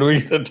 yeah. What are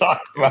we going to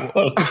talk about?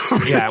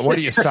 Yeah, what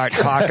do you start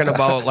talking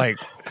about? Like,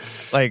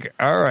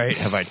 all right,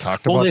 have I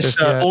talked about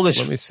this yet? all this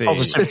Let me see.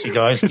 positivity,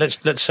 guys.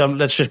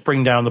 Let's just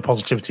bring down the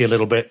positivity a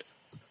little bit.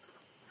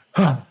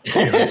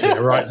 Yeah,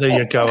 right, there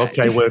you go.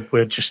 Okay,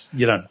 we're just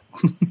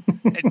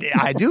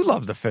I do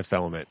love The Fifth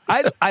Element.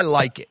 I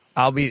like it.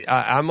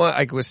 I'm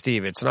like with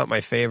Steve. It's not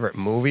my favorite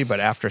movie, but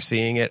after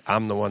seeing it,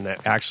 I'm the one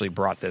that actually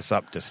brought this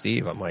up to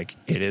Steve. I'm like,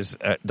 it is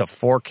the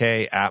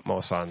 4K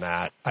Atmos on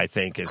that. I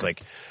think is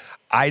like,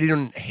 I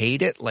didn't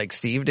hate it like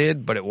Steve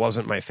did, but it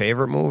wasn't my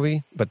favorite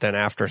movie. But then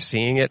after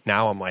seeing it,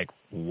 now I'm like,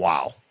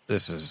 wow,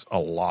 this is a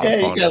lot Yeah, of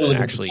you fun gotta and look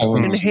at actually the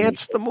tone.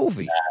 enhanced the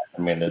movie.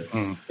 I mean,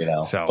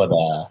 it's,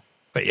 So-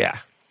 But yeah.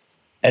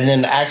 and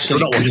then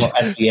actually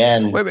at the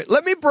end, Wait a minute.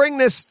 Let me bring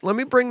this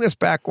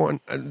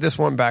this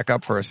one back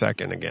up for a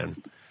second again.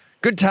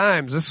 Good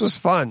times. This was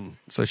fun.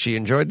 So she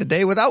enjoyed the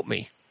day without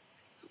me.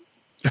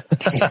 that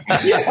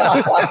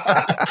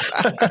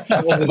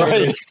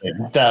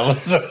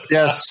was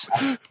Yes.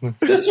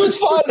 this was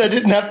fun. I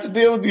didn't have to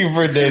deal with you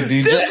for a day,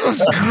 DJ. This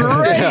was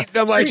great.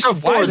 I'm like,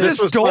 why is this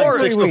door?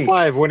 6 to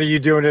 5. When are you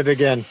doing it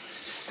again?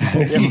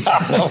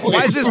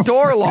 Why is this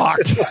door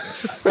locked?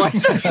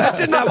 That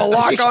didn't have a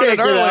lock on it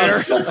earlier.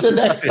 That's the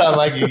next time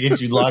I can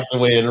get you locked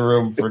away in a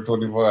room for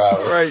 24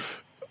 hours. Right.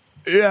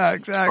 Yeah,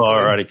 exactly.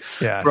 Alrighty.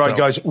 Yeah. Right, so-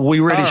 guys, we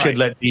really All should right.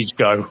 let these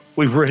go.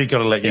 We've really got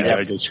to let you Yes.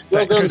 go, dudes.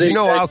 Because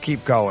I'll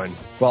keep going.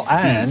 Well,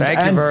 Thank you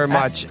and- very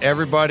much,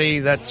 everybody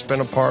that's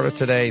been a part of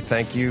today.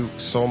 Thank you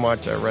so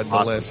much. I read the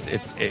Awesome. list.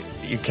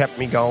 You kept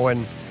me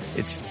going.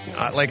 It's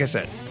like I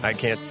said, I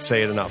can't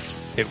say it enough.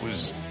 It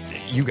was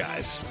you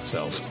guys.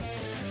 So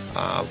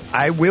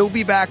I will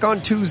be back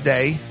on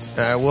Tuesday.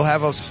 We'll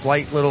have a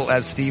slight little,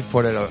 as Steve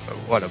put it,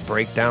 a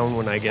breakdown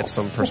when I get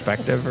some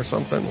perspective or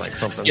something like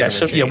something. Yeah,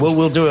 so yeah,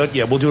 we'll do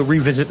a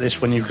revisit this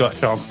when you've got a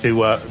chance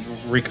to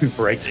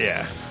recuperate.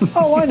 Yeah.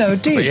 Oh, I know,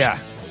 But Deej. yeah.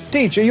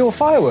 Deej, are your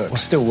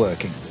fireworks still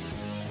working?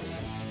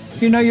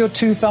 You know your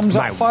 2 thumbs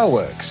up My-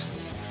 fireworks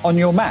on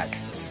your Mac?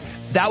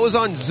 That was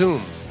on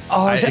Zoom.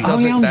 Oh, is it doesn't-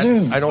 only on that-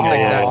 Zoom? I don't think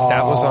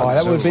that was on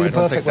that Zoom. would be the I don't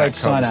think perfect way that to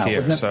sign comes out, here.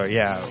 wouldn't it? So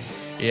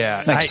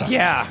yeah. Next time.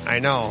 Yeah, I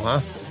know,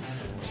 huh?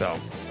 So,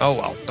 oh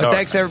well. But All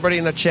thanks everybody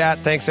in the chat.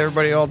 Thanks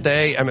everybody all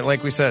day. I mean,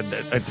 like we said,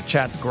 the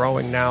chat's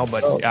growing now,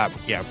 but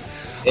yeah.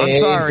 I'm Hey,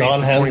 sorry.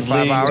 Don 25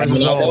 Hensley. hours I is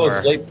mean, I know it's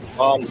over.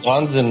 late.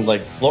 Don's in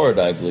like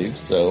Florida, I believe.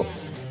 So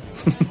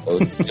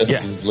it's just Yeah.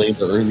 as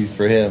late or early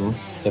for him,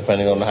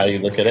 depending on how you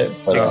look at it.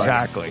 But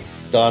Exactly.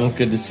 Don,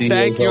 good to see you.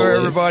 Thank as you, always.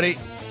 everybody.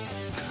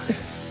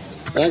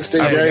 Thanks,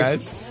 All right, DJ.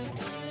 guys.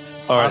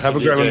 All right, Awesome,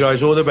 have a great DJ. one,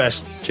 guys. All the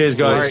best. Cheers,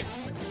 guys. All right.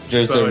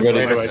 Cheers, Bye,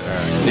 everybody. bye,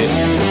 bye. See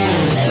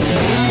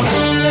ya.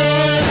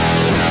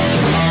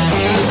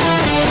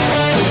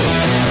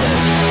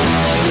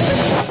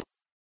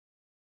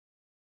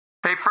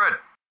 Hey, Fred.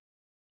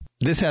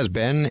 This has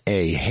been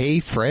a Hey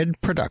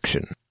Fred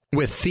production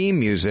with theme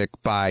music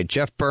by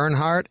Jeff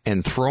Bernhardt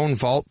and Throne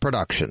Vault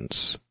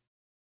Productions.